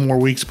take a couple more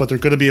weeks, but they're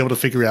going to be able to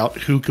figure out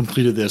who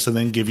completed this and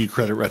then give you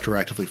credit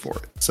retroactively for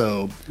it.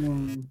 So,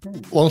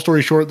 long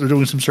story short, they're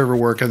doing some server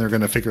work and they're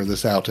going to figure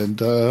this out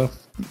and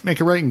make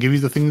it right and give you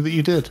the thing that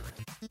you did.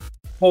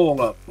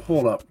 Hold up,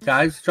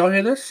 guys! Did y'all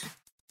hear this?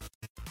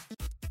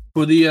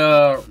 For the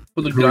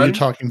who gun, are you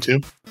talking to?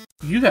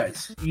 You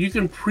guys, you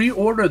can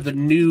pre-order the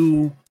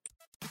new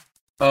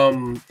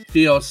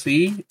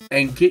DLC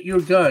and get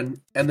your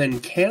gun and then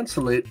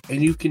cancel it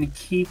and you can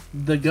keep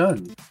the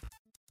gun.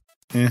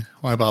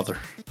 Why bother?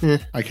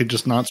 I could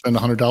just not spend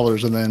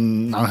 $100 and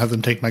then not have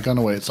them take my gun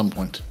away at some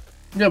point.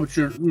 Yeah, but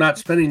you're not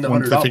spending the $100.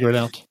 Once they figure it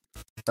out.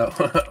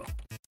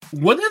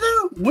 Would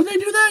they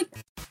do that?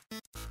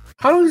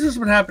 How long has this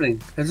been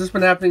happening? Has this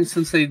been happening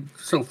since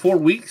 4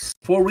 weeks?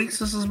 4 weeks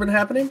this has been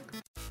happening?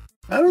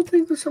 I don't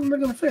think there's something they're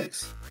going to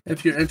fix.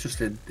 If you're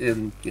interested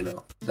in,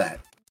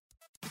 that.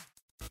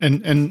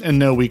 And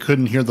no, we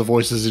couldn't hear the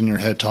voices in your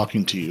head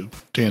talking to you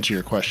to answer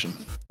your question.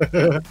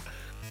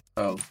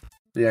 Oh,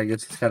 yeah, I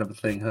guess it's kind of a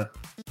thing, huh?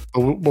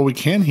 But what we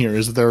can hear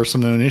is that there are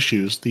some known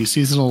issues. The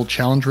seasonal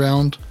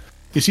challenge,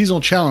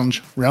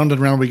 round and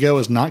round we go,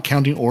 is not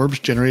counting orbs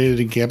generated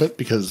in Gambit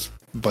because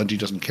Bungie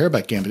doesn't care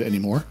about Gambit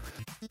anymore.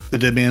 The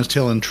Dead Man's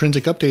Tale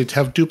intrinsic updates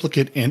have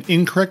duplicate and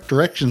incorrect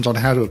directions on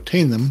how to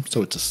obtain them,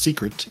 so it's a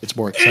secret. It's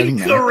more exciting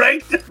now.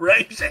 Incorrect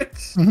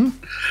directions? I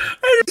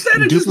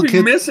understand it just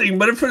be missing,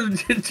 but if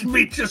it to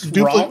be just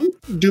wrong?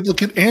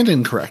 Duplicate and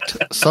incorrect.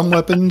 Some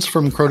weapons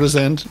from Crota's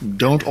End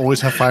don't always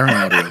have firing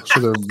audio,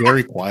 so they're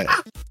very quiet.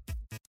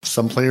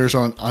 Some players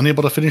are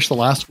unable to finish the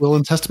last Will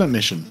and Testament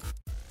mission.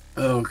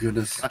 Oh,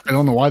 goodness. I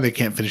don't know why they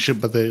can't finish it,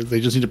 but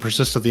they just need to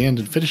persist at the end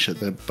and finish it,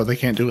 but they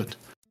can't do it.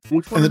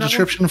 And the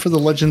description for the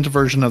Legend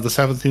version of the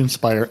Savathûn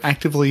Spire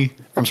activity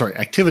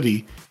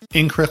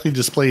incorrectly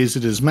displays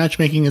it as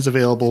matchmaking is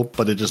available,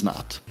 but it does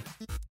not.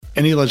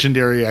 Any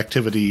legendary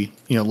activity,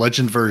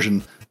 Legend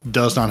version,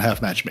 does not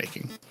have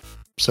matchmaking.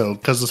 So,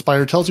 because the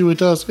Spire tells you it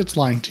does, it's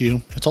lying to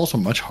you. It's also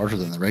much harder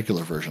than the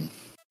regular version.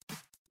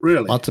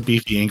 Really? Lots of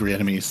beefy, angry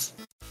enemies.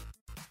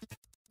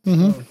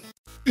 Mm-hmm.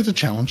 It's a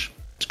challenge.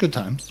 It's good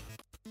times.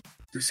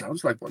 This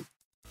sounds like one.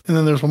 And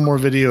then there's one more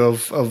video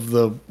of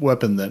the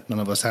weapon that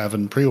none of us have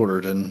and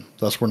pre-ordered, and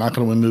thus we're not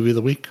going to win Movie of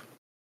the Week.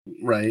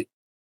 Right.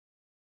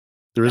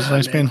 There is a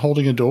nice man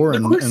holding a door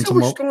and some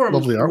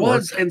lovely artwork.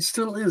 Was and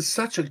still is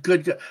such a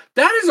good gun.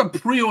 That is a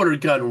pre-order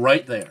gun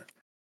right there.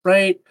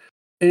 Right?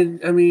 And,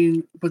 I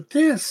mean, but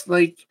this,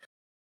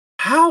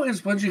 how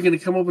is Bungie going to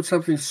come up with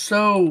something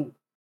so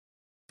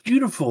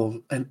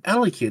beautiful and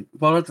elegant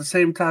while at the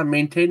same time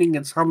maintaining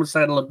its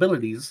homicidal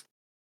abilities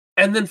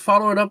and then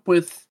follow it up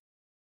with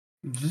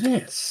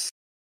this?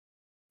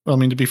 Well, I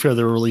mean, to be fair,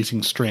 they were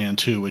releasing Strand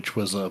too, which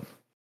was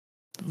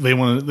they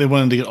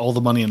wanted to get all the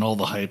money and all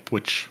the hype,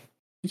 which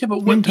but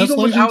even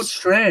without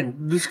Strand,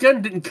 this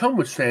gun didn't come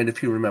with Strand,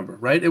 if you remember,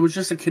 right? It was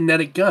just a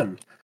kinetic gun,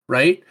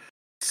 right?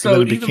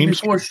 So even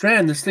before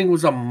Strand, this thing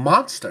was a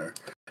monster,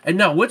 and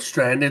now with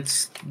Strand,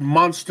 it's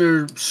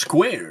monster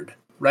squared,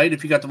 right?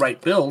 If you got the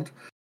right build.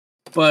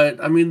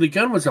 But I mean, the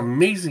gun was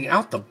amazing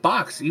out the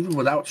box, even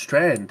without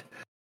Strand,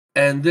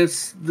 and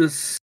this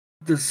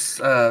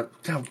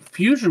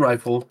fusion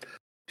rifle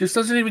just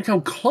doesn't even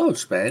come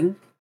close, man.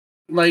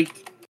 I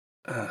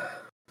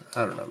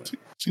don't know, man.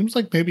 Seems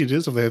like maybe it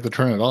is if they had to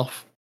turn it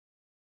off.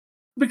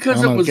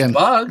 Because it was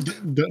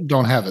bugged.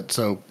 Don't have it,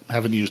 so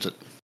haven't used it.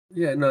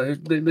 Yeah, no,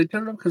 they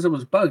turned it off because it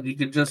was bugged. You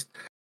could just,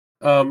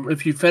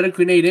 if you fed a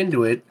grenade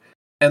into it,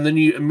 and then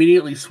you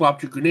immediately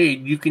swapped your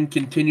grenade, you can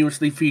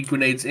continuously feed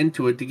grenades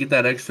into it to get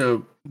that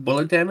extra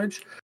bullet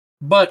damage,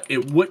 but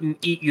it wouldn't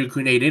eat your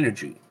grenade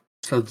energy.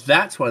 So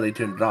that's why they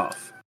turned it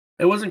off.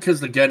 It wasn't because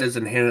the gun is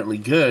inherently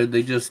good.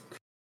 They just,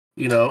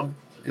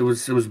 it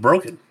was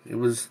broken. It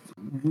was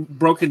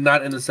broken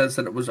not in the sense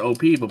that it was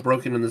OP, but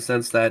broken in the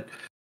sense that,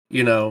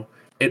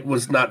 it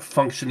was not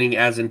functioning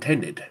as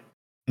intended.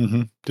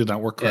 Mm-hmm. Did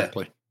not work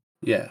correctly.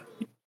 Yeah.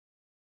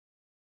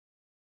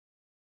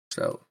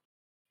 So,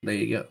 there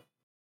you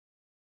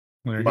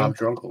go. Bob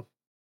Drunkle.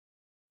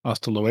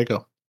 Hasta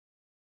luego.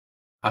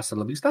 Hasta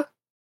la vista?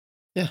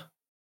 Yeah.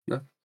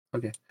 No?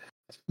 Okay.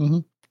 Mm-hmm.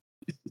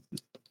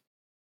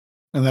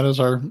 And that's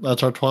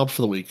our 12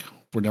 for the week.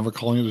 We're never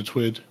calling it a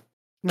TWID.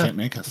 No. Can't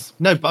make us.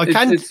 No, but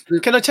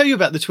can I tell you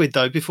about the TWID,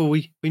 though, before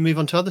we move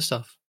on to other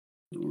stuff?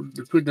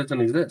 The TWID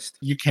doesn't exist.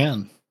 You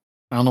can.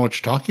 I don't know what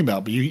you're talking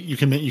about, but you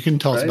can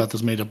tell us about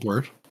this made-up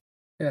word.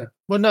 Yeah.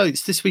 Well, no,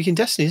 it's This Week in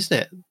Destiny, isn't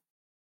it?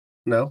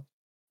 No.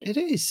 It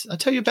is. I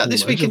tell you about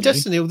This Week in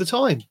Destiny all the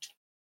time.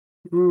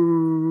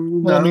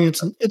 Well, I mean,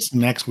 it's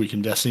Next Week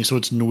in Destiny, so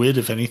it's NWID,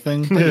 if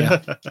anything.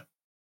 Yeah.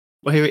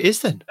 Well, here it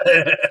is then.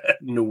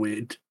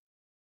 NWID.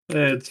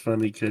 It's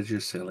funny because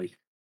you're silly.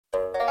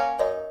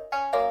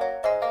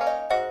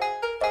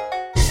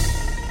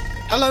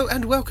 Hello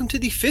and welcome to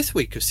the 5th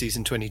week of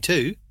Season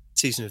 22,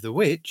 Season of the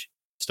Witch,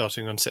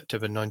 starting on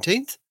September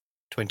 19th,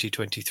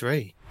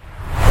 2023.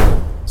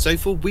 So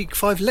for week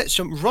 5, let's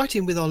jump right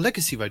in with our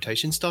legacy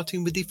rotation,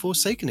 starting with the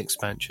Forsaken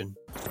expansion.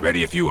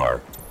 Ready if you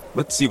are.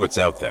 Let's see what's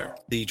out there.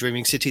 The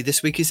Dreaming City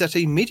this week is at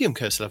a medium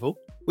curse level,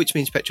 which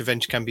means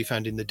Petrovenge can be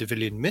found in the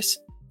Devilian Miss,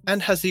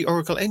 and has the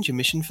Oracle Engine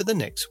mission for the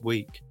next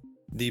week.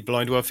 The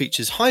Blind World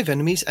features Hive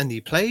enemies and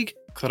the Plague,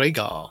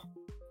 Kregar.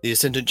 The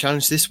Ascendant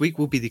challenge this week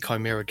will be the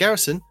Chimera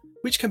Garrison,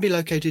 which can be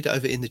located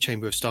over in the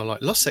Chamber of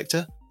Starlight Lost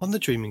sector on the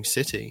Dreaming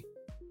City.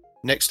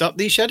 Next up,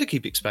 the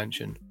Shadowkeep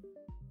expansion.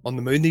 On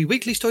the Moon, the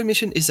weekly story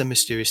mission is a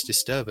mysterious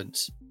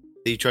disturbance.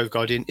 The Trove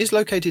Guardian is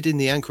located in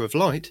the Anchor of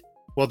Light,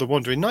 while the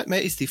Wandering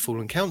Nightmare is the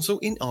Fallen Council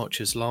in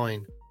Archer's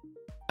Line.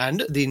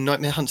 And the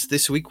Nightmare hunts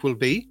this week will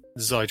be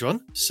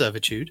Zydron,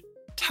 Servitude,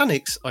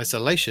 Tanix,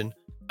 Isolation,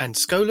 and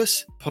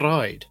Scolus,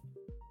 Pride.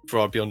 For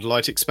our Beyond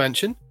Light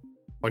expansion,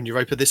 on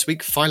Europa this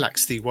week,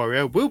 Phylax the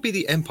Warrior will be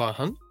the Empire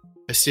Hunt,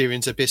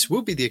 Assyrian's Abyss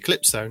will be the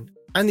Eclipse Zone,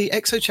 and the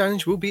Exo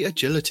Challenge will be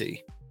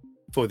Agility.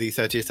 For the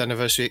 30th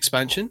Anniversary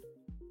expansion,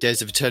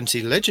 Dares of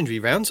Eternity Legendary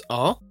rounds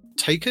are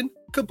Taken,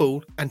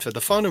 Cabal, and for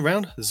the final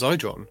round,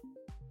 Zydron.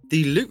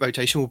 The loot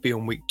rotation will be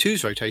on week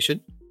 2's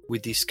rotation,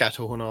 with the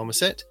Scatterhorn armor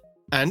set,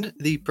 and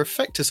the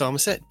Perfectus armor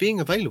set being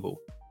available.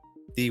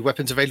 The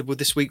weapons available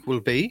this week will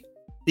be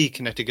the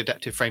Kinetic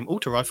Adaptive Frame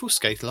Auto Rifle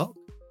Scathelock,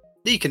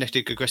 the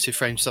Kinetic Aggressive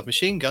Frame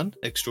Submachine Gun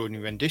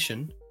Extraordinary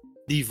Rendition,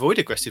 the Void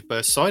Aggressive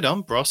Burst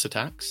Sidearm Brass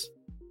Attacks,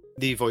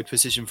 the Void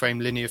Precision Frame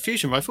Linear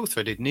Fusion Rifle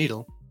Threaded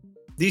Needle,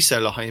 the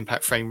Solar High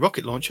Impact Frame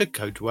Rocket Launcher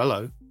Code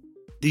Dwello,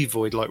 the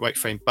Void Lightweight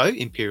Frame Bow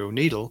Imperial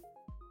Needle,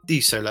 the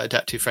Solar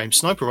Adaptive Frame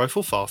Sniper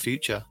Rifle Far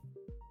Future,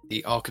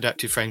 the Arc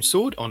Adaptive Frame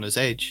Sword Honor's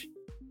Edge,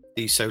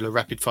 the Solar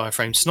Rapid Fire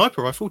Frame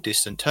Sniper Rifle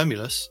Distant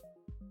Terminus,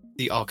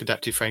 the Arc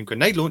Adaptive Frame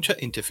Grenade Launcher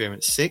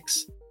Interference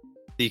 6,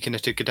 the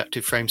Kinetic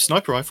Adaptive Frame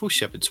Sniper Rifle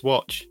Shepherd's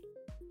Watch,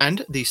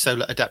 and the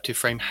Solar Adaptive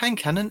Frame Hand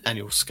Cannon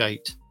Annual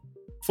Skate.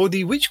 For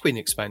the Witch Queen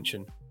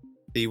expansion,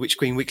 the Witch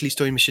Queen Weekly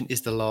Story Mission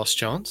is the Last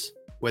Chance,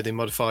 where the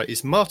modifier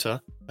is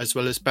Martyr, as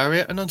well as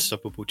Barrier and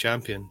Unstoppable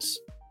Champions.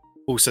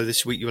 Also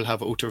this week you will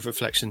have Altar of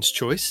Reflections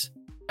Choice,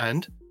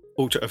 and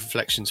Altar of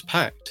Reflections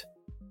Pact.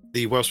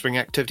 The Wellspring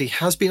activity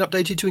has been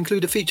updated to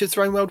include a featured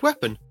Throne World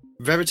weapon,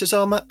 Veritas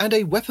armor, and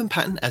a weapon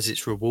pattern as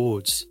its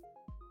rewards.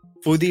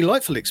 For the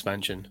Lightfall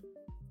expansion,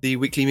 the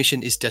weekly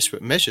mission is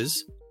Desperate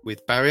Measures,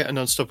 with Barrier and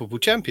Unstoppable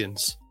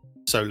Champions,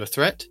 Solar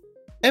Threat,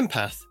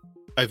 Empath,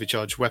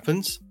 Overcharged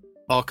Weapons,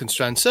 Arc and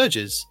Strand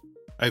Surges,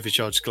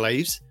 Overcharged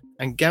Glaives,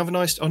 and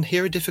Galvanized on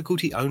Hero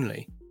difficulty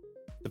only.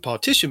 The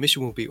Partition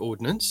mission will be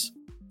Ordnance,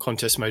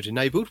 Contest Mode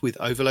enabled with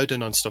Overload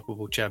and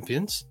Unstoppable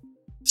Champions,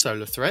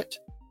 Solar Threat,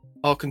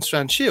 Arc and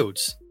Strand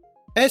Shields,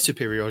 Air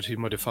Superiority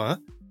modifier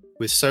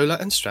with Solar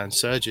and Strand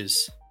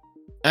Surges.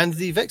 And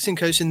the Vexing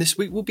Coast in this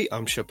week will be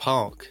Umshire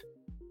Park.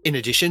 In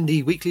addition,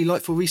 the weekly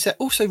Lightfall reset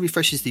also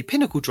refreshes the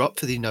Pinnacle drop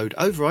for the Node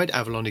Override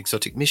Avalon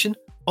Exotic mission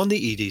on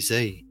the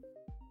EDZ.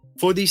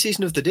 For the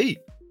Season of the Deep,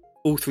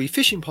 all 3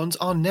 fishing ponds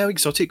are now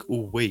exotic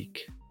all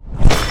week.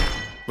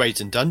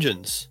 Raids and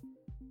Dungeons.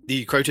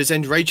 The Crota's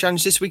End raid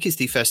challenge this week is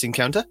the first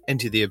encounter,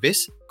 Enter the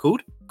Abyss,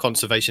 called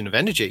Conservation of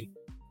Energy.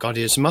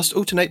 Guardians must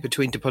alternate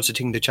between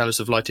depositing the Chalice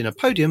of Light in a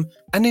podium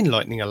and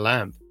enlightening a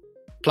lamp.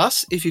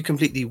 Plus, if you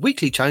complete the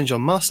weekly challenge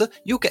on Master,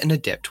 you'll get an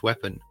Adept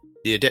weapon.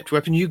 The Adept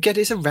weapon you get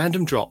is a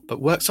random drop,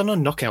 but works on a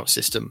knockout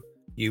system.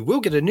 You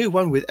will get a new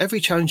one with every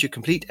challenge you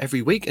complete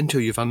every week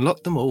until you've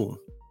unlocked them all.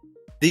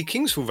 The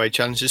Kingsfall raid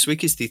challenge this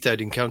week is the third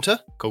encounter,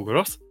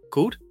 Golgoroth,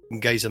 called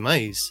Gaze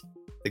Amaze.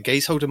 The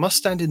gaze holder must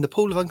stand in the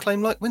pool of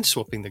unclaimed light when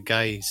swapping the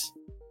gaze.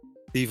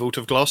 The Vault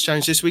of Glass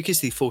challenge this week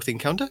is the fourth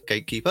encounter,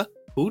 Gatekeeper,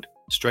 called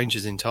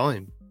Strangers in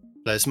Time.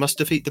 Players must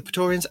defeat the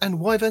Praetorians and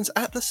Wyverns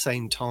at the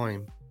same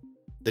time.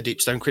 The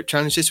Deepstone Crypt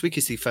challenge this week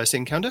is the first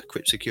encounter,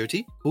 Crypt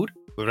Security, called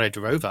Red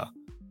Rover.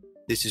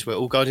 This is where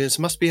all Guardians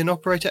must be an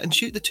operator and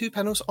shoot the 2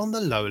 panels on the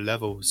lower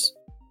levels.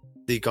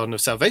 The Garden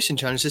of Salvation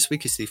challenge this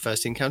week is the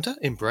first encounter,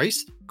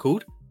 Embrace,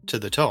 called To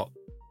the Top.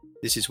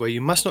 This is where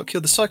you must not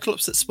kill the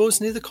Cyclops that spawns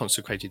near the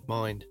Consecrated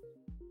Mine.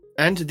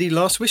 And the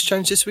Last Wish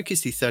challenge this week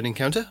is the third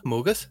encounter,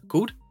 Morgoth,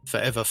 called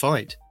Forever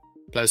Fight.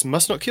 Players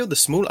must not kill the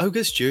small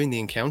ogres during the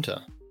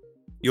encounter.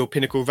 Your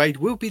pinnacle raid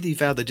will be the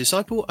Vow the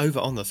Disciple over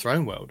on the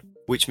Throne World,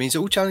 which means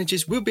all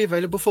challenges will be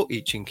available for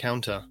each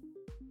encounter.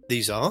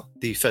 These are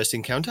the first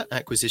encounter,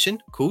 Acquisition,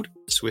 called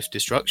Swift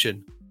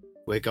Destruction,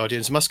 where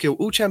Guardians must kill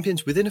all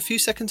champions within a few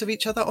seconds of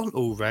each other on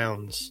all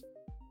rounds.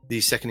 The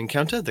second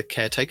encounter, the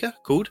Caretaker,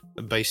 called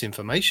Base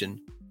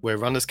Information, where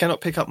runners cannot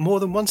pick up more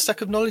than 1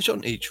 stack of knowledge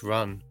on each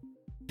run.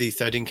 The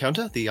third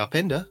encounter, the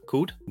Upender,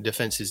 called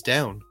Defenses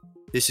Down.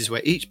 This is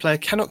where each player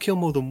cannot kill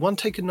more than 1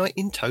 Taken Knight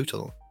in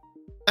total.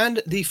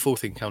 And the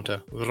fourth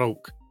encounter,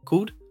 Rolk,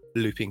 called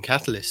Looping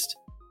Catalyst.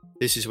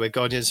 This is where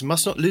Guardians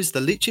must not lose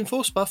the Leeching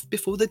Force buff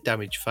before the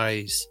damage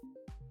phase.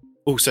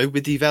 Also,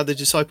 with the Vow the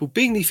Disciple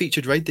being the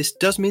featured raid, this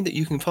does mean that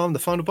you can farm the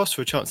final boss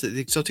for a chance at the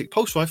exotic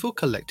Pulse Rifle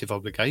Collective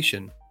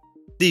Obligation.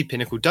 The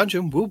Pinnacle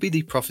Dungeon will be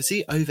the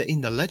Prophecy over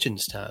in the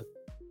Legends tab.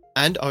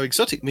 And our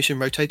exotic mission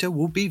rotator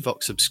will be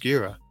Vox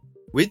Obscura,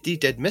 with the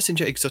Dead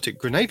Messenger exotic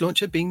grenade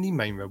launcher being the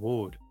main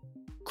reward.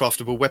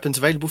 Craftable weapons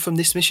available from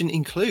this mission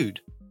include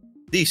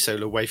the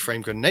Solar Wave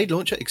Frame Grenade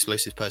Launcher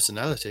Explosive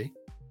Personality,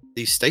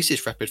 the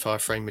Stasis Rapid Fire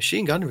Frame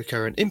Machine Gun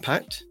Recurrent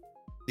Impact,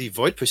 the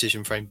Void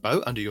Precision Frame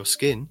Bow Under Your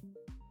Skin,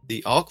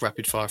 the Arc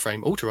Rapid Fire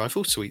Frame Auto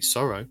Rifle Sweet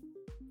Sorrow,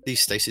 the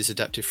Stasis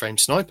Adaptive Frame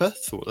Sniper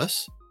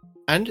Thoughtless,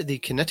 and the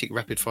Kinetic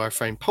Rapid Fire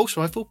Frame Pulse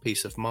Rifle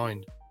Peace of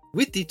Mind,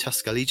 with the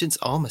Tusk Allegiance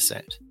armor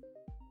set.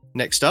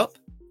 Next up,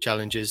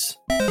 challenges.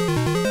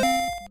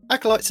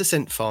 Acolyte's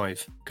Ascent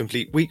 5.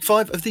 Complete Week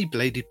 5 of the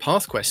Bladed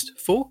Path quest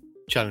for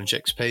Challenge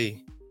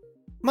XP.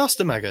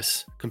 Master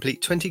Magus.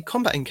 Complete 20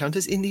 combat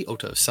encounters in the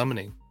Altar of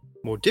Summoning.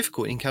 More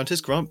difficult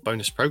encounters grant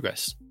bonus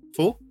progress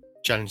for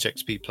Challenge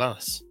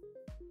XP+.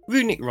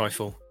 Runic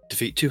Rifle.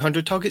 Defeat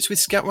 200 targets with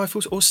scout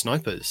rifles or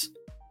snipers.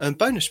 Earn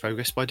bonus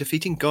progress by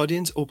defeating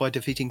Guardians or by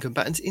defeating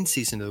combatants in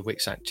Season of the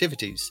Witch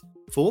activities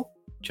for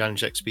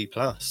Challenge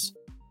XP+.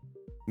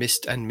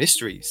 Mist and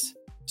Mysteries.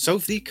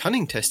 Solve the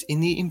Cunning test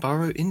in the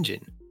Imbaro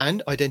engine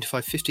and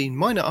identify 15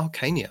 minor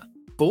arcania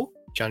for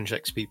Challenge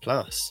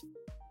XP+.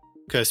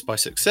 Cursed by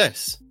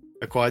Success.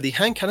 Acquire the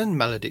Hand Cannon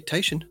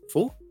Maledictation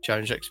for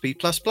Challenge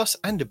XP++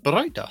 and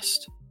Bright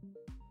Dust.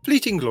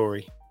 Fleeting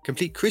Glory.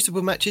 Complete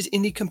Crucible matches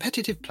in the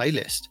competitive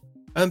playlist.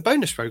 Earn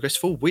bonus progress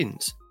for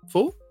wins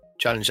for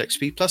Challenge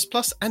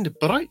XP++ and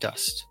Bright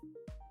Dust.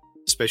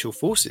 Special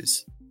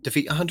Forces.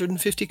 Defeat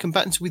 150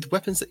 combatants with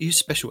weapons that use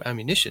special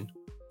ammunition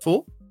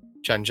for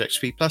Challenge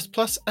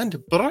XP++, and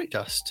Bright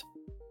Dust.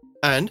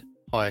 And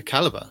higher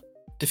caliber.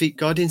 Defeat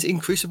Guardians in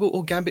Crucible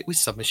or Gambit with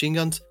submachine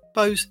guns,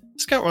 bows,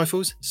 scout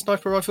rifles,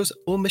 sniper rifles,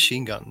 or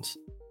machine guns.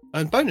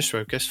 Earn bonus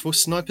progress for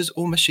snipers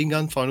or machine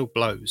gun final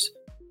blows.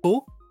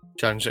 Or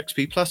Challenge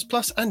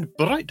XP++ and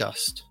Bright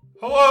Dust.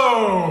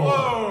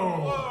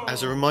 Hello!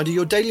 As a reminder,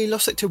 your daily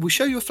lost sector will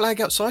show you a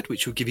flag outside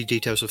which will give you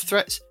details of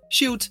threats,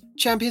 shields,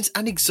 champions,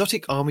 and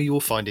exotic armour you will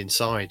find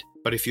inside.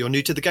 But if you're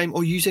new to the game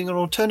or using an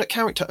alternate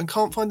character and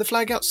can't find the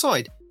flag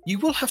outside, you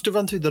will have to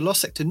run through the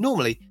lost sector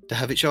normally to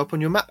have it show up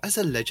on your map as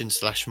a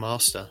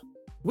legend/master,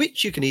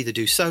 which you can either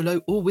do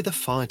solo or with a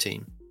fire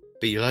team,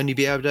 but you'll only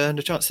be able to earn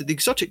a chance at the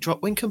exotic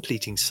drop when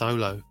completing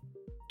solo.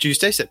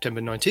 Tuesday,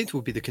 September 19th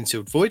will be the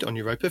Concealed Void on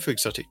Europa for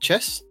exotic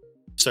chests,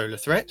 Solar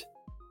Threat,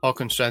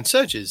 Archon Strand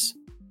Surges,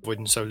 Void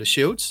and Solar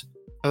Shields,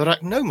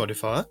 Arachno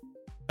Modifier,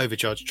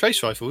 Overcharged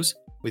Trace Rifles,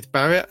 with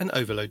Barrier and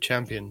Overload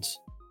champions.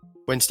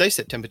 Wednesday,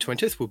 September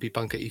 20th will be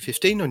Bunker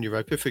E15 on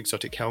Europa for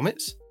exotic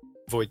helmets,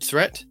 Void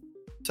Threat,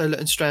 Solar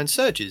and Strand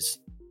Surges,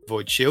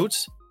 Void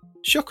Shields,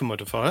 Shocker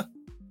Modifier,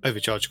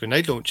 Overcharged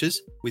Grenade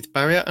Launchers, with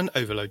Barrier and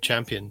Overload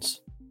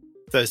champions.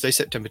 Thursday,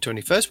 September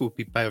 21st will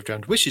be Bay of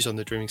Drowned Wishes on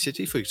the Dreaming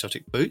City for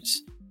exotic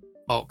boots,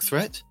 Arc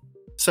Threat,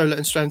 Solar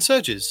and Strand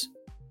Surges,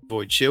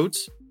 Void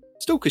Shields,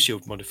 Stalker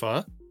Shield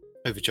Modifier,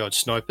 Overcharged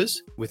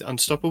Snipers, with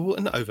Unstoppable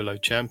and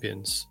Overload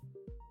champions.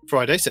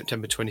 Friday,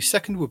 September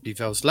 22nd will be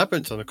Vel's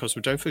Labyrinth on the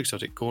Cosmodrome for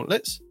exotic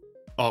gauntlets,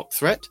 Arc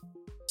Threat,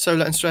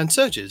 Solar and Strand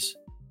Surges,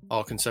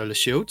 Arc and Solar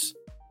Shields,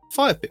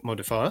 Fire Pit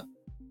Modifier,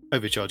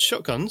 Overcharged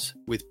Shotguns,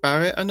 with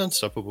Barrier and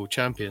Unstoppable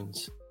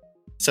champions.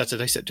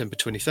 Saturday, September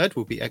 23rd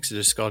will be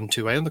Exodus Garden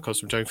 2A on the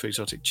Cosmodrome for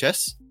exotic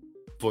chests,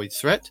 Void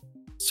Threat,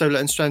 Solar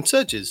and Strand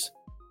Surges,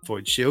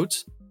 Void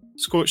Shields,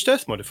 Scorched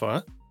Earth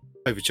Modifier,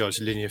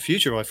 Overcharged Linear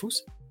Fusion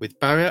Rifles, with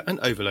Barrier and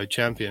Overload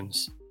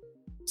champions.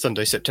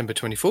 Sunday, September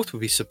 24th will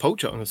be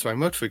Sepulture on the Throne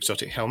World for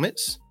exotic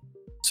helmets,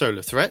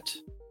 Solar Threat,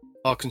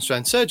 Arc and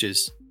Strand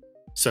Surges,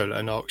 Solar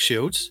and Arc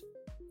Shields,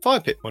 Fire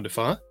Pit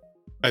Modifier,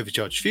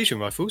 Overcharged Fusion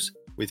Rifles,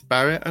 with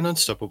Barrier and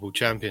Unstoppable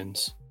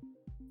champions.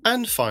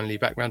 And finally,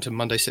 back round to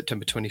Monday,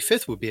 September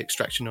 25th will be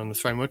Extraction on the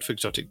Throne World for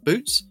exotic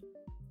boots,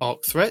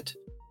 Arc Threat,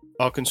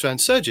 Arc and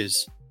Strand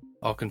Surges,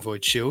 Arc and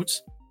Void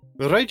Shields,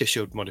 Raider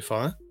Shield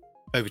Modifier,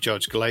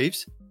 Overcharged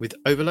Glaives, with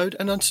Overload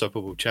and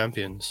Unstoppable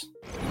champions.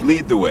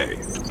 Lead the way.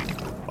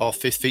 Our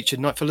fifth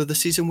featured Nightfall of the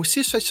season will see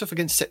us face off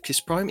against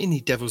Septis Prime in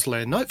the Devil's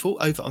Lair Nightfall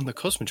over on the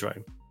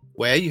Cosmodrome,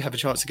 where you have a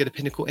chance to get a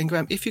Pinnacle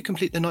Engram if you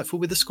complete the Nightfall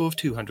with a score of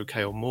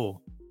 200k or more.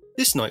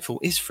 This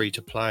Nightfall is free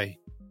to play.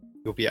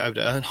 You'll be able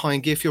to earn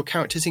high-end gear for your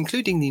characters,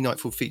 including the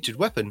Nightfall featured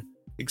weapon,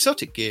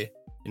 exotic gear,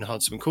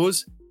 enhancement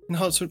cores,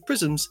 enhancement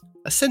prisms,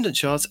 ascendant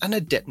shards, and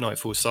adept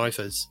Nightfall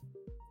ciphers.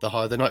 The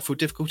higher the Nightfall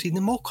difficulty,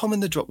 the more common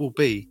the drop will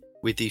be,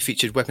 with the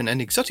featured weapon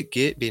and exotic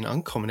gear being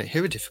uncommon at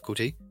hero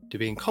difficulty to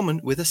being common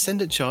with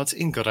ascendant shards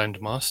in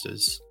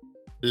Grandmasters.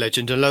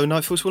 Legend and low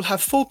Nightfalls will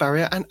have 4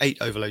 Barrier and 8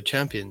 Overload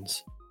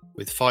champions,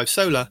 with 5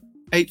 Solar,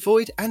 8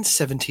 Void, and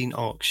 17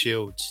 Arc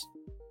Shields.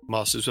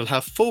 Masters will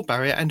have 4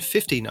 Barrier and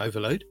 15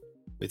 Overload,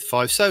 with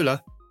 5 Solar,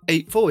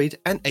 8 Void,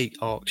 and 8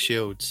 Arc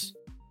Shields.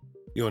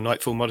 Your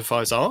Nightfall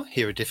modifiers are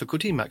Hero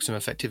Difficulty, Maximum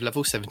Effective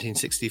Level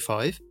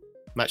 1765,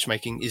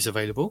 Matchmaking is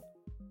available,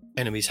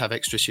 Enemies have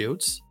extra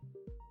shields,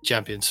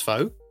 Champions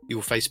Foe, you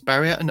will face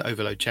Barrier and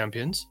Overload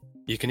champions.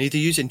 You can either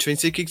use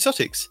intrinsic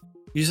exotics,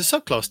 use a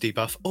subclass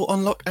debuff, or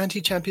unlock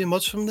anti-champion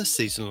mods from the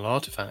seasonal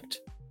artifact.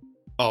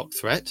 Arc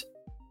Threat,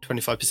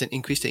 25%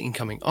 increase to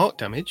incoming arc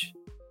damage.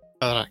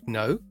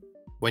 Arachno,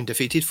 when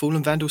defeated,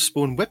 Fallen Vandals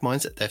spawn web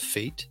mines at their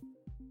feet.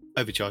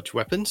 Overcharged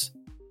weapons.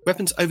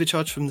 Weapons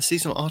overcharged from the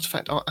seasonal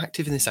artifact are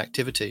active in this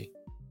activity.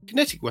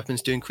 Kinetic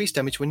weapons do increased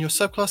damage when your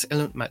subclass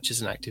element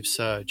matches an active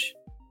surge.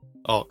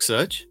 Arc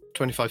Surge,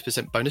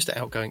 25% bonus to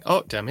outgoing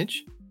arc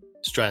damage.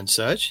 Strand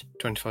Surge,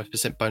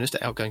 25% bonus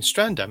to outgoing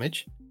strand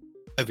damage.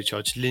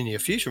 Overcharged Linear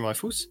Fusion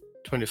Rifles,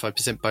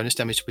 25% bonus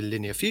damage with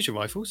Linear Fusion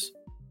Rifles.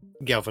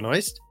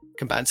 Galvanized,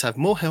 combatants have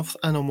more health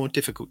and are more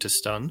difficult to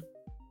stun.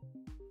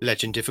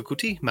 Legend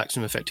difficulty,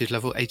 maximum effective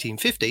level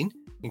 1815,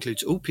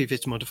 includes all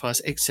previous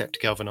modifiers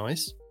except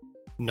Galvanized.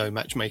 No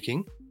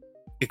matchmaking.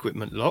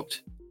 Equipment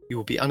locked, you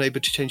will be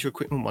unable to change your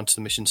equipment once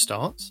the mission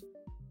starts.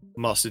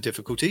 Master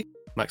difficulty,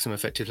 maximum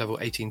effective level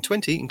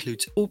 1820,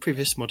 includes all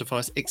previous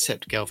modifiers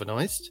except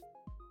Galvanized.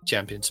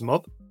 Champions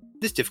mob,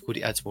 this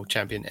difficulty adds more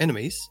champion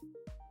enemies.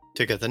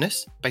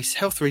 Togetherness, base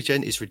health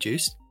regen is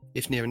reduced,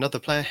 if near another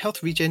player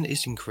health regen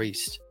is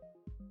increased.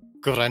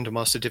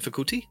 Grandmaster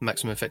difficulty,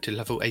 maximum effective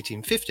level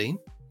 1815,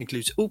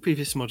 includes all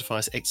previous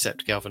modifiers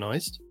except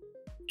Galvanized.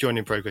 Join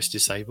in progress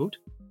disabled.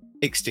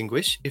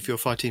 Extinguish, if your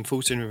fire team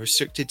falls in a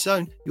restricted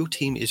zone, your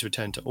team is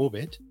returned to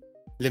orbit.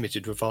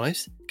 Limited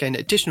revives, gain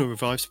additional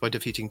revives by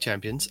defeating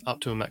champions up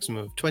to a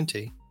maximum of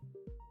 20.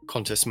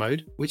 Contest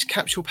mode, which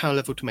caps your power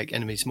level to make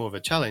enemies more of a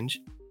challenge.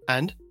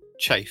 And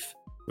Chafe,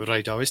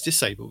 radar is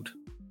disabled.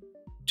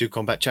 To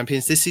combat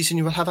champions this season,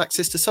 you will have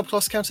access to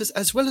subclass counters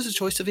as well as a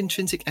choice of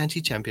intrinsic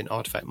anti-champion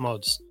artifact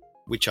mods,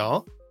 which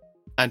are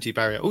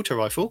Anti-Barrier Auto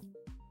Rifle,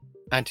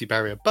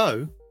 Anti-Barrier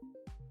Bow,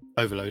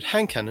 Overload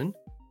hand cannon,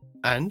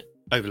 and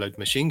Overload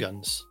machine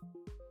guns.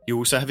 You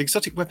also have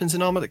exotic weapons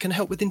and armour that can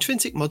help with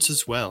intrinsic mods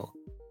as well.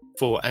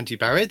 For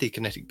anti-barrier, the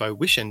kinetic bow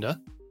Wishender,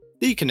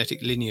 the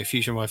kinetic linear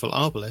fusion rifle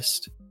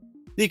Arbalest,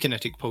 the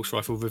kinetic pulse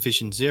rifle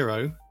Revision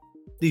 0,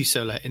 the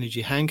solar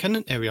energy hand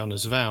cannon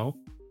Ariana's Vow,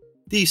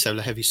 the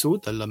solar heavy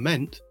sword the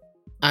Lament,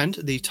 and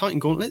the Titan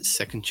Gauntlet's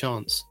Second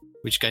Chance,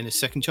 which gain a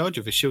second charge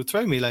of a shield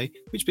throw melee,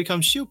 which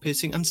becomes shield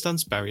piercing and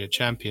stuns barrier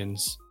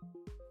champions.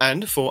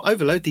 And for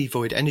Overload, the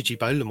Void Energy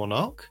Bow Le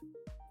Monarch,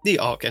 the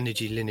Arc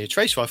Energy Linear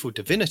Trace Rifle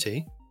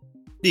Divinity,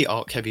 the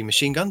Arc Heavy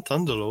Machine Gun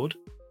Thunderlord,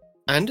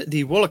 and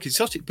the Warlock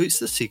Exotic Boots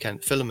the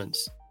Secant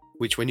Filaments,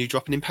 which when you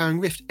drop an Empowering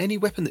Rift, any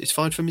weapon that is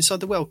fired from inside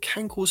the well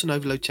can cause an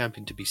Overload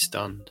champion to be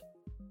stunned.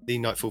 The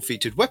Nightfall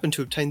featured weapon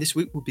to obtain this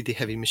week will be the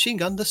Heavy Machine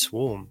Gun the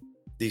Swarm.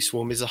 The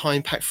Swarm is a high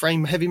impact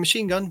frame heavy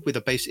machine gun with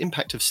a base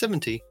impact of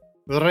 70,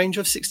 with a range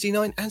of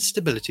 69 and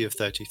stability of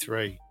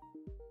 33.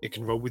 It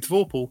can roll with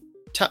Vorpal,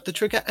 tap the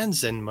trigger and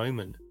Zen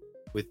Moment,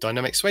 with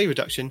dynamic sway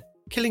reduction,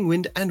 killing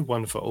wind and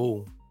one for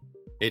all.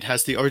 It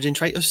has the origin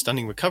trait of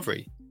Stunning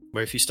Recovery,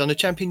 where if you stun a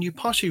champion you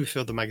partially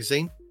refill the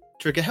magazine,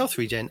 trigger health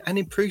regen and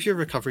improve your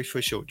recovery for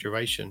a short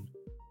duration.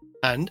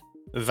 And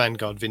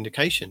Vanguard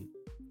Vindication,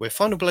 where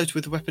final blows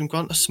with the weapon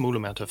grant a small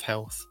amount of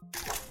health.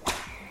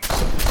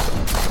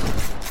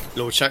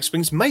 Lord Shaxx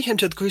brings Mayhem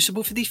to the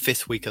Crucible for the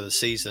 5th week of the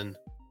season.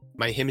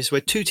 Mayhem is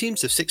where 2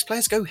 teams of 6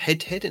 players go head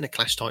to head in a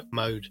clash type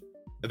mode.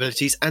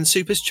 Abilities and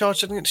supers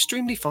charged at an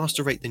extremely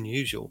faster rate than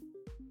usual.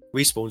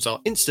 Respawns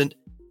are instant,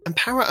 and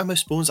power ammo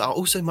spawns are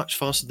also much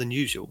faster than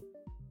usual.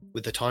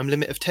 With the time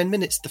limit of 10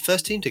 minutes, the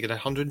first team to get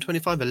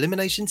 125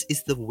 eliminations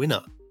is the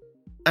winner.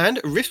 And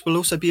Rift will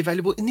also be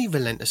available in the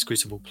Relentless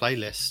Crucible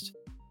playlist.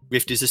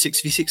 Rift is a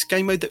 6v6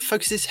 game mode that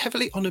focuses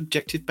heavily on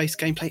objective-based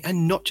gameplay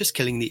and not just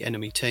killing the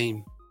enemy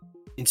team.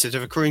 Instead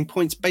of accruing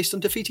points based on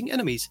defeating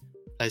enemies,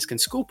 players can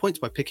score points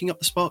by picking up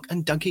the spark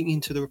and dunking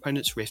into their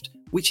opponent's rift,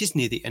 which is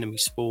near the enemy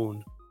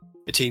spawn.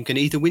 A team can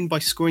either win by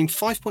scoring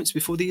 5 points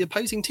before the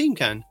opposing team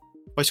can,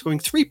 by scoring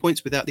 3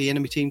 points without the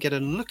enemy team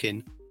getting a look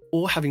in,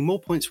 or having more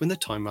points when the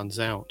time runs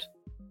out.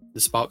 The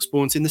spark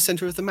spawns in the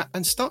centre of the map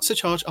and starts to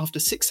charge after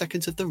 6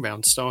 seconds of the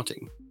round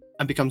starting,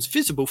 and becomes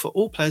visible for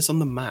all players on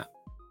the map.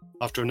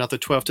 After another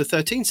 12 to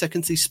 13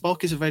 seconds, the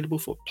spark is available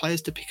for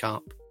players to pick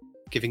up,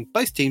 giving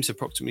both teams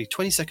approximately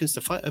 20 seconds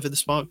to fight over the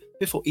spark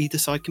before either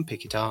side can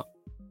pick it up.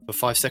 For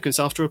 5 seconds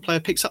after a player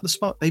picks up the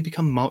spark, they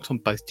become marked on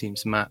both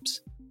teams' maps.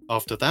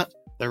 After that,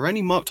 they're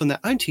only marked on their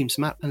own team's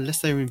map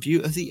unless they are in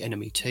view of the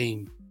enemy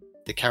team.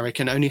 The carrier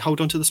can only hold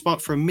onto the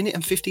spark for 1 minute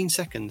and 15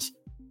 seconds.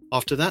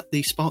 After that,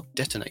 the spark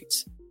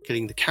detonates,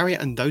 killing the carrier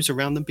and those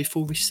around them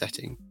before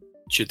resetting.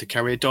 Should the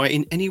carrier die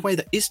in any way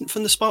that isn't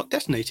from the spark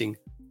detonating,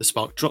 the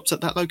spark drops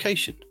at that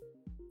location.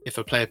 If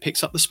a player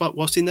picks up the spark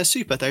whilst in their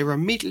super, they are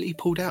immediately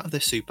pulled out of their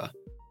super.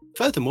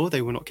 Furthermore,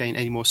 they will not gain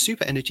any more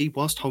super energy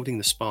whilst holding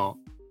the spark,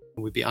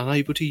 and will be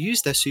unable to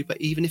use their super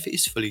even if it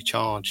is fully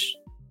charged.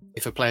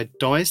 If a player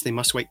dies, they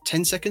must wait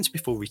 10 seconds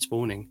before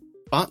respawning,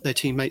 but their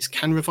teammates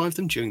can revive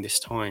them during this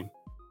time.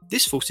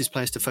 This forces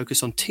players to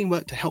focus on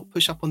teamwork to help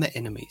push up on their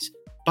enemies,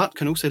 but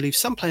can also leave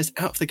some players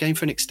out of the game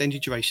for an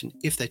extended duration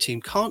if their team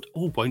can't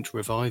or won't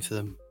revive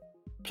them.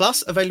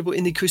 Plus, available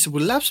in the Crucible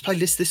Labs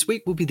playlist this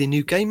week will be the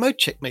new game mode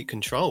Checkmate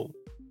Control.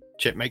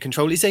 Checkmate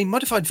Control is a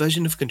modified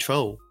version of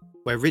Control,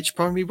 where rich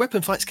primary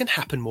weapon fights can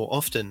happen more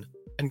often,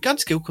 and gun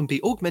skill can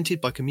be augmented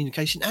by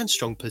communication and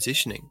strong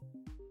positioning.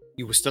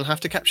 You will still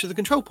have to capture the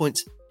control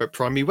points, but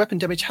primary weapon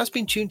damage has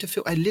been tuned to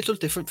feel a little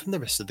different from the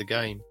rest of the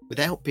game,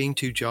 without being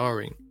too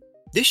jarring.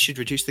 This should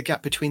reduce the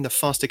gap between the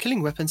faster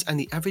killing weapons and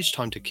the average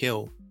time to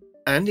kill,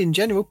 and in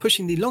general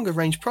pushing the longer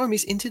range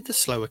primaries into the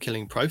slower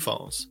killing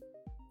profiles.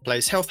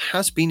 Players' health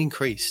has been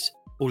increased,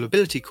 all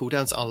ability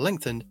cooldowns are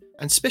lengthened,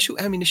 and special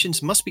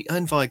ammunitions must be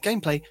earned via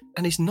gameplay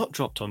and is not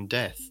dropped on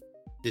death.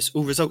 This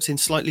all results in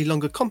slightly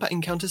longer combat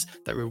encounters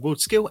that reward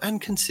skill and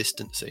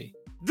consistency.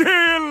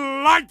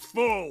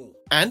 Delightful!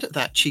 And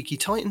that cheeky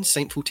Titan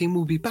Saintful team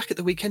will be back at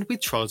the weekend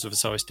with Trials of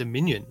Osiris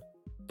Dominion,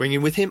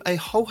 bringing with him a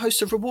whole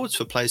host of rewards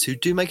for players who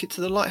do make it to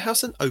the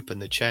lighthouse and open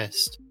the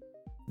chest.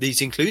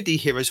 These include the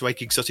Hero's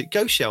Wake Exotic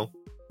Ghost Shell,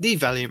 the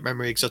Valiant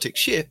Memory Exotic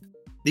Ship,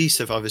 the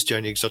Survivor's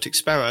Journey Exotic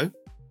Sparrow,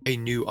 a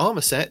new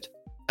armor set,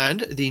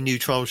 and the new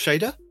Trials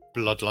shader,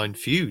 Bloodline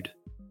Feud.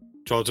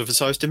 Trials of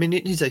Osiris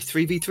Dominion is a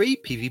 3v3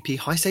 PvP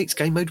high stakes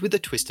game mode with a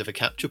twist of a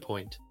capture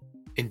point.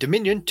 In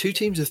Dominion, 2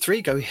 teams of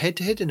 3 go head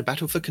to head in a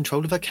battle for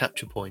control of a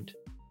capture point.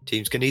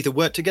 Teams can either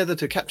work together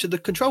to capture the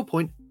control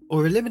point,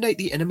 or eliminate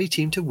the enemy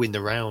team to win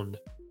the round.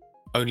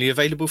 Only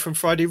available from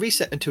Friday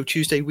Reset until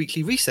Tuesday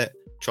Weekly Reset,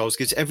 Trials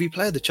gives every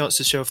player the chance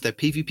to show off their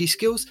PvP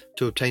skills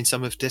to obtain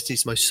some of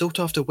Destiny's most sought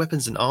after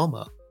weapons and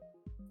armour.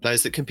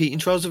 Players that compete in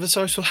Trials of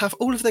Osiris will have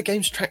all of their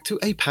games tracked to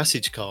a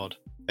passage card,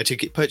 a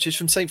ticket purchased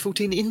from Saint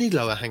 14 in the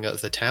lower hangar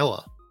of the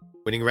tower.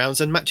 Winning rounds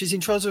and matches in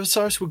Trials of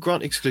Osiris will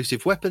grant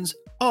exclusive weapons,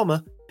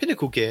 armour,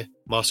 pinnacle gear,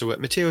 masterwork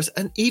materials,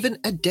 and even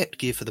adept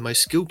gear for the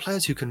most skilled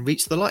players who can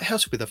reach the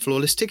lighthouse with a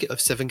flawless ticket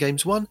of 7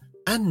 games won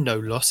and no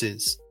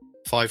losses.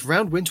 5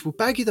 round wins will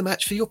bag you the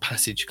match for your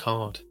passage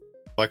card.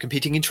 By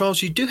competing in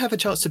trials, you do have a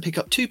chance to pick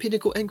up 2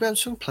 pinnacle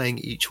engrams from playing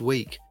each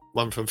week,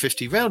 one from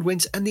 50 round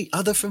wins and the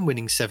other from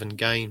winning 7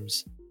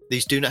 games.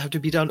 These do not have to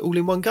be done all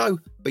in one go,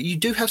 but you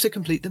do have to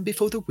complete them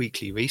before the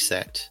weekly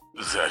reset.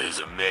 That is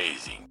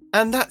amazing.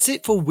 And that's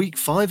it for week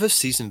 5 of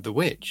Season of the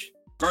Witch.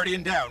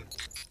 Guardian down.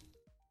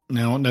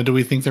 Now, do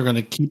we think they're going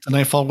to keep the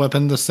Nightfall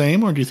weapon the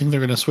same, or do you think they're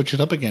going to switch it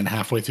up again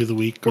halfway through the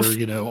week, or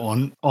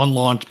on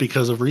launch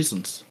because of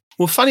reasons?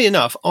 Well, funny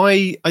enough,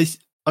 I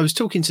was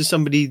talking to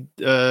somebody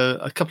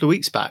a couple of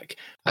weeks back,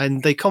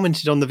 and they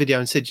commented on the video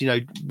and said,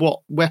 what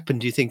weapon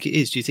do you think it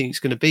is? Do you think it's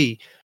going to be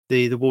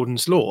the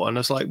Warden's Law? And I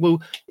was like,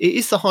 well, it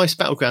is the highest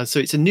battleground, so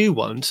it's a new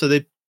one, so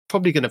they're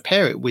probably going to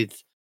pair it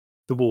with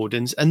the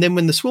Wardens. And then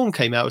when the Swarm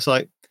came out, I was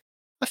like,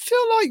 I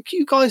feel like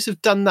you guys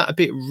have done that a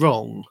bit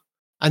wrong.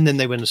 And then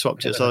they went and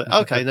swapped it. I was like,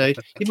 okay, no,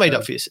 you made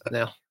up for yourself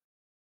now.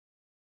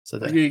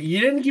 So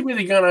you didn't give me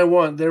the gun I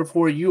want,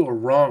 therefore you were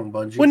wrong,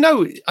 Bungie. Well,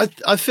 no,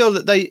 I feel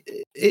that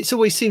it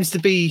always seems to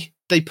be,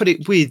 they put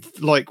it with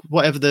like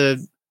whatever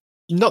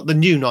not the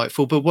new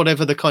Nightfall, but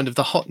whatever the kind of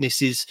the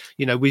hotness is,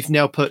 we've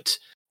now put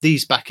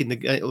these back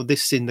in or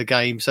this in the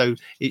game, so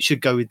it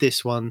should go with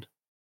this one,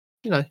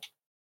 If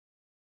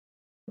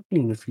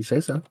you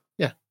say so.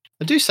 Yeah,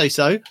 I do say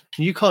so. And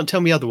you can't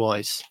tell me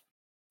otherwise.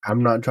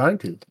 I'm not trying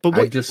to. But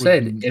I just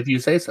said, if you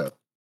say so.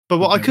 But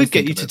what I could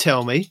get you to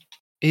tell me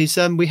is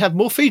we have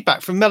more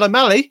feedback from Mellow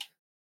Mally.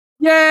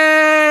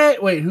 Yay!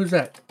 Wait, who's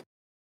that?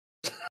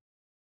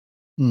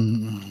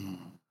 Mm.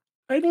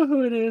 I know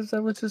who it is. I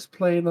was just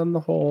playing on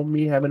the whole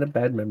me having a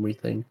bad memory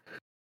thing.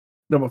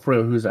 No, but for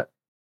real, who's that?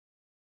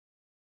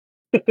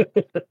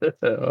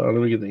 Let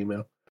me get the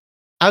email.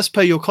 As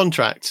per your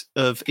contract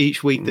of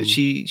each week that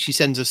she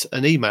sends us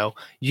an email,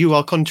 you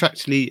are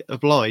contractually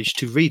obliged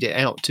to read it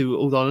out to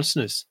all our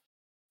listeners.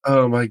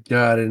 Oh my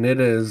god! And it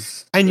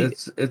is. And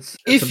it's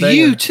if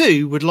you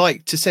too would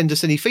like to send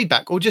us any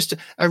feedback or just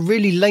a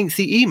really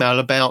lengthy email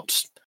about,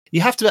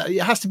 it has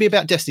to be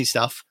about Destiny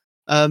stuff.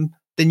 Then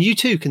you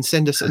too can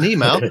send us an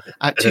email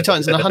at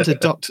 2titansanahunter.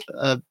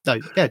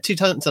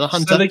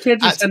 2titansanahunter. So they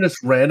can't just send us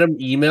random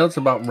emails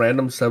about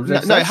random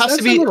subjects. No, it has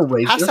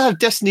to have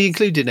Destiny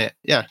included in it.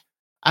 Yeah.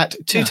 At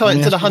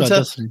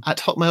 2titansanahunter at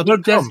hotmail.com. No,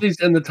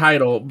 Destiny's in the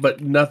title,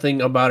 but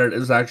nothing about it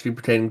is actually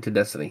pertaining to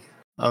Destiny.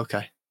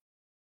 Okay.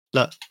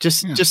 Look,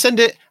 just send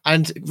it,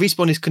 and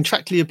Respawn is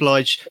contractually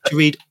obliged to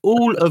read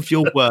all of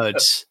your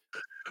words.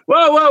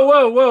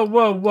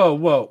 Whoa.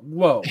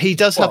 He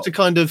does have to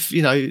kind of,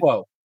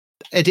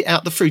 edit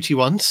out the fruity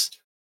ones,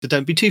 but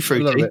don't be too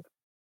fruity.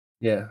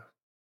 Yeah.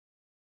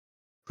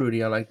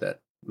 Fruity, I like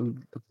that. The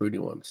fruity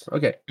ones.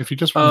 Okay. If you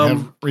just want to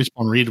have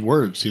Respawn read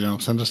words,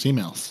 send us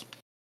emails.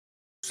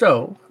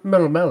 So,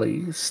 Mellow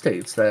Melly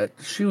states that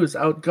she was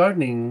out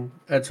gardening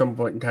at some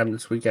point in time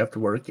this week after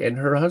work, and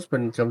her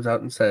husband comes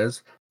out and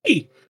says,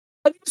 "Hey,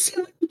 have you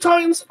seen the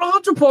Titans and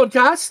Hunter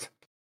podcast?"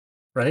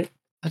 Right?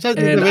 I don't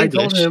think they're English. I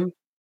told him,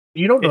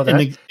 you don't know that.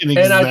 In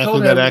exactly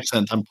that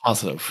accent, I'm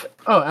positive.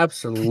 Oh,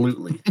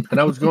 absolutely. And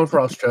I was going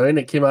for Australian.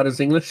 It came out as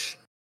English.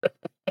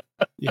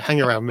 You hang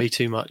around me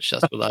too much.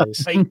 That's what that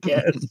is. I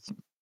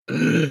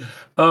guess.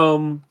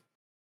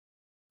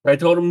 I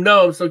told him,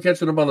 no, I'm still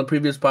catching up on the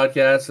previous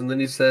podcast. And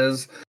then he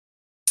says,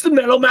 it's the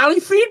Mellow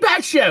Mally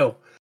feedback show.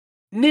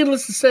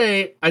 Needless to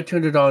say, I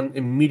turned it on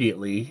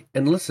immediately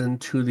and listened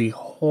to the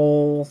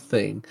whole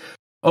thing.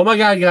 Oh my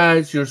God,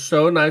 guys, you're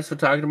so nice for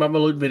talking about my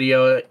loot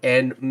video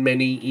and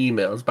many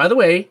emails. By the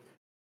way,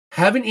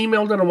 haven't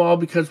emailed in a while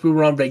because we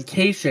were on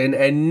vacation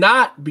and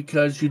not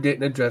because you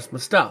didn't address my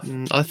stuff.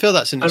 I feel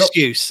that's an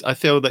excuse. I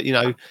feel that,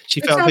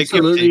 she felt a bit guilty. It's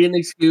absolutely an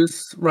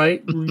excuse,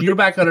 right? You're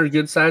back on her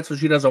good side, so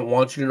she doesn't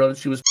want you to know that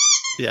she was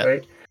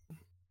right?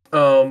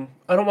 I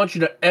don't want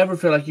you to ever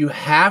feel like you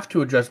have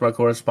to address my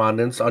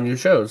correspondence on your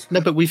shows. No,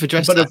 but we've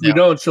addressed that. But if you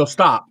don't, she'll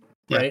stop,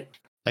 right?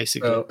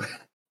 Basically. So,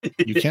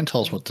 you can't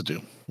tell us what to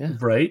do. Yeah.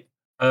 Right?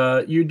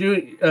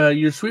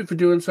 You're sweet for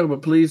doing so,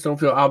 but please don't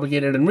feel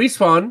obligated. And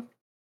Respawn,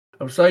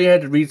 I'm sorry you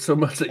had to read so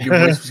much that your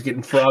voice was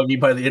getting froggy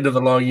by the end of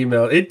the long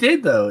email. It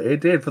did, though. It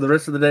did. For the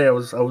rest of the day, I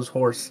was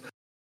hoarse.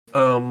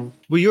 Well,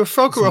 you're a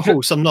frog or a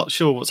horse? I'm not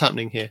sure what's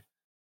happening here.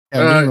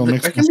 I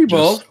can be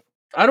both.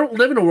 I don't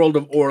live in a world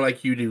of or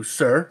like you do,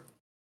 sir.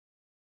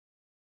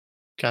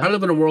 Okay. I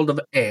live in a world of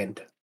and.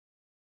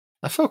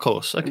 A frog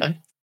horse,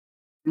 okay.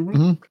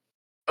 Mm-hmm.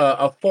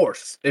 A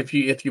force, if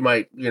you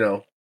might,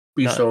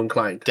 be so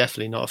inclined.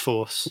 Definitely not a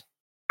force.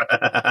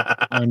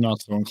 I'm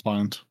not so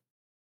inclined.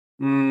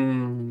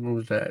 What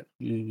was that?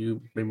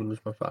 You made me lose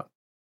my thought.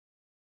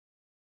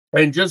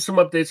 And just some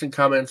updates and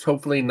comments,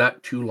 hopefully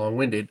not too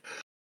long-winded.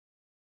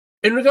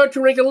 In regard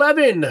to rank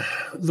 11,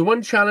 the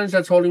one challenge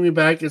that's holding me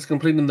back is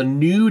completing the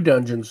new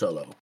dungeon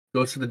solo.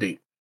 Goes to the deep.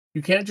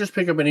 You can't just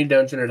pick up any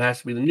dungeon, it has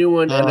to be the new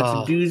one, and it's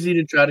a doozy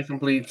to try to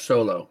complete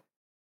solo.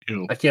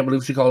 Ew. I can't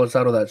believe she called us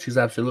out of that. She's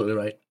absolutely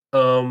right.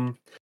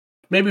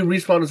 Maybe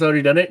Respawn has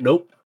already done it.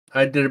 Nope.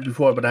 I did it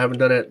before, but I haven't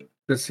done it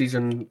this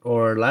season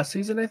or last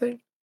season, I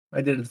think.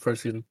 I did it the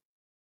first season.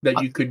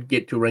 That you could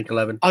get to rank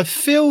 11. I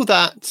feel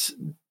that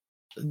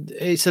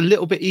it's a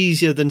little bit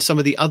easier than some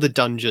of the other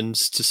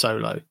dungeons to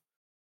solo.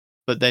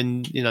 but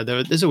then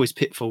there's always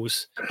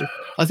pitfalls.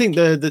 I think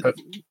the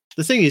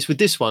thing is with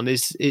this one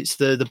is it's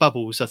the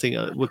bubbles. I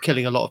think were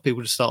killing a lot of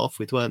people to start off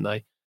with, weren't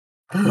they?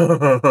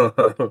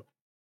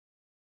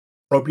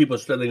 Or people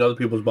stealing other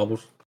people's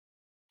bubbles.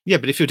 Yeah,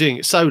 but if you're doing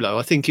it solo,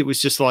 I think it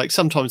was just like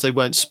sometimes they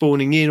weren't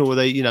spawning in, or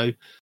they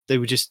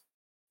were just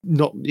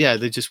not. Yeah,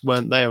 they just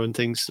weren't there, and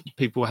things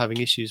people were having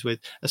issues with,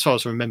 as far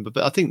as I remember.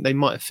 But I think they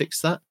might have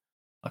fixed that.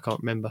 I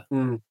can't remember.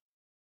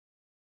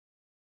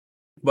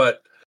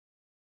 But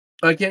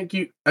I can't.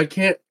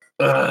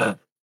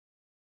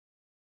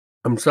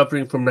 I'm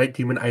suffering from night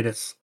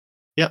demonitis.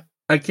 Yep.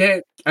 I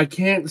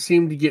can't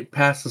seem to get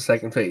past the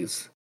second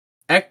phase.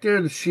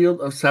 Ector, the Shield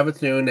of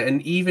Savathun,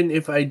 and even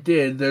if I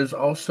did, there's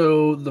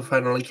also the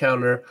final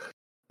encounter,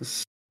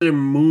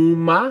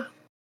 Simuma.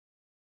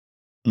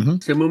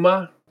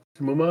 Simuma,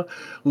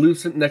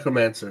 Lucent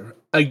Necromancer.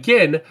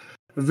 Again,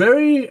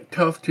 very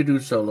tough to do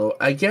solo.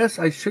 I guess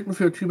I shouldn't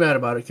feel too bad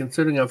about it,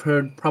 considering I've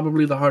heard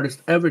probably the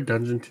hardest ever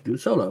dungeon to do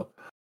solo.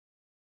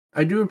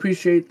 I do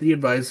appreciate the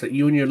advice that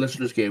you and your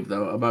listeners gave,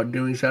 though, about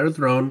doing Shattered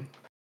Throne.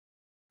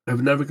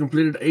 I've never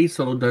completed a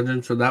solo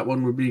dungeon, so that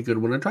one would be a good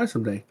one to try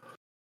someday.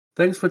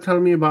 Thanks for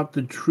telling me about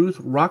the Truth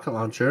rocket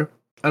launcher.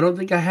 I don't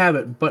think I have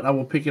it, but I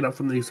will pick it up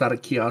from the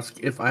exotic kiosk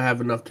if I have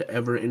enough to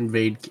ever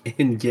invade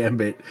in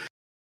Gambit.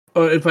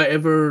 Or if I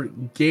ever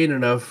gain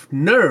enough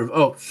nerve.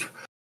 Oh,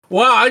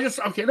 wow,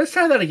 okay, let's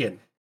try that again.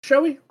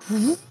 Shall we?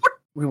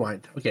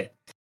 Rewind. Okay.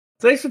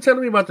 Thanks for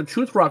telling me about the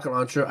Truth rocket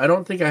launcher. I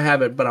don't think I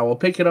have it, but I will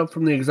pick it up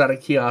from the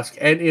exotic kiosk,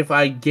 and if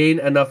I gain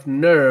enough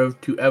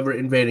nerve to ever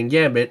invade in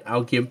Gambit,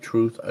 I'll give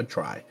Truth a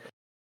try.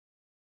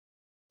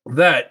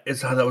 That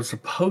is how that was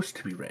supposed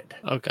to be read.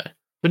 Okay.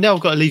 But now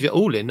I've got to leave it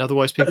all in,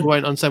 otherwise people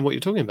won't understand what you're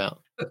talking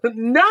about.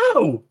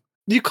 No!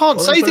 You can't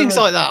say things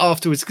like that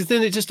afterwards, because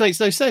then it just makes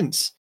no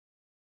sense.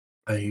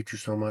 I hate you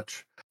so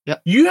much. Yeah.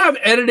 You have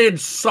edited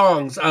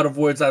songs out of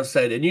words I've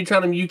said, and you tell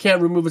them you can't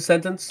remove a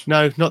sentence?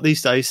 No, not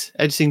these days.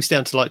 Editing's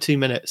down to like 2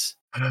 minutes.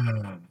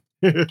 Bare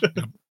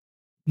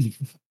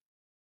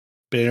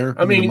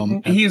I mean,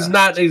 minimum he's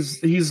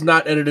best.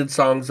 not edited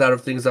songs out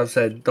of things I've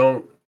said.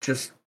 Don't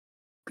just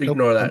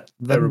ignore that,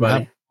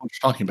 everybody. What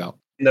you're talking about?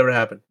 Never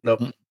happened.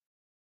 Nope.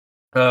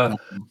 No.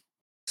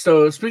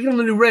 So speaking of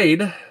the new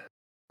raid,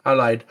 I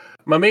lied.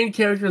 My main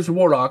character is a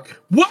warlock.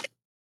 What?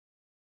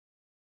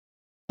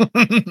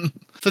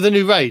 For the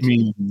new raid? I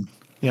mean,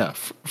 yeah,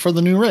 for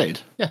the new raid.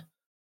 Yeah.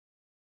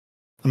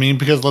 I mean,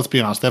 because let's be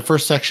honest, that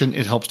first section,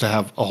 it helps to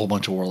have a whole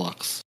bunch of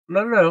warlocks.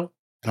 No.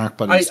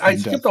 I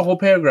skipped the whole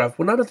paragraph.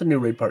 We're not at the new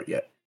raid part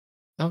yet.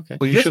 Okay.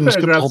 Well, you shouldn't have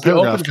skipped the whole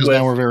paragraph because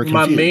now we're very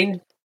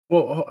confused.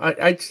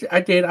 I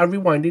did. I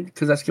rewinded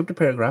because I skipped a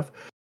paragraph.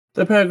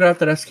 The paragraph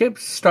that I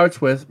skipped starts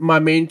with, my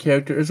main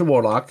character is a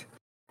warlock.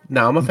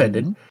 Now I'm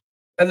offended. Mm-hmm.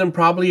 And then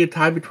probably a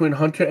tie between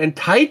Hunter and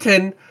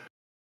Titan.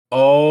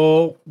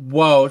 Oh,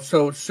 whoa.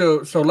 So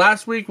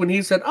last week when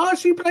he said, oh,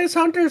 she plays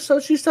Hunter, so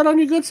she's still on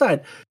your good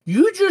side.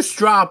 You just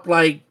dropped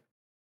like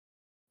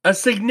a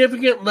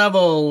significant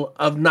level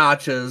of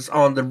notches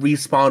on the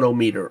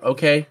respawn-o-meter,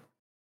 okay?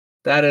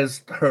 That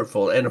is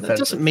hurtful and offensive. That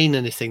doesn't mean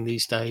anything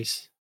these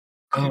days.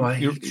 Oh, I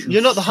hate you.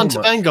 You're not the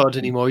Hunter Vanguard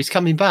anymore. He's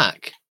coming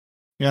back.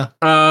 Yeah.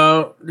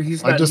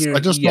 He's not here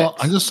yet.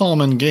 I just saw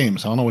him in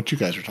games. I don't know what you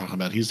guys are talking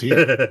about. He's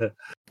here.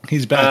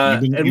 He's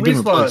back. You've been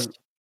replaced.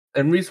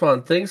 And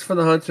Respawn, thanks for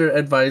the Hunter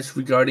advice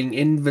regarding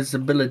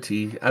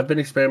invisibility. I've been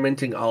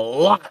experimenting a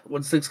lot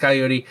with 6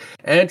 Coyote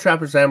and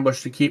Trapper's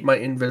Ambush to keep my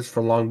invis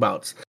for long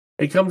bouts.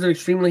 It comes in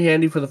extremely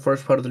handy for the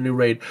first part of the new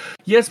raid.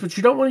 Yes, but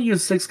you don't want to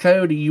use 6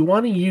 Coyote. You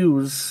want to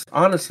use,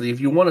 honestly, if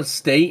you want to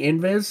stay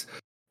invis,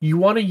 you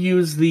want to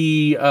use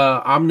the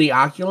Omni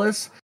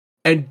Oculus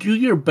and do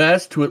your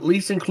best to at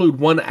least include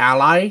one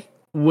ally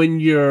when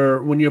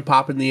you're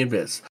popping the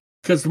invis.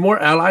 Because the more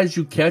allies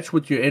you catch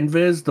with your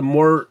invis, the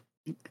more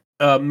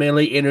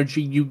melee energy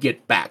you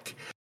get back.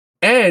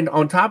 And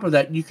on top of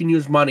that, you can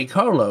use Monte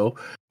Carlo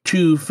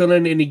to fill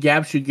in any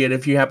gaps you get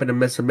if you happen to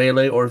miss a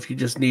melee or if you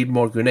just need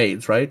more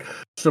grenades, right?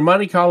 So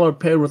Monte Carlo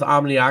paired with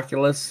Omni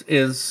Oculus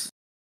is,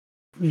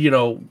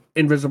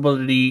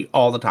 invisibility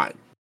all the time,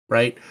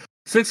 right?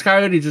 6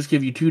 Coyote just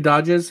give you 2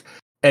 dodges,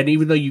 and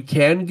even though you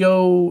can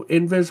go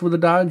invis with a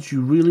dodge,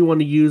 you really want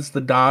to use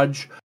the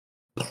dodge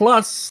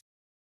plus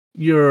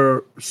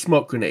your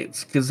smoke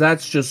grenades, because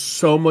that's just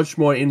so much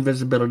more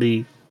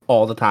invisibility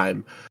all the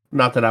time.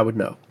 Not that I would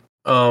know.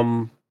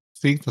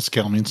 See, the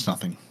scale means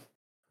nothing.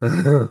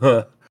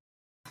 It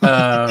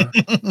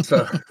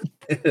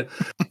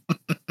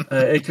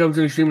comes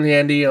in extremely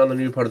handy on the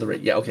new part of the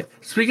raid. Yeah, okay.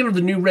 Speaking of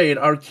the new raid,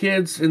 our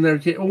kids in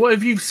their well,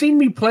 if you've seen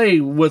me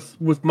play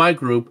with my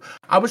group,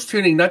 I was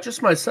training not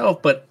just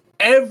myself, but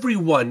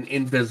everyone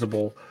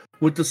invisible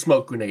with the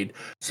smoke grenade.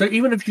 So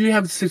even if you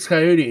have 6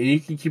 Coyote and you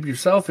can keep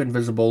yourself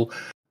invisible,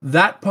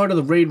 that part of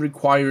the raid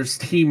requires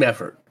team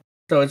effort.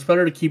 So it's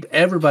better to keep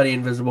everybody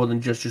invisible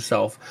than just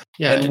yourself.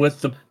 Yeah. And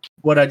with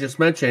what I just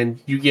mentioned,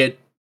 you get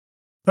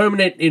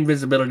permanent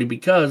invisibility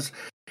because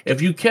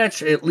if you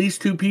catch at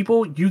least 2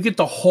 people, you get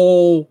the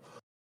whole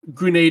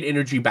grenade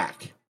energy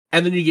back.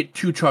 And then you get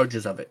 2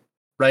 charges of it,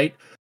 right?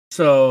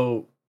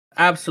 So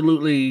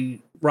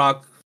absolutely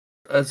rock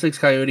Six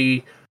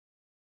Coyote.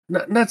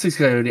 Not Six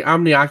Coyote.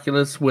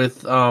 Omnioculus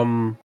with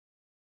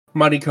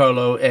Monte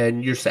Carlo,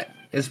 and you're set.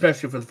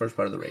 Especially for the first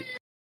part of the raid.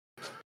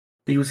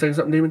 You were saying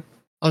something, Damon?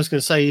 I was going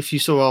to say, if you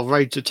saw our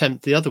raid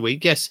attempt the other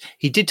week, yes,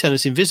 he did turn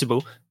us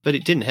invisible, but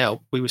it didn't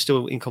help. We were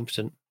still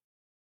incompetent.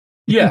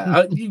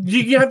 Yeah,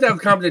 you have to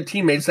have competent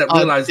teammates that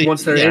realize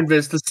once they're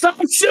invis to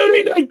stop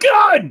shooting a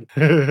gun.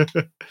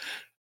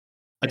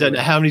 I don't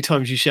know how many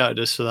times you shouted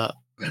us for that.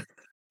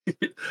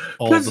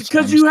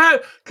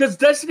 Because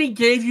Destiny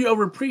gave you a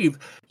reprieve.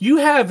 You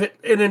have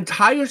an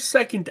entire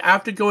second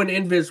after going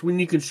invis when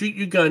you can shoot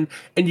your gun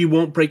and you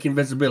won't break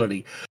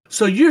invisibility.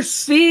 So you're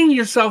seeing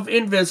yourself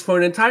invis for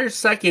an entire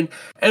second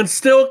and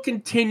still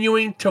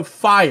continuing to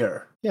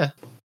fire. Yeah.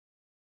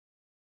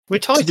 We're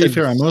tight. To be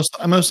fair,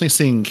 I'm mostly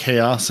seeing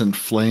chaos and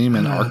flame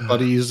and arc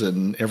buddies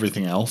and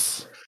everything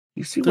else.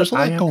 You see what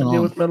I have to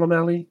deal with, Metal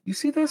Mally? You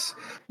see this?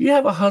 You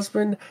have a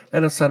husband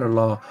and a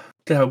son-in-law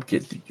to help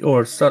get,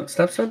 or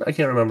stepson? I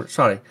can't remember.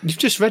 Sorry. You've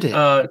just read it.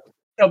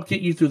 Help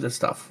get you through this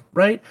stuff,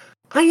 right?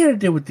 I got to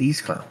deal with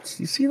these clowns.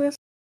 You see this?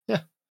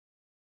 Yeah.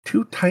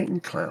 2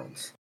 Titan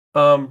clowns.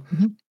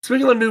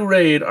 Speaking of new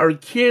raid, our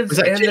kids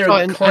and their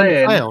clan.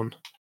 Clown?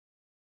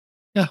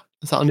 Yeah.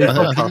 Is that on your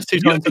podcast? 2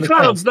 Titan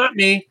clowns, not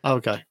me. Oh,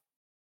 okay.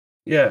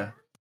 Yeah.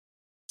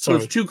 So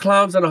it's 2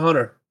 clowns and a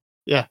hunter.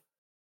 Yeah.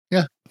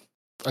 Yeah.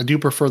 I do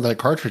prefer that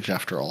cartridge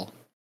after all.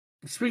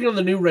 Speaking of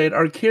the new raid,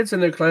 our kids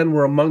and their clan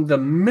were among the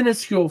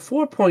minuscule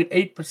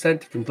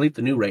 4.8% to complete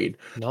the new raid.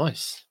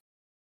 Nice.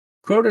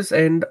 Quotas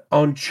end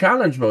on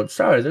challenge mode.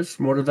 Sorry, there's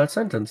more to that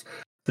sentence.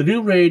 The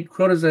new raid,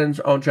 quotas ends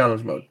on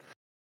challenge mode.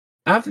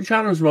 After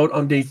challenge mode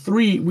on day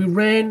 3, we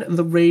ran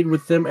the raid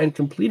with them and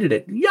completed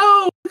it.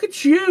 Yo, look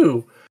at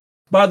you!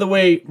 By the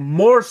way,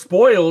 more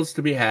spoils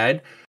to be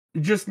had. You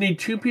just need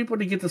 2 people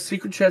to get the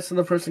secret chest in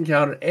the first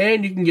encounter,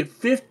 and you can get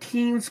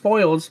 15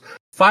 spoils,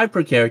 5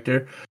 per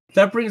character.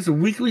 That brings the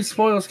weekly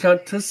spoils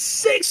count to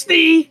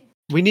 60!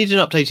 We need an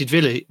updated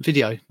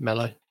video,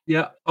 Mello.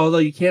 Yeah, although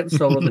you can't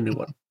solo the new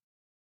one.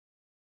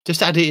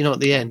 Just add it in at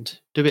the end.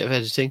 Do a bit of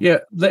editing. Yeah,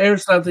 the air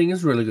slam thing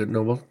is really good,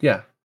 Noble.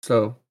 Yeah,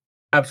 so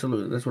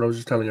absolutely. That's what I was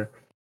just telling her.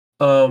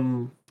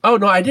 Oh,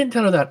 no, I didn't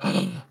tell her that.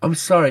 I'm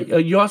sorry.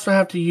 You also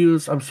have to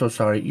use... I'm so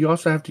sorry. You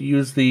also have to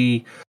use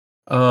the...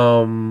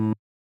 where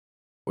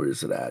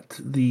is it at?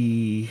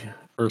 The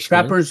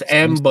Trapper's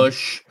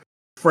Ambush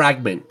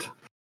fragment.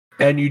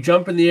 And you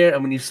jump in the air,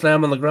 and when you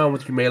slam on the ground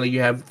with your melee, you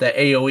have the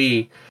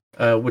AoE,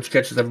 which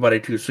catches everybody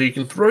too. So you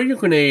can throw your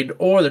grenade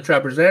or the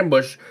Trapper's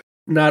Ambush,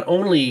 not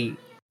only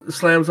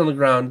slams on the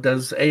ground,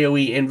 does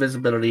AoE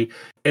invisibility,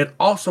 it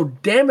also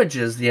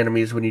damages the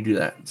enemies when you do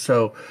that.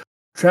 So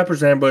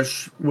Trapper's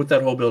Ambush, with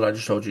that whole build I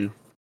just told you,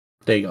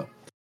 there you go.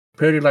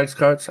 Parody likes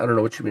cards. I don't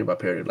know what you mean by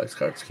parody likes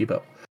cards. Keep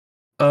up.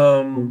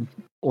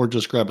 Or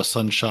just grab a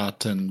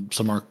sunshot and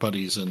some arc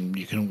buddies, and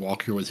you can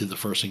walk your way through the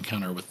first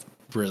encounter with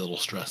very little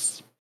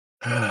stress.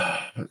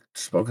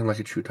 Spoken like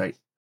a true Titan.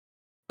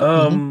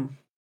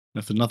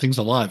 If nothing's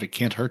alive, it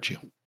can't hurt you.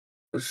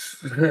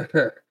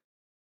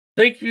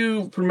 Thank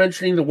you for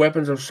mentioning the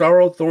weapons of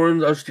Sorrow,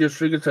 Thorns, Austere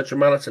Striga, Touch of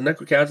Malice, and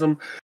Necrochasm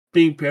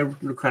being paired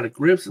with Necrotic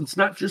Grips. It's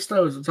not just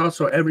those; it's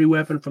also every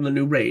weapon from the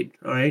new raid.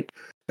 All right,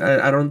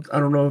 I don't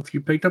know if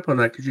you picked up on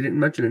that because you didn't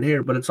mention it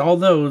here, but it's all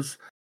those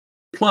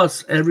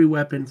plus every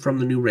weapon from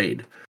the new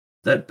raid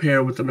that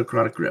pair with the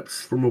Necrotic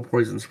Grips for more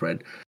poison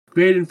spread.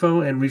 Great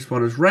info, and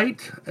Respawn is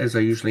right, as I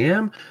usually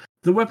am.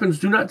 The weapons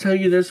do not tell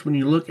you this when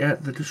you look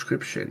at the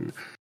description.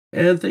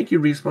 And thank you,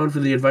 Respawn, for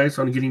the advice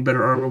on getting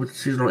better armor with the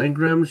seasonal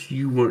engrams.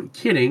 You weren't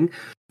kidding.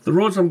 The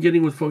rolls I'm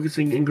getting with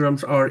focusing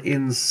engrams are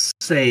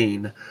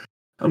insane.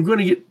 I'm going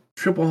to get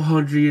triple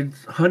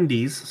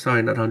hundies.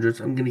 Sorry, not hundreds.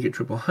 I'm going to get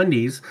triple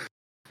hundies.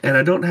 And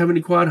I don't have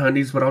any quad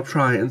hundies, but I'll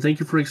try. And thank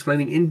you for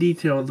explaining in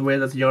detail the way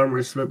that the armor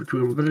is split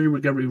between mobility,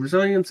 recovery,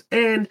 resilience,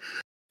 and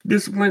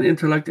discipline,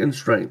 intellect, and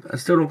strength. I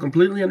still don't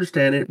completely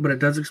understand it, but it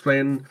does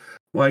explain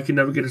why I can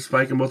never get a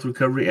spike in both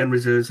recovery and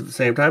resilience at the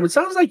same time. It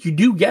sounds like you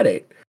do get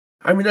it.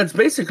 I mean, that's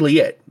basically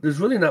it. There's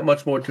really not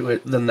much more to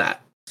it than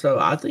that. So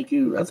I think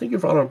you're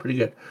following pretty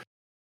good.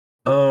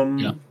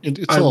 Yeah,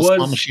 it's all a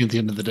slot machine at the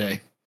end of the day.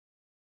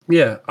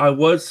 Yeah, I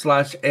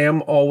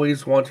am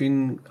always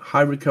wanting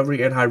high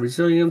recovery and high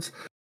resilience,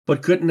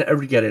 but couldn't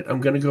ever get it.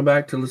 I'm going to go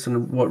back to listen to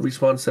what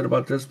Respawn said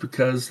about this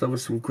because there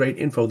was some great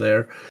info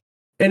there.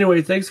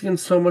 Anyway, thanks again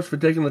so much for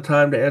taking the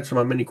time to answer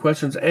my many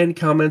questions and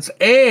comments.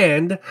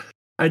 And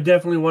I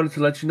definitely wanted to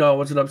let you know I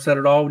wasn't upset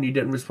at all when you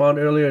didn't respond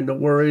earlier. No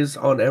worries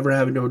on ever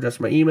having to address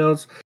my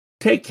emails.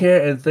 Take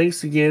care, and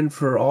thanks again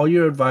for all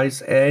your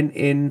advice and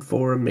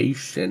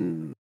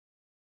information.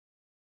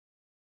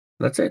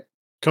 That's it.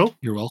 Cool.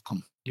 You're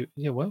welcome.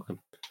 You're welcome.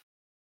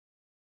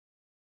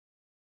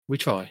 We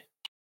try.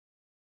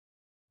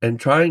 And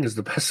trying is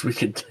the best we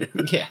can do.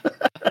 Yeah.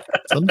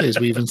 Some days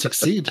we even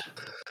succeed.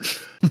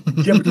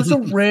 Yeah, but those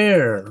are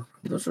rare.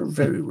 Those are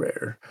very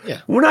rare.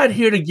 Yeah. We're not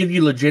here to give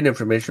you legit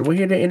information. We're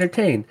here to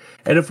entertain.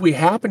 And if we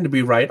happen to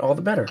be right, all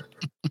the better.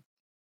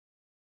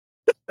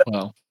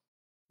 Well,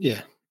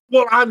 yeah.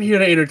 Well, I'm here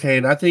to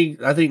entertain. I think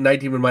Night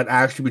Demon might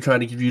actually be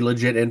trying to give you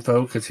legit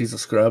info because he's a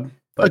scrub.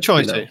 But, I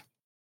try to.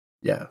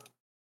 Yeah.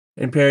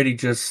 And Parody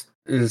just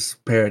is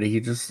Parody. He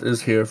just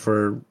is here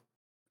for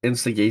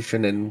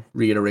instigation and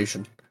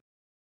reiteration.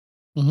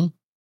 Mm-hmm.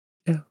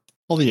 Yeah.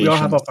 All the We all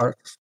have our Asians.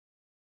 parts.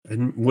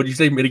 And what did you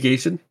say?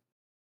 Mitigation?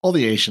 All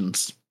the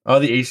Asians. Oh,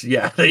 the Asians.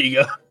 Yeah, there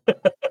you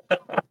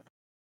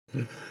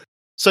go.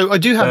 So I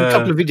do have a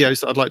couple of videos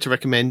that I'd like to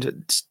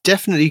recommend.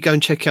 Definitely go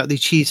and check out the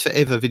Cheese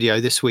Forever video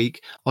this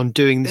week on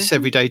doing this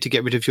every day to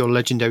get rid of your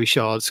legendary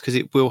shards, because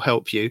it will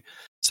help you.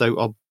 So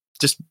I'll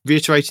just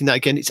reiterating that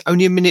again. It's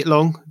only a minute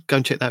long. Go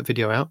and check that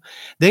video out.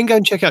 Then go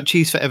and check out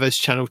Cheese Forever's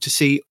channel to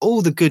see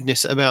all the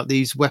goodness about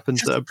these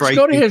weapons that are breaking.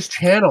 Just go to his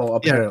channel,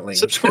 apparently. Yeah,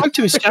 subscribe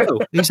to his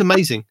channel. He's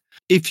amazing.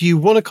 If you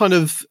want to kind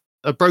of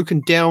a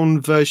broken down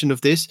version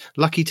of this,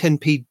 Lucky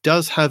 10p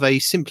does have a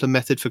simpler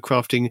method for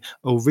crafting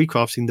or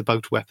recrafting the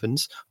both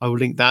weapons. I will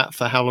link that.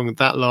 For how long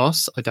that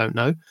lasts, I don't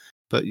know.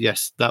 But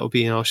yes, that will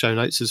be in our show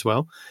notes as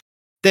well.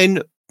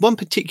 Then one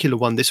particular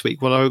one this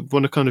week, what I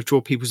want to kind of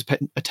draw people's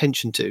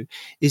attention to,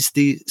 is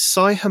the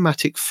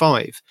Psy-Hematic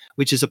 5,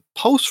 which is a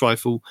pulse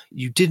rifle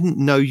you didn't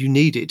know you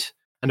needed.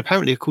 And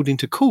apparently, according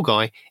to Cool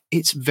Guy,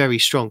 it's very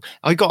strong.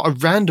 I got a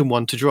random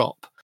one to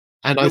drop.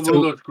 And I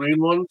thought, those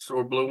green ones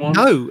or blue ones?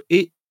 No,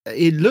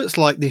 it looks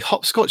like the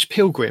Hopscotch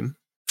Pilgrim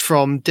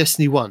from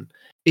Destiny 1.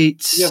 Yeah,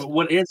 but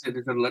what is it?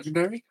 Is it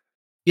legendary?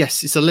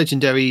 Yes, it's a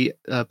legendary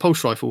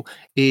pulse rifle.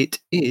 It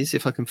is,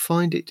 if I can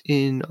find it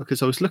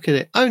because I was looking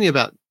at it only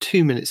about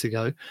 2 minutes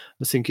ago. I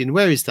was thinking,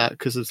 where is that?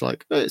 Because it's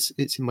like, it's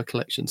in my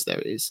collections. There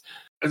it is.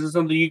 Is it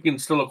something you can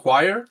still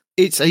acquire?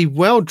 It's a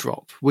well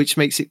drop, which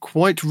makes it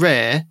quite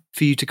rare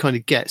for you to kind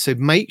of get. So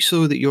make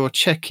sure that you're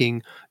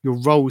checking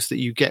your rolls that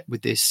you get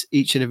with this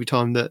each and every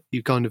time that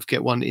you kind of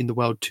get one in the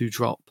world to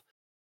drop.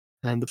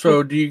 And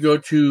so do you go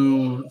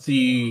to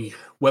the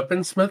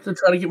weaponsmith to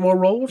try to get more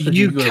rolls? Or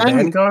you go to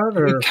Vanguard?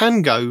 Or? You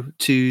can go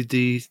to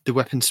the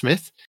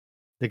weaponsmith,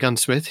 the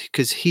gunsmith,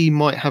 because he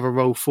might have a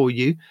roll for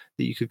you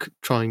that you could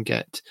try and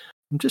get.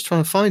 I'm just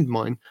trying to find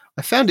mine.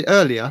 I found it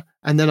earlier,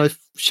 and then I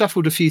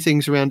shuffled a few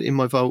things around in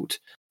my vault,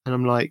 and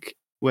I'm like,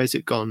 where's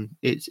it gone?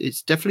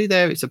 It's definitely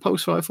there. It's a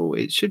pulse rifle.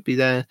 It should be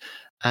there,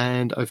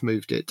 and I've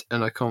moved it,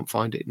 and I can't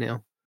find it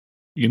now.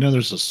 You know,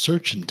 there's a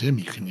search in DIM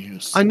you can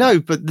use. I know,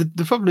 but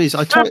the problem is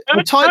I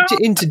typed it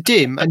into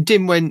DIM, and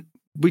DIM went,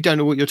 we don't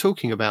know what you're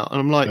talking about. And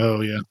I'm like,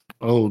 oh, yeah.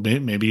 Oh,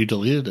 maybe you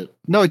deleted it.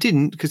 No, I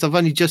didn't, because I've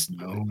only just...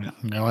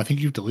 No, I think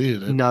you've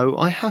deleted it. No,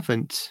 I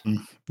haven't.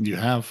 You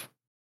have.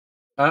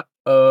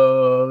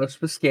 Uh-oh,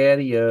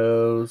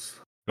 Spaghettios.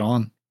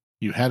 Gone.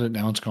 You had it,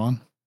 now it's gone.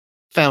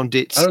 Found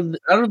it. I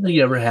don't think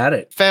he ever had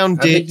it.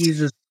 Found it. I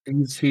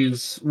think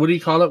he's what do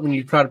you call it when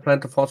you try to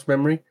plant a false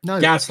memory? No.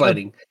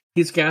 Gaslighting.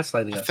 He's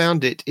gaslighting us. I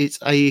found it. It's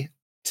a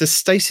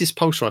stasis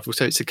pulse rifle,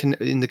 so it's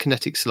in the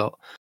kinetic slot.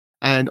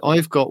 And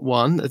I've got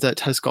one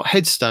that has got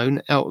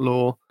headstone,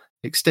 outlaw,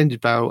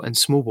 extended barrel, and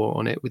small bore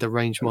on it with a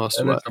range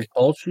master work. It's a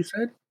pulse, you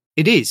said?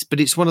 It is, but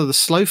it's one of the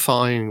slow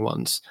firing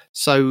ones.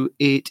 So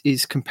it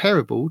is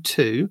comparable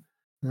to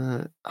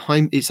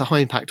it's a high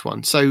impact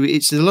one. So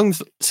it's along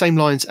the same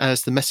lines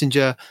as the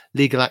Messenger,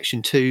 Legal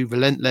Action 2,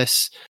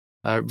 Relentless,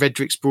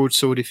 Redrick's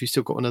Broadsword, if you've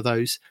still got one of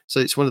those. So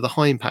it's one of the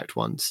high impact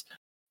ones.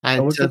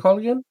 And what's it called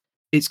again?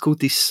 It's called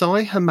the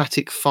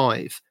Psy-Hematic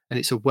 5, and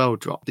it's a well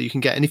drop that you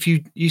can get. And if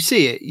you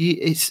see it,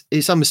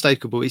 it's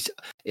unmistakable.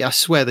 I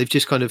swear they've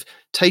just kind of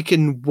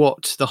taken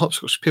what the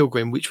Hopscotch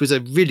Pilgrim, which was a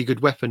really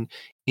good weapon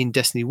in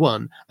Destiny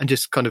 1, and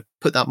just kind of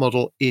put that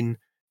model in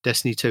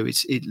Destiny 2.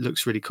 It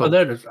looks really cool. Oh,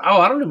 there it is.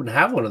 Oh, I don't even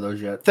have one of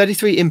those yet.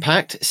 33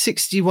 impact,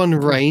 61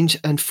 range,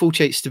 and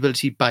 48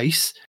 stability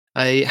base.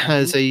 It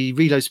has a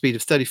reload speed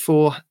of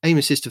 34, aim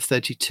assist of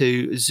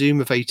 32, zoom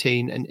of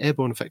 18, and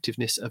airborne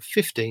effectiveness of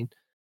 15.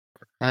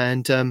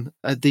 And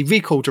the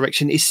recoil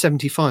direction is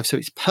 75, so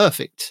it's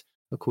perfect,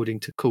 according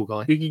to Cool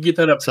Guy. You could get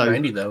that up to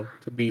 90, though,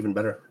 to be even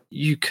better.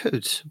 You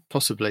could,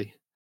 possibly.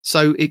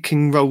 So it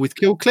can roll with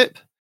Kill Clip,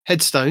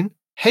 Headstone,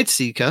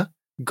 Headseeker,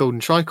 Golden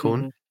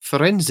Tricorn,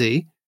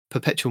 Frenzy,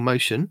 Perpetual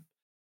Motion,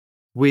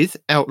 with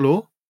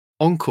Outlaw,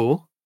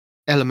 Encore,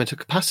 Elemental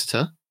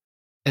Capacitor,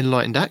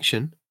 Enlightened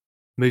Action,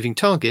 Moving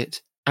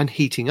Target, and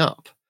Heating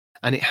Up.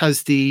 And it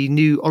has the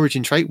new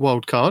Origin trait,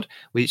 Wildcard,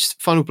 which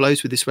final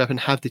blows with this weapon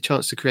have the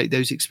chance to create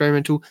those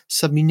experimental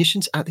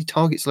submunitions at the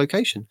target's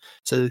location.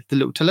 So the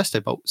little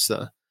Telesto bolts that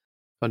are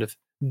kind of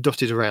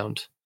dotted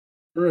around.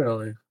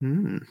 Really?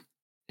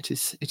 It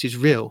is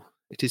real.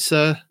 It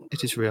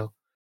is real.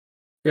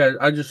 Yeah,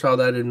 I just saw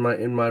that in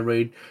my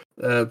raid.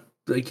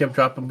 They kept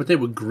dropping, but they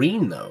were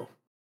green though.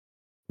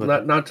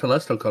 Not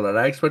Telesto colored.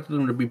 I expected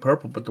them to be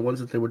purple, but the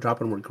ones that they were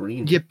dropping were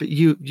green. Yeah, but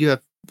you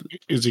have.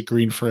 Is it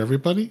green for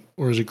everybody,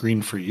 or is it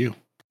green for you?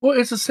 Well,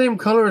 it's the same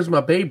color as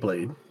my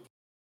Beyblade,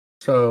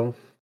 so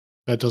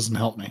that doesn't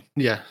help me.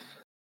 Yeah,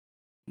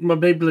 my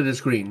Beyblade is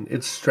green.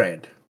 It's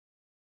Strand.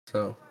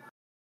 So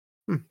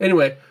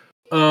anyway,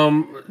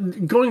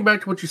 going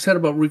back to what you said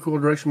about recoil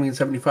direction being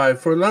 75,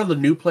 for a lot of the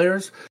new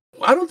players,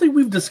 I don't think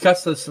we've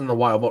discussed this in a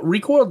while, but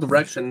recoil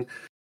direction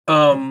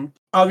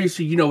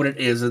obviously, you know what it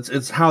is.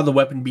 It's how the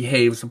weapon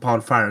behaves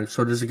upon firing.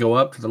 So does it go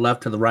up, to the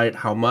left, to the right?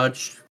 How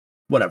much?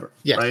 Whatever.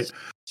 Yes. Right.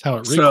 That's how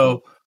it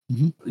So,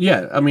 recoils.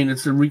 yeah, I mean,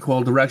 it's a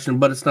recoil direction,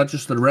 but it's not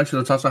just the direction.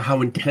 It's also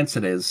how intense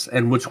it is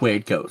and which way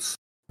it goes.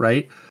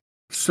 Right.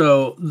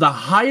 So the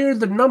higher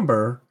the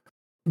number,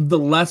 the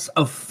less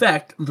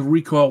effect the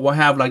recoil will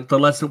have. Like the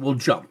less it will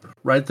jump.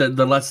 Right. The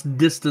less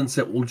distance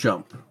it will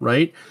jump.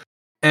 Right.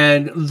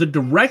 And the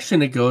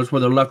direction it goes,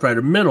 whether left, right,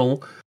 or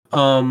middle,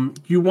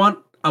 you want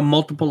a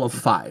multiple of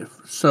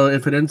 5. So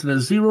if it ends in a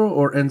 0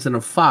 or ends in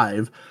a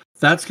 5,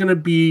 that's going to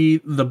be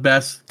the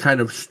best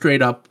kind of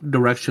straight up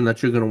direction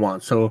that you're going to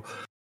want. So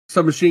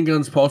submachine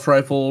guns, pulse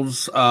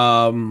rifles,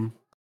 auto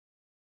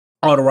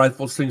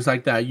rifles, things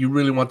like that, you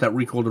really want that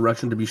recoil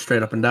direction to be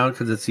straight up and down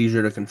because it's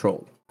easier to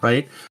control,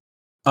 right?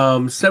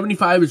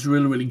 75 is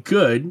really, really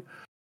good.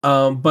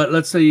 But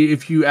let's say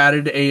if you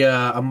added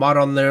a mod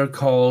on there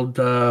called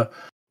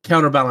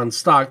counterbalance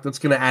stock, that's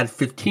going to add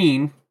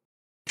 15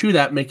 to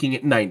that, making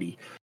it 90.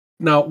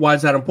 Now, why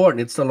is that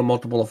important? It's still a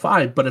multiple of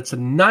 5, but it's a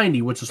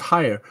 90, which is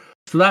higher.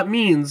 So that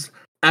means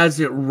as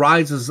it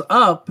rises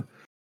up,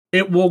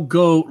 it will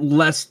go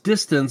less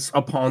distance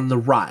upon the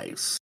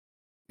rise.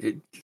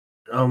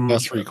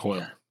 Less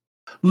recoil.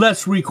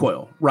 Less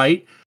recoil,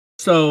 right?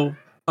 So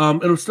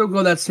it'll still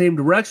go that same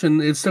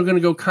direction. It's still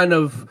going to go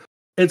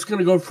it's going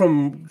to go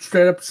from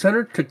straight up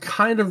center to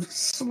kind of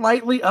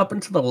slightly up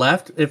and to the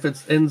left if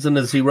it ends in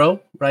a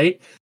 0,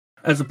 right?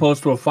 As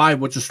opposed to a 5,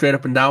 which is straight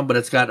up and down, but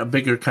it's got a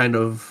bigger kind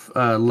of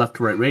left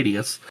to right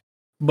radius.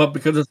 But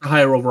because it's a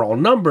higher overall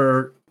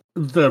number,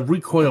 the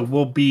recoil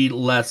will be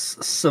less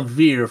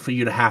severe for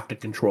you to have to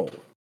control.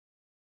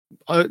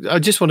 I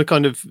just want to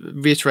kind of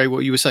reiterate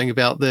what you were saying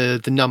about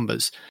the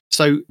numbers.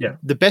 So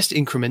the best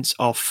increments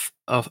are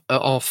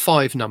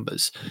 5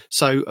 numbers.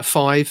 So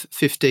 5,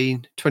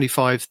 15,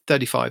 25,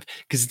 35,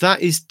 because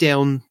that is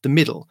down the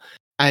middle.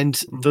 And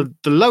the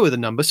lower the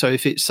number, so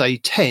if it's say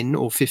 10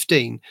 or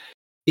 15,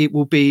 it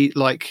will be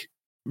like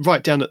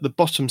right down at the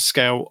bottom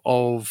scale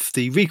of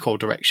the recoil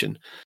direction.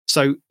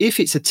 So if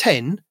it's a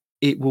 10,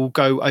 it will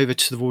go over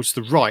towards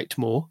the right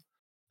more,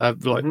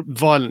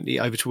 violently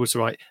over towards the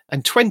right,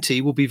 and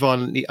 20 will be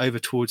violently over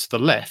towards the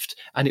left.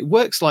 And it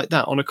works like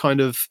that on a kind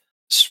of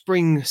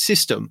spring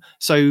system.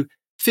 So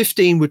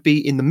 15 would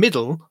be in the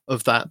middle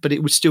of that, but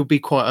it would still be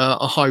quite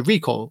a high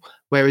recoil.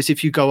 Whereas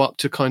if you go up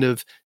to kind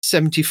of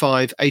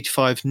 75,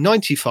 85,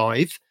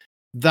 95,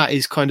 that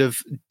is kind of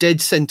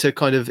dead center,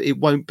 kind of, it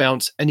won't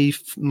bounce any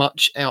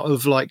much out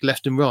of like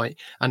left and right.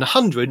 And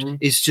 100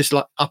 is just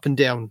like up and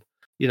down,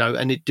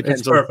 and it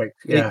depends on. Perfect.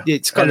 Yeah.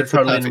 It's kind of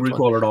hardly any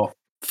recoil at all.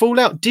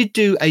 Fallout did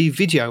do a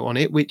video on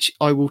it, which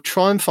I will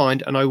try and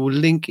find and I will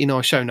link in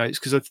our show notes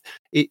because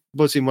it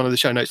was in one of the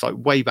show notes like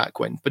way back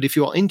when. But if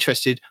you are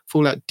interested,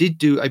 Fallout did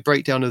do a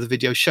breakdown of the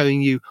video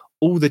showing you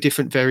all the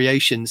different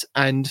variations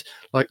and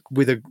like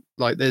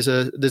there's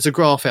a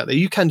graph out there.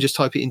 You can just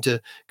type it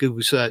into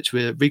Google search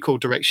with recoil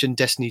direction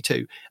Destiny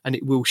 2 and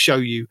it will show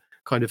you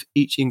kind of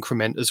each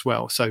increment as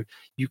well. So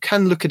you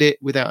can look at it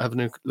without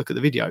having a look at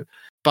the video.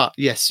 But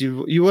yes,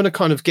 you want to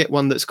kind of get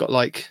one that's got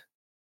like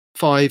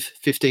 5,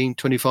 15,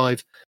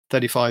 25,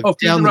 35. Oh,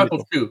 fusion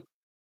rifles too.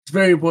 It's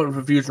very important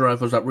for fusion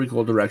rifles, that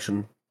recoil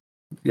direction.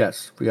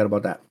 Yes, forgot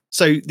about that.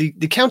 So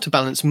the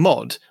counterbalance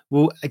mod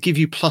will give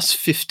you plus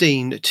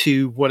 15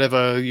 to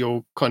whatever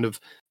your kind of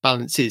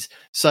balance is.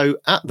 So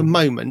at the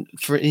moment,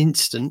 for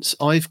instance,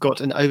 I've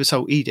got an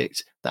oversoul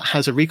edict that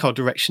has a recoil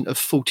direction of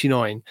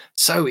 49.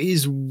 So it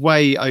is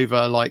way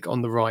over like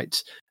on the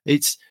right.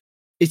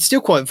 It's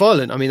still quite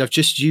violent. I mean, I've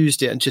just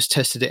used it and just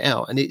tested it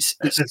out, and it's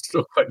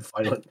still quite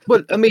violent.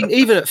 Well, I mean,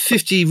 even at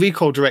 50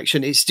 recoil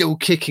direction, it's still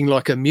kicking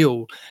like a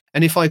mule.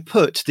 And if I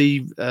put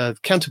the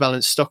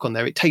counterbalance stock on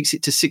there, it takes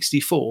it to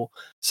 64.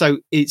 So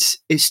it's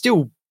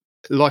still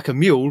like a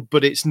mule,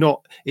 but it's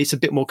not. It's a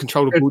bit more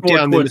controllable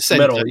down in the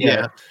center. Middle,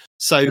 yeah.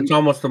 So it's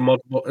almost a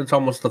multiple. It's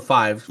almost the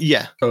 5.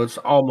 Yeah. So it's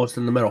almost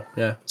in the middle.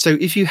 Yeah. So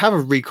if you have a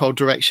recoil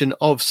direction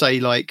of say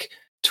like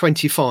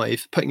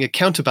 25, putting a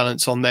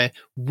counterbalance on there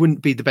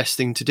wouldn't be the best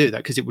thing to do that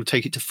because it would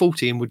take it to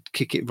 40 and would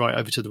kick it right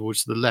over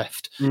towards the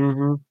left.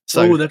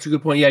 So that's a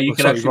good point. Yeah, you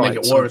can actually make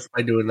it worse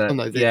by doing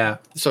that.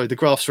 Sorry, the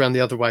graph's around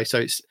the other way. So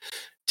it's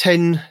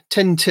 10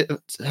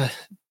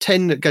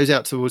 that goes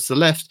out towards the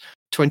left,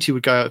 20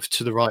 would go over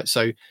to the right.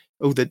 So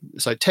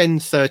 10,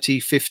 30,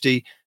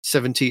 50,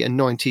 70 and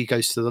 90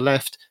 goes to the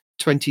left,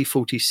 20,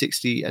 40,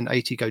 60 and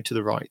 80 go to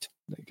the right.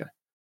 There you go.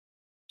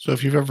 So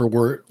if you've ever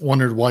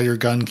wondered why your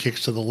gun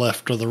kicks to the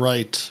left or the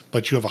right,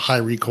 but you have a high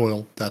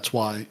recoil, that's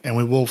why.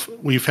 And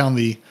we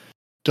found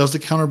does the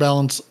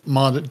counterbalance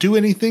mod do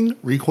anything?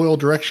 Recoil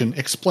direction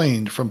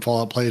explained from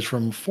Fallout Plays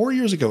from 4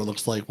 years ago, it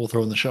looks like. We'll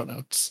throw in the show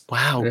notes.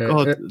 Wow. Yeah.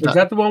 God. Is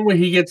that the one where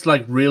he gets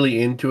like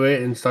really into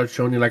it and starts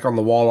showing you like on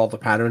the wall all the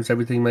patterns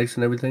everything makes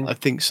and everything? I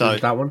think so.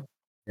 Is that one?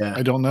 Yeah.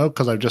 I don't know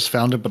because I've just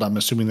found it, but I'm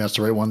assuming that's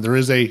the right one. There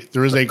is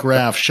a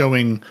graph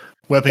showing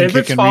weapon if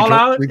kick it's and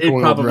Fallout, recoil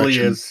it probably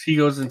direction. is. He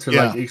goes into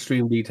like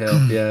extreme detail.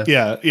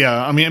 Yeah.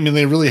 Yeah. I mean,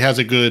 it really has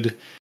a good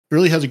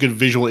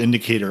visual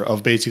indicator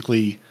of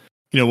basically,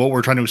 what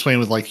we're trying to explain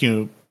with like,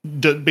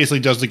 basically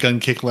does the gun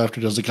kick left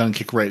or does the gun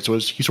kick right. So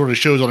he sort of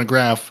shows on a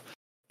graph,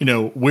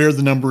 where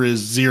the number is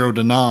 0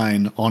 to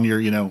 9 on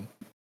your,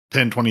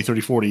 10, 20,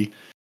 30, 40.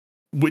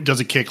 Does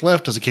it kick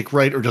left? Does it kick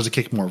right? Or does it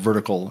kick more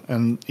vertical?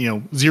 And,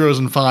 zeros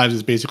and fives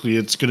is basically,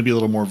 it's going to be a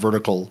little more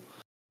vertical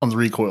on the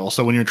recoil.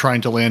 So when you're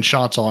trying to land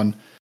shots on,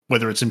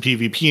 whether it's in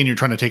PvP and you're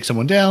trying to take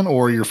someone down,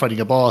 or you're fighting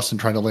a boss and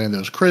trying to land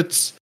those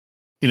crits,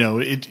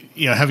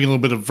 having a little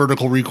bit of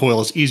vertical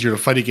recoil is easier to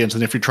fight against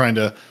than if you're trying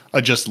to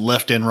adjust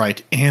left and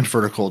right and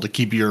vertical to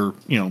keep your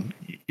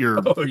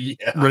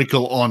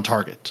reticle on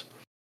target.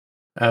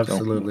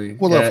 Absolutely. So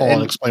we'll let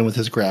Fallout explain with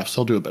his graphs.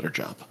 He'll do a better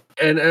job.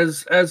 And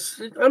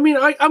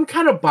I'm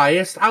kind of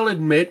biased. I'll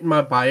admit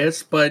my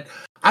bias, but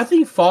I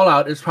think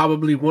Fallout is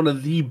probably one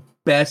of the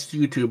best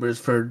YouTubers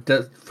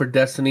for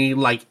Destiny,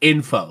 like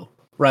info,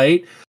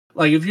 right?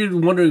 Like if you're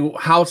wondering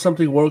how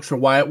something works or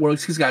why it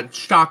works, he's got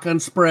shotgun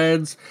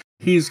spreads.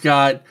 He's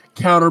got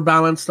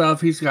counterbalance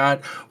stuff. He's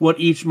got what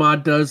each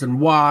mod does and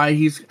why.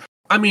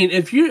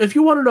 If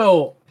you want to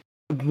know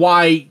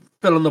why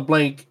fill in the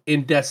blank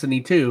in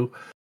Destiny 2,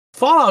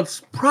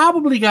 Fallout's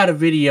probably got a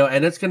video,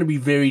 and it's going to be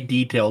very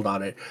detailed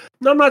on it.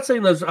 Now, I'm not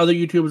saying there's other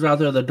YouTubers out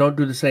there that don't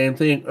do the same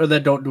thing or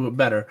that don't do it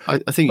better. I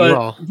think you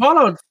are.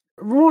 Fallout.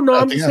 Well, no,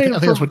 I'm just saying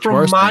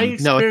from my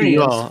experience. No, I think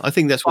you are. I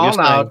think that's what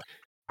Fallout you're saying.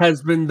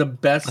 Has been the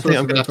best source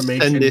of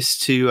information. Send this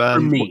to for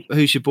me.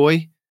 Who's your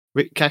boy,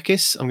 Rick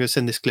Kakis. I'm going to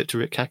send this clip to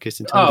Rick Kakis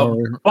and tell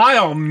him. By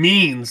all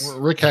means,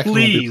 Rick Kakis won't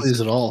be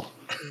pleased at all.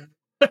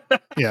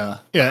 Yeah,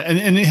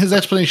 and his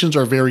explanations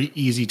are very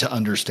easy to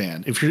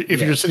understand. If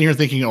you're sitting here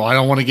thinking, I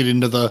don't want to get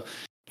into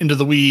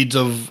the weeds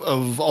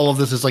of all of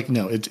this, it's like,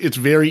 no, it's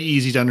very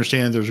easy to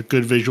understand. There's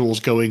good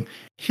visuals going.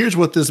 Here's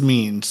what this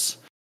means.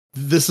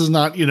 This is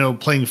not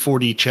playing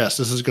 4D chess.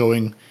 This is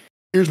going.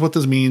 Here's what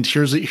this means.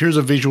 Here's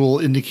a visual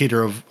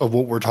indicator of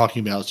what we're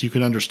talking about, so you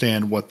can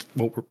understand what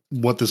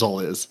this all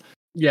is.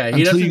 Yeah,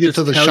 he until you get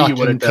to the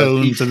shotgun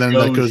cones, and then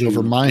that goes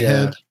over my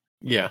head.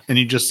 Yeah, and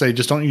you just say,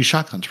 just don't use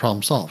shotguns.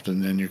 Problem solved,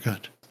 and then you're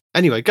good.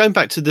 Anyway, going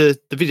back to the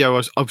video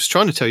I was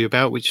trying to tell you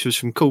about, which was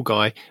from Cool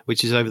Guy,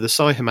 which is over the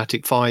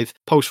Cyhematic 5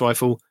 pulse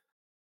rifle.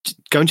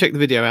 Go and check the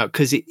video out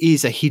because it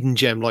is a hidden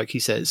gem, like he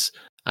says,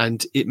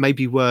 and it may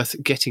be worth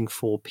getting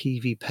for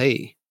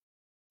PvP.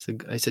 So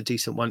it's a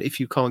decent one if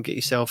you can't get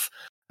yourself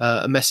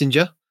a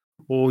messenger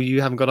or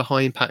you haven't got a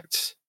high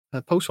impact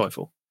pulse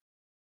rifle.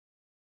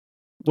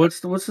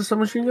 What's the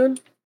submachine gun?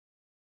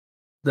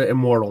 The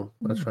Immortal.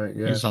 That's right.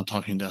 Yeah. He's not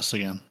talking to us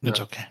again. It's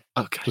okay.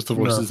 Okay. Just the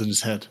voices in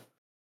his head.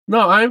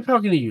 No, I'm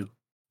talking to you.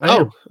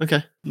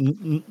 Okay.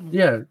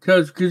 Yeah,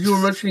 because you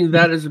were mentioning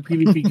that as a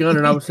PvP gun,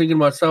 and I was thinking to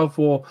myself,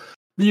 well,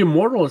 the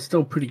Immortal is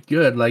still pretty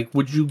good. Like,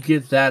 would you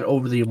get that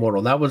over the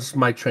Immortal? That was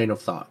my train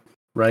of thought,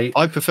 right?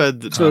 I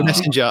preferred the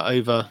Messenger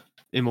over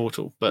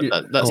Immortal, but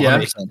that's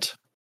 100%.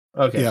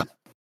 Okay.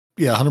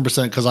 Yeah,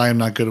 100%, because I am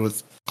not good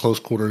with close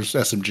quarters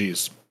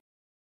SMGs.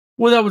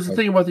 Well, that was the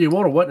thing about the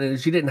Immortal, wasn't it?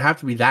 Is you didn't have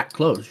to be that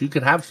close. You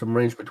could have some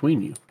range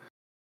between you.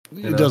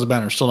 It doesn't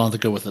matter. Still not to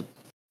go with it.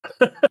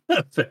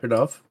 Fair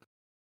enough.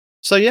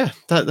 So yeah,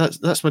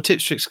 that's my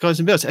tips, tricks, guys,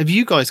 and builds. Have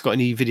you guys got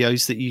any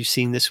videos that you've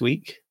seen this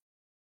week?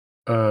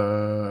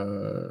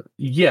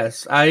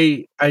 Yes,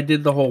 I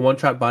did the whole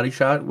one-shot body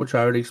shot, which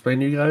I already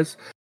explained to you guys.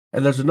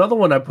 And there's another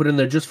one I put in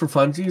there just for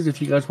funsies,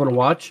 if you guys want to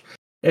watch.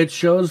 It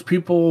shows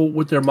people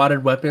with their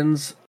modded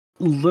weapons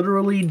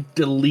literally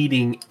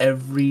deleting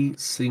every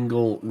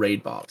single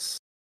raid boss.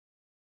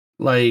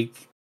 Like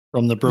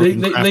from the broken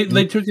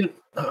they took it.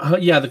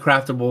 The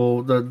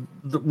craftable,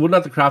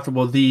 not the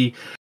craftable, the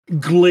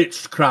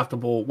glitched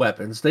craftable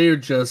weapons. They are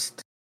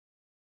just.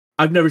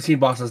 I've never seen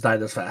bosses die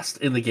this fast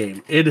in the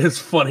game. It is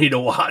funny to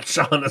watch,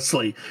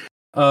 honestly.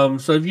 So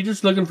if you're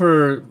just looking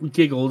for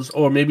giggles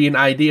or maybe an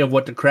idea of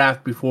what to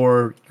craft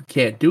before you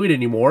can't do it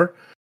anymore,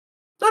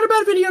 not a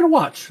bad video to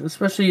watch,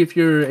 especially if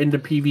you're into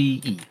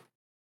PvE.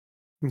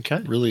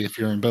 Okay. Really, if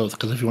you're in both,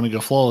 because if you want to go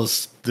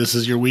flawless, this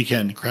is your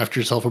weekend. Craft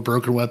yourself a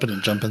broken weapon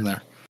and jump in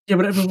there. Yeah,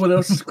 but everyone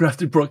else has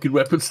crafted broken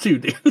weapons too,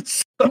 dude.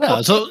 So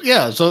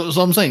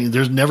I'm saying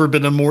there's never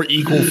been a more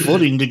equal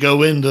footing to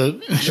go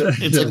into.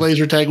 It's like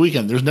laser tag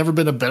weekend. There's never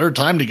been a better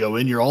time to go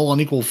in. You're all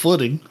on equal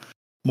footing,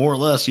 more or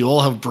less. You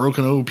all have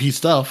broken OP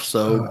stuff,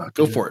 so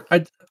go for it.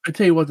 I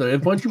tell you what, though,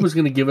 if Bungie was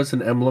going to give us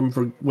an emblem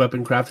for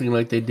weapon crafting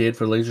like they did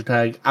for laser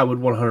tag, I would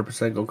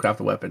 100% go craft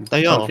a weapon.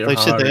 They are. They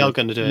said they are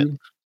going to do it.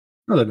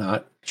 No, they're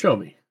not. Show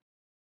me.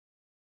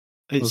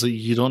 So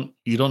you don't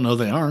know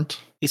they aren't.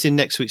 It's in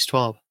next week's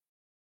 12.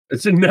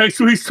 It's in next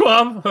week's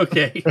 12?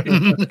 Okay.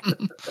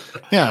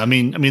 Yeah, I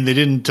mean, they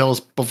didn't tell us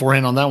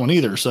beforehand on that one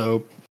either.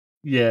 So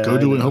yeah, go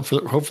do it and hope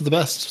for the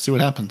best. See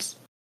what happens.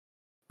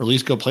 Or at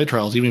least go play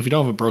trials, even if you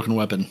don't have a broken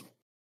weapon.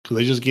 Because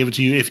they just gave it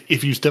to you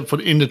if you step foot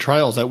into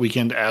trials that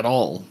weekend at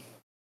all.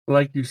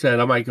 Like you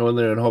said, I might go in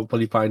there and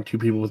hopefully find 2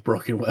 people with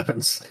broken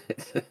weapons.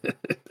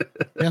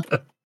 Yeah.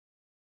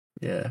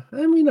 Yeah,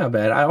 I mean, not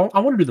bad. I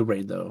want to do the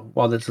raid, though,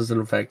 while this is in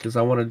effect, because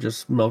I want to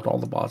just melt all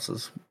the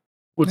bosses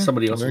with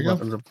somebody else's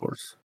weapons, of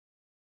course.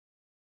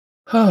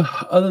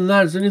 Other than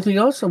that, is there anything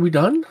else? Are we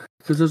done?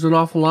 Because there's an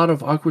awful lot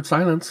of awkward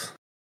silence.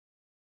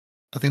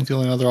 I think the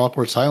only other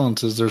awkward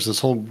silence is there's this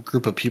whole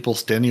group of people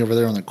standing over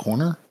there in the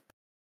corner.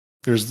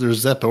 There's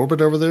Zep Orbit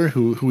over there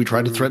who we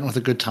tried to threaten with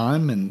a good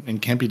time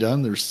and can't be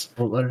done.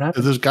 Won't let it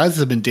happen. There's guys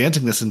that have been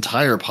dancing this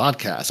entire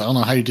podcast. I don't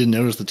know how you didn't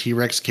notice the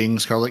T-Rex King,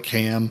 Scarlet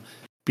KM,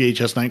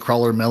 BHS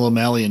Nightcrawler, Mellow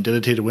Mally, and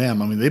Dedicated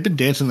Wham. I mean, they've been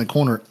dancing in the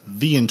corner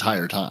the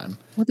entire time.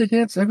 Well, they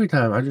dance every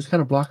time. I just kind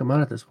of block them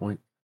out at this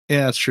point.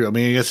 Yeah, that's true. I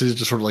mean, I guess it's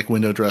just sort of like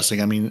window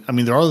dressing. I mean,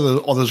 there are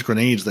all those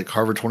grenades that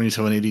Carver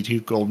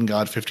 2782, Golden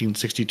God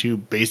 1562,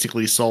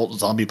 basically Salt,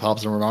 Zombie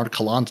Pops, and Renard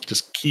Callant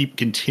just keep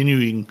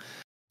continuing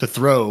to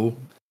throw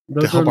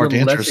Those to help are our a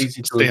little less dancers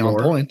easy to stay on ignore.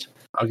 point.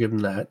 I'll give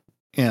them that.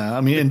 Yeah,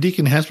 I mean, and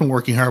Deacon has been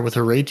working hard with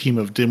her raid team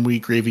of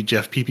Dimwheat, Gravy,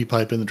 Jeff, Pee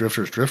Pipe, and the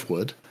Drifters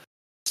Driftwood.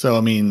 So,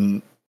 I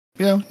mean,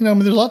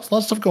 there's lots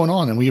of stuff going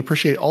on, and we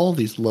appreciate all of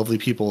these lovely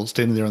people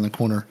standing there in the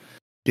corner,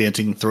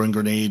 dancing, throwing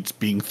grenades,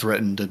 being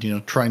threatened,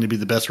 and, trying to be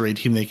the best raid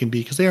team they can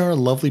be, because they are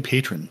lovely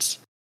patrons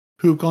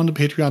who have gone to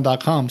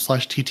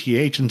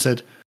patreon.com/TTH and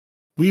said,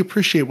 we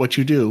appreciate what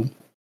you do,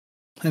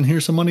 and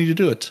here's some money to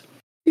do it.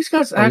 These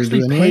guys Are you actually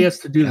doing pay anyway? us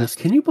to do this.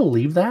 Can you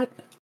believe that?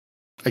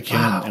 I can,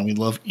 Wow. and we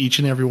love each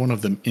and every one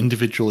of them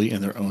individually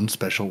in their own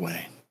special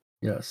way.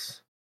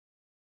 Yes.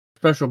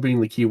 Special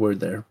being the key word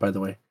there, by the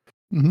way.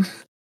 Mhm.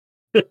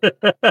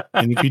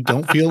 And if you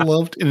don't feel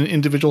loved in an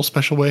individual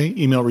special way,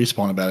 email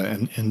Respawn about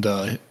it and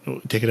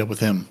take it up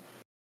with him.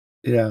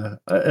 Yeah.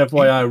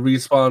 FYI,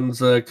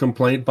 Respawn's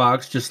complaint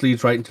box just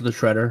leads right into the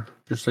shredder,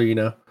 just so you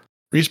know.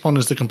 Respawn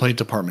is the complaint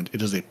department.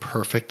 It is a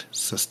perfect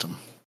system.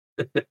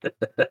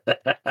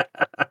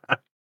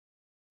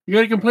 You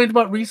got a complaint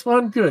about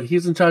Respawn? Good.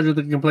 He's in charge of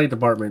the complaint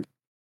department.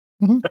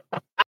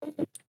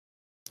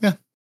 Yeah,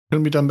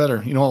 couldn't be done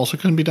better. You know what also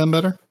couldn't be done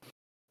better?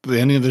 The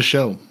ending of the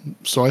show.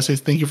 So I say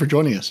thank you for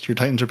joining us. Your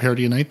Titans are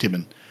parody of Night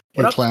Demon.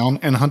 Your What up? clown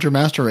and hunter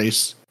master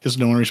race is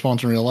no one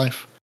responds in real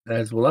life.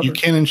 As well. You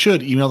can and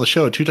should email the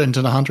show at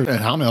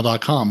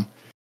 2titansandaHunter@hotmail.com.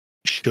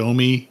 Show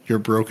me your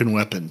broken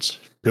weapons.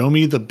 Show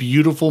me the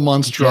beautiful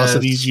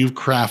monstrosities Yes. you've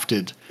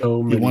crafted. So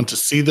We many. want to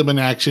see them in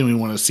action. We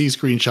want to see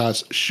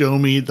screenshots. Show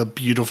me the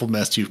beautiful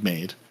mess you've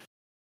made.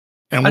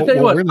 And I'll tell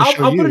you what, we're going to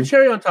show I'll you. put a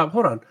cherry on top.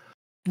 Hold on.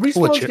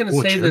 Respawn's going to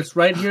say cherry? this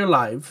right here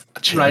live, A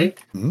cherry? right?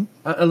 Hmm?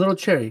 A little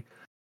cherry.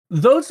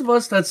 Those of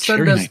us that send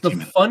Cherry us Night the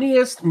Demon.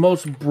 funniest,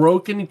 most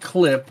broken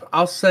clip,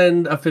 I'll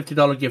send a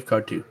 $50 gift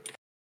card to.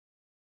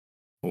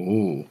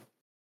 Oh.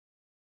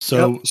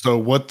 So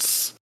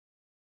what's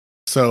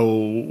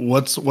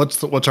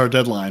our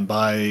deadline?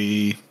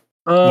 By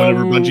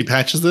whenever Bungie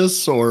patches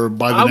this, or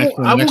by I the next will-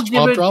 when I the will next give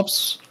pop it-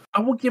 drops?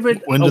 I will give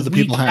it When a do the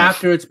week people have?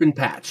 after it's been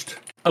patched.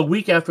 A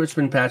week after it's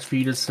been patched for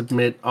you to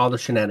submit all the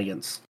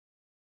shenanigans.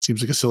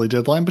 Seems like a silly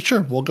deadline, but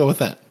sure, we'll go with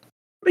that.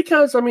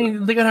 Because, I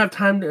mean, they got to have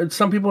time.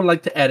 Some people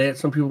like to edit.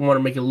 Some people want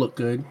to make it look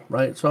good,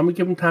 right? So I'm going to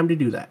give them time to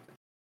do that.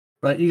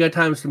 Right? You got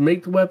times to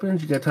make the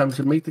weapons. You got times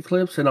to make the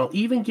clips. And I'll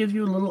even give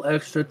you a little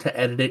extra to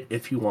edit it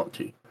if you want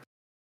to.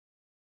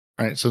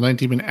 All right, so Night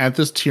Demon, add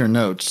this to your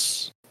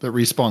notes that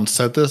Respawn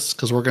said this,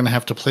 because we're going to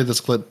have to play this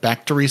clip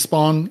back to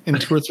Respawn in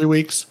 2 or 3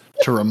 weeks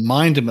to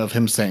remind him of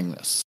him saying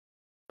this.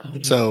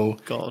 So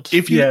God.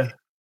 if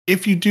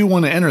you do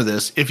want to enter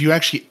this, if you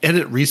actually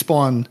edit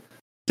Respawn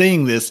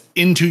saying this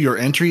into your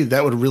entry,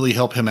 that would really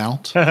help him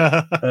out.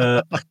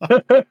 I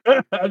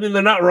mean,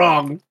 they're not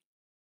wrong.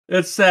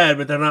 It's sad,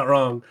 but they're not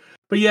wrong.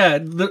 But yeah,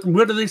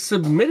 where do they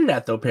submit it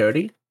at, though,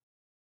 Parody?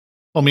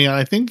 I mean,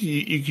 I think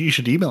you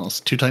should email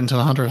us,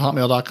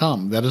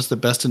 2titansanthehunter@hotmail.com. That is the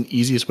best and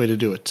easiest way to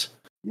do it.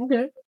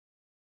 Okay.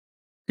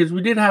 Because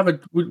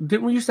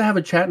didn't we used to have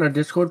a chat in our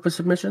Discord for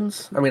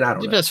submissions? I mean, I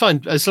don't Yeah, know. that's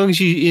fine. As long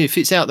as if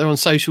it's out there on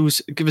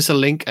socials, give us a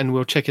link and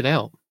we'll check it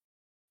out.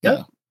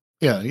 Yeah.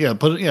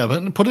 Put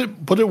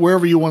it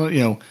wherever you want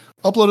to,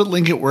 upload it,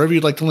 link it wherever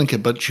you'd like to link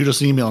it, but shoot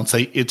us an email and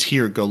say it's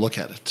here. Go look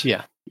at it.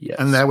 Yeah. Yes.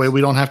 And that way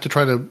we don't have to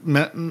try to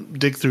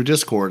dig through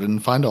Discord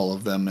and find all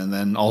of them, and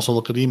then also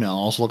look at email,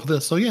 also look at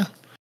this. So yeah.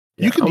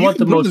 Yeah, You can I want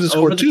the put it in most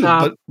Discord over the too,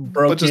 top,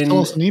 but just tell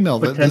us an email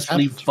that this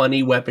potentially happened.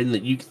 funny weapon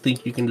that you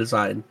think you can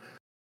design.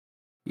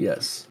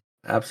 Yes,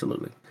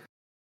 absolutely.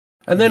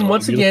 And then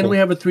once again, we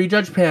have a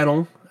 3-judge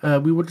panel.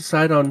 We will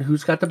decide on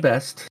who's got the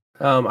best.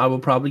 I will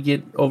probably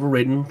get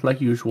overridden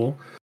like usual.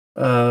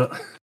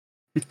 But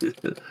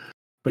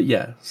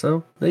yeah,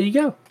 so there you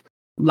go.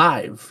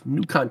 Live,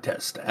 new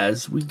contest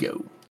as we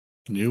go.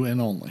 New and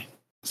only,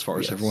 as far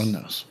as Yes. everyone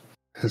knows.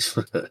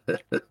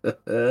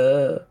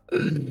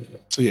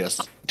 So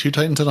yes,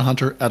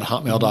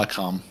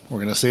 2titansanthehunter@hotmail.com. We're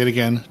going to say it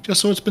again,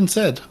 just so it's been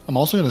said. I'm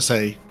also going to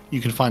say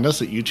you can find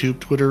us at YouTube,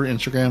 Twitter,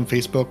 Instagram,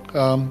 Facebook,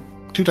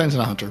 2 Titans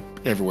and a Hunter,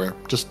 everywhere.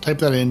 Just type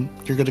that in,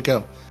 you're good to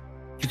go.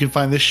 You can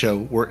find this show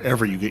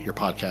wherever you get your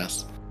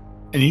podcasts.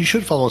 And you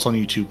should follow us on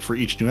YouTube for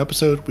each new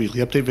episode,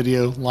 weekly update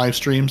video, live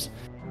streams,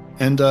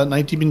 and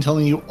Night Demon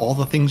telling you all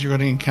the things you're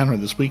going to encounter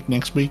this week,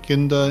 next week,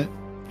 and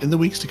in the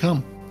weeks to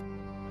come.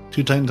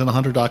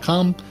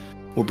 2titansanthehunter.com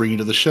will bring you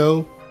to the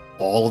show,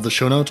 all of the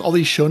show notes, all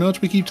these show notes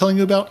we keep telling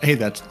you about. Hey,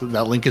 that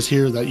link is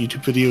here, that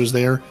YouTube video is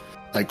there,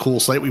 that cool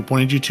site we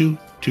pointed you to,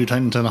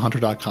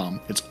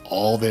 2titansanthehunter.com. It's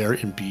all there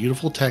in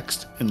beautiful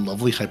text and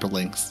lovely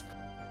hyperlinks.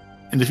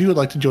 And if you would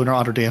like to join our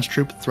Otter Dance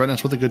Troupe, threaten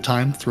us with a good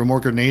time, throw more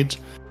grenades,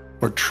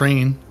 or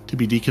train to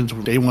be Deacon's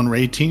Day 1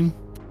 raid team,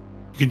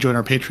 you can join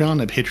our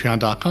Patreon at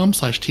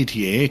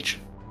patreon.com/TTAH.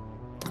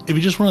 If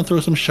you just want to throw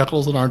some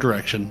shekels in our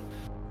direction,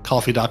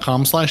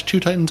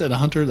 coffee.com/2titans and a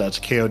hunter, that's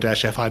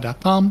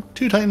ko-fi.com,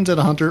 2 titans and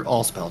a hunter,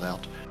 all spelled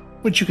out,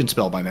 which you can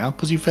spell by now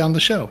because you found the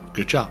show.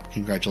 Good job.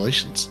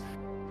 Congratulations.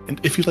 And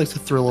if you'd like the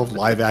thrill of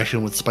live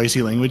action with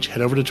spicy language,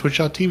 head over to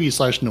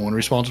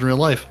twitch.tv/no-one-respawns in real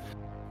life.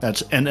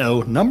 That's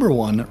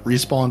NO1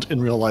 respawns in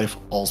real life,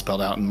 all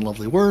spelled out in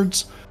lovely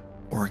words.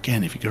 Or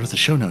again, if you go to the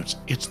show notes,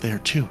 it's there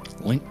too,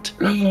 linked.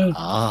 And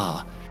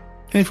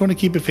if you want to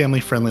keep it family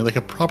friendly like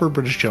a proper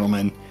British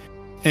gentleman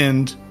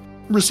and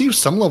receive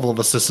some level of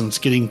assistance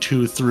getting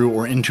to, through,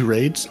 or into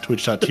raids,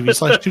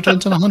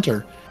 twitch.tv/2titans and a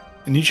hunter.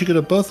 And you should go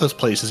to both those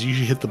places. You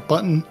should hit the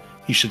button,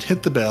 you should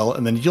hit the bell,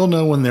 and then you'll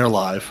know when they're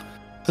live.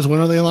 Because when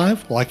are they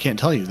live? Well, I can't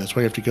tell you. That's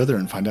why you have to go there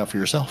and find out for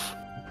yourself.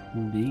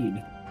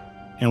 Indeed.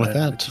 And with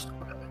that,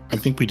 I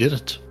think we did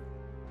it.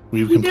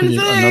 We've completed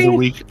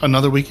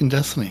another week in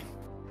Destiny.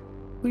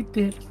 We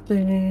did a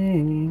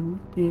thing.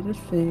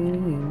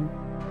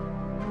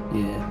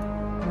 Yeah.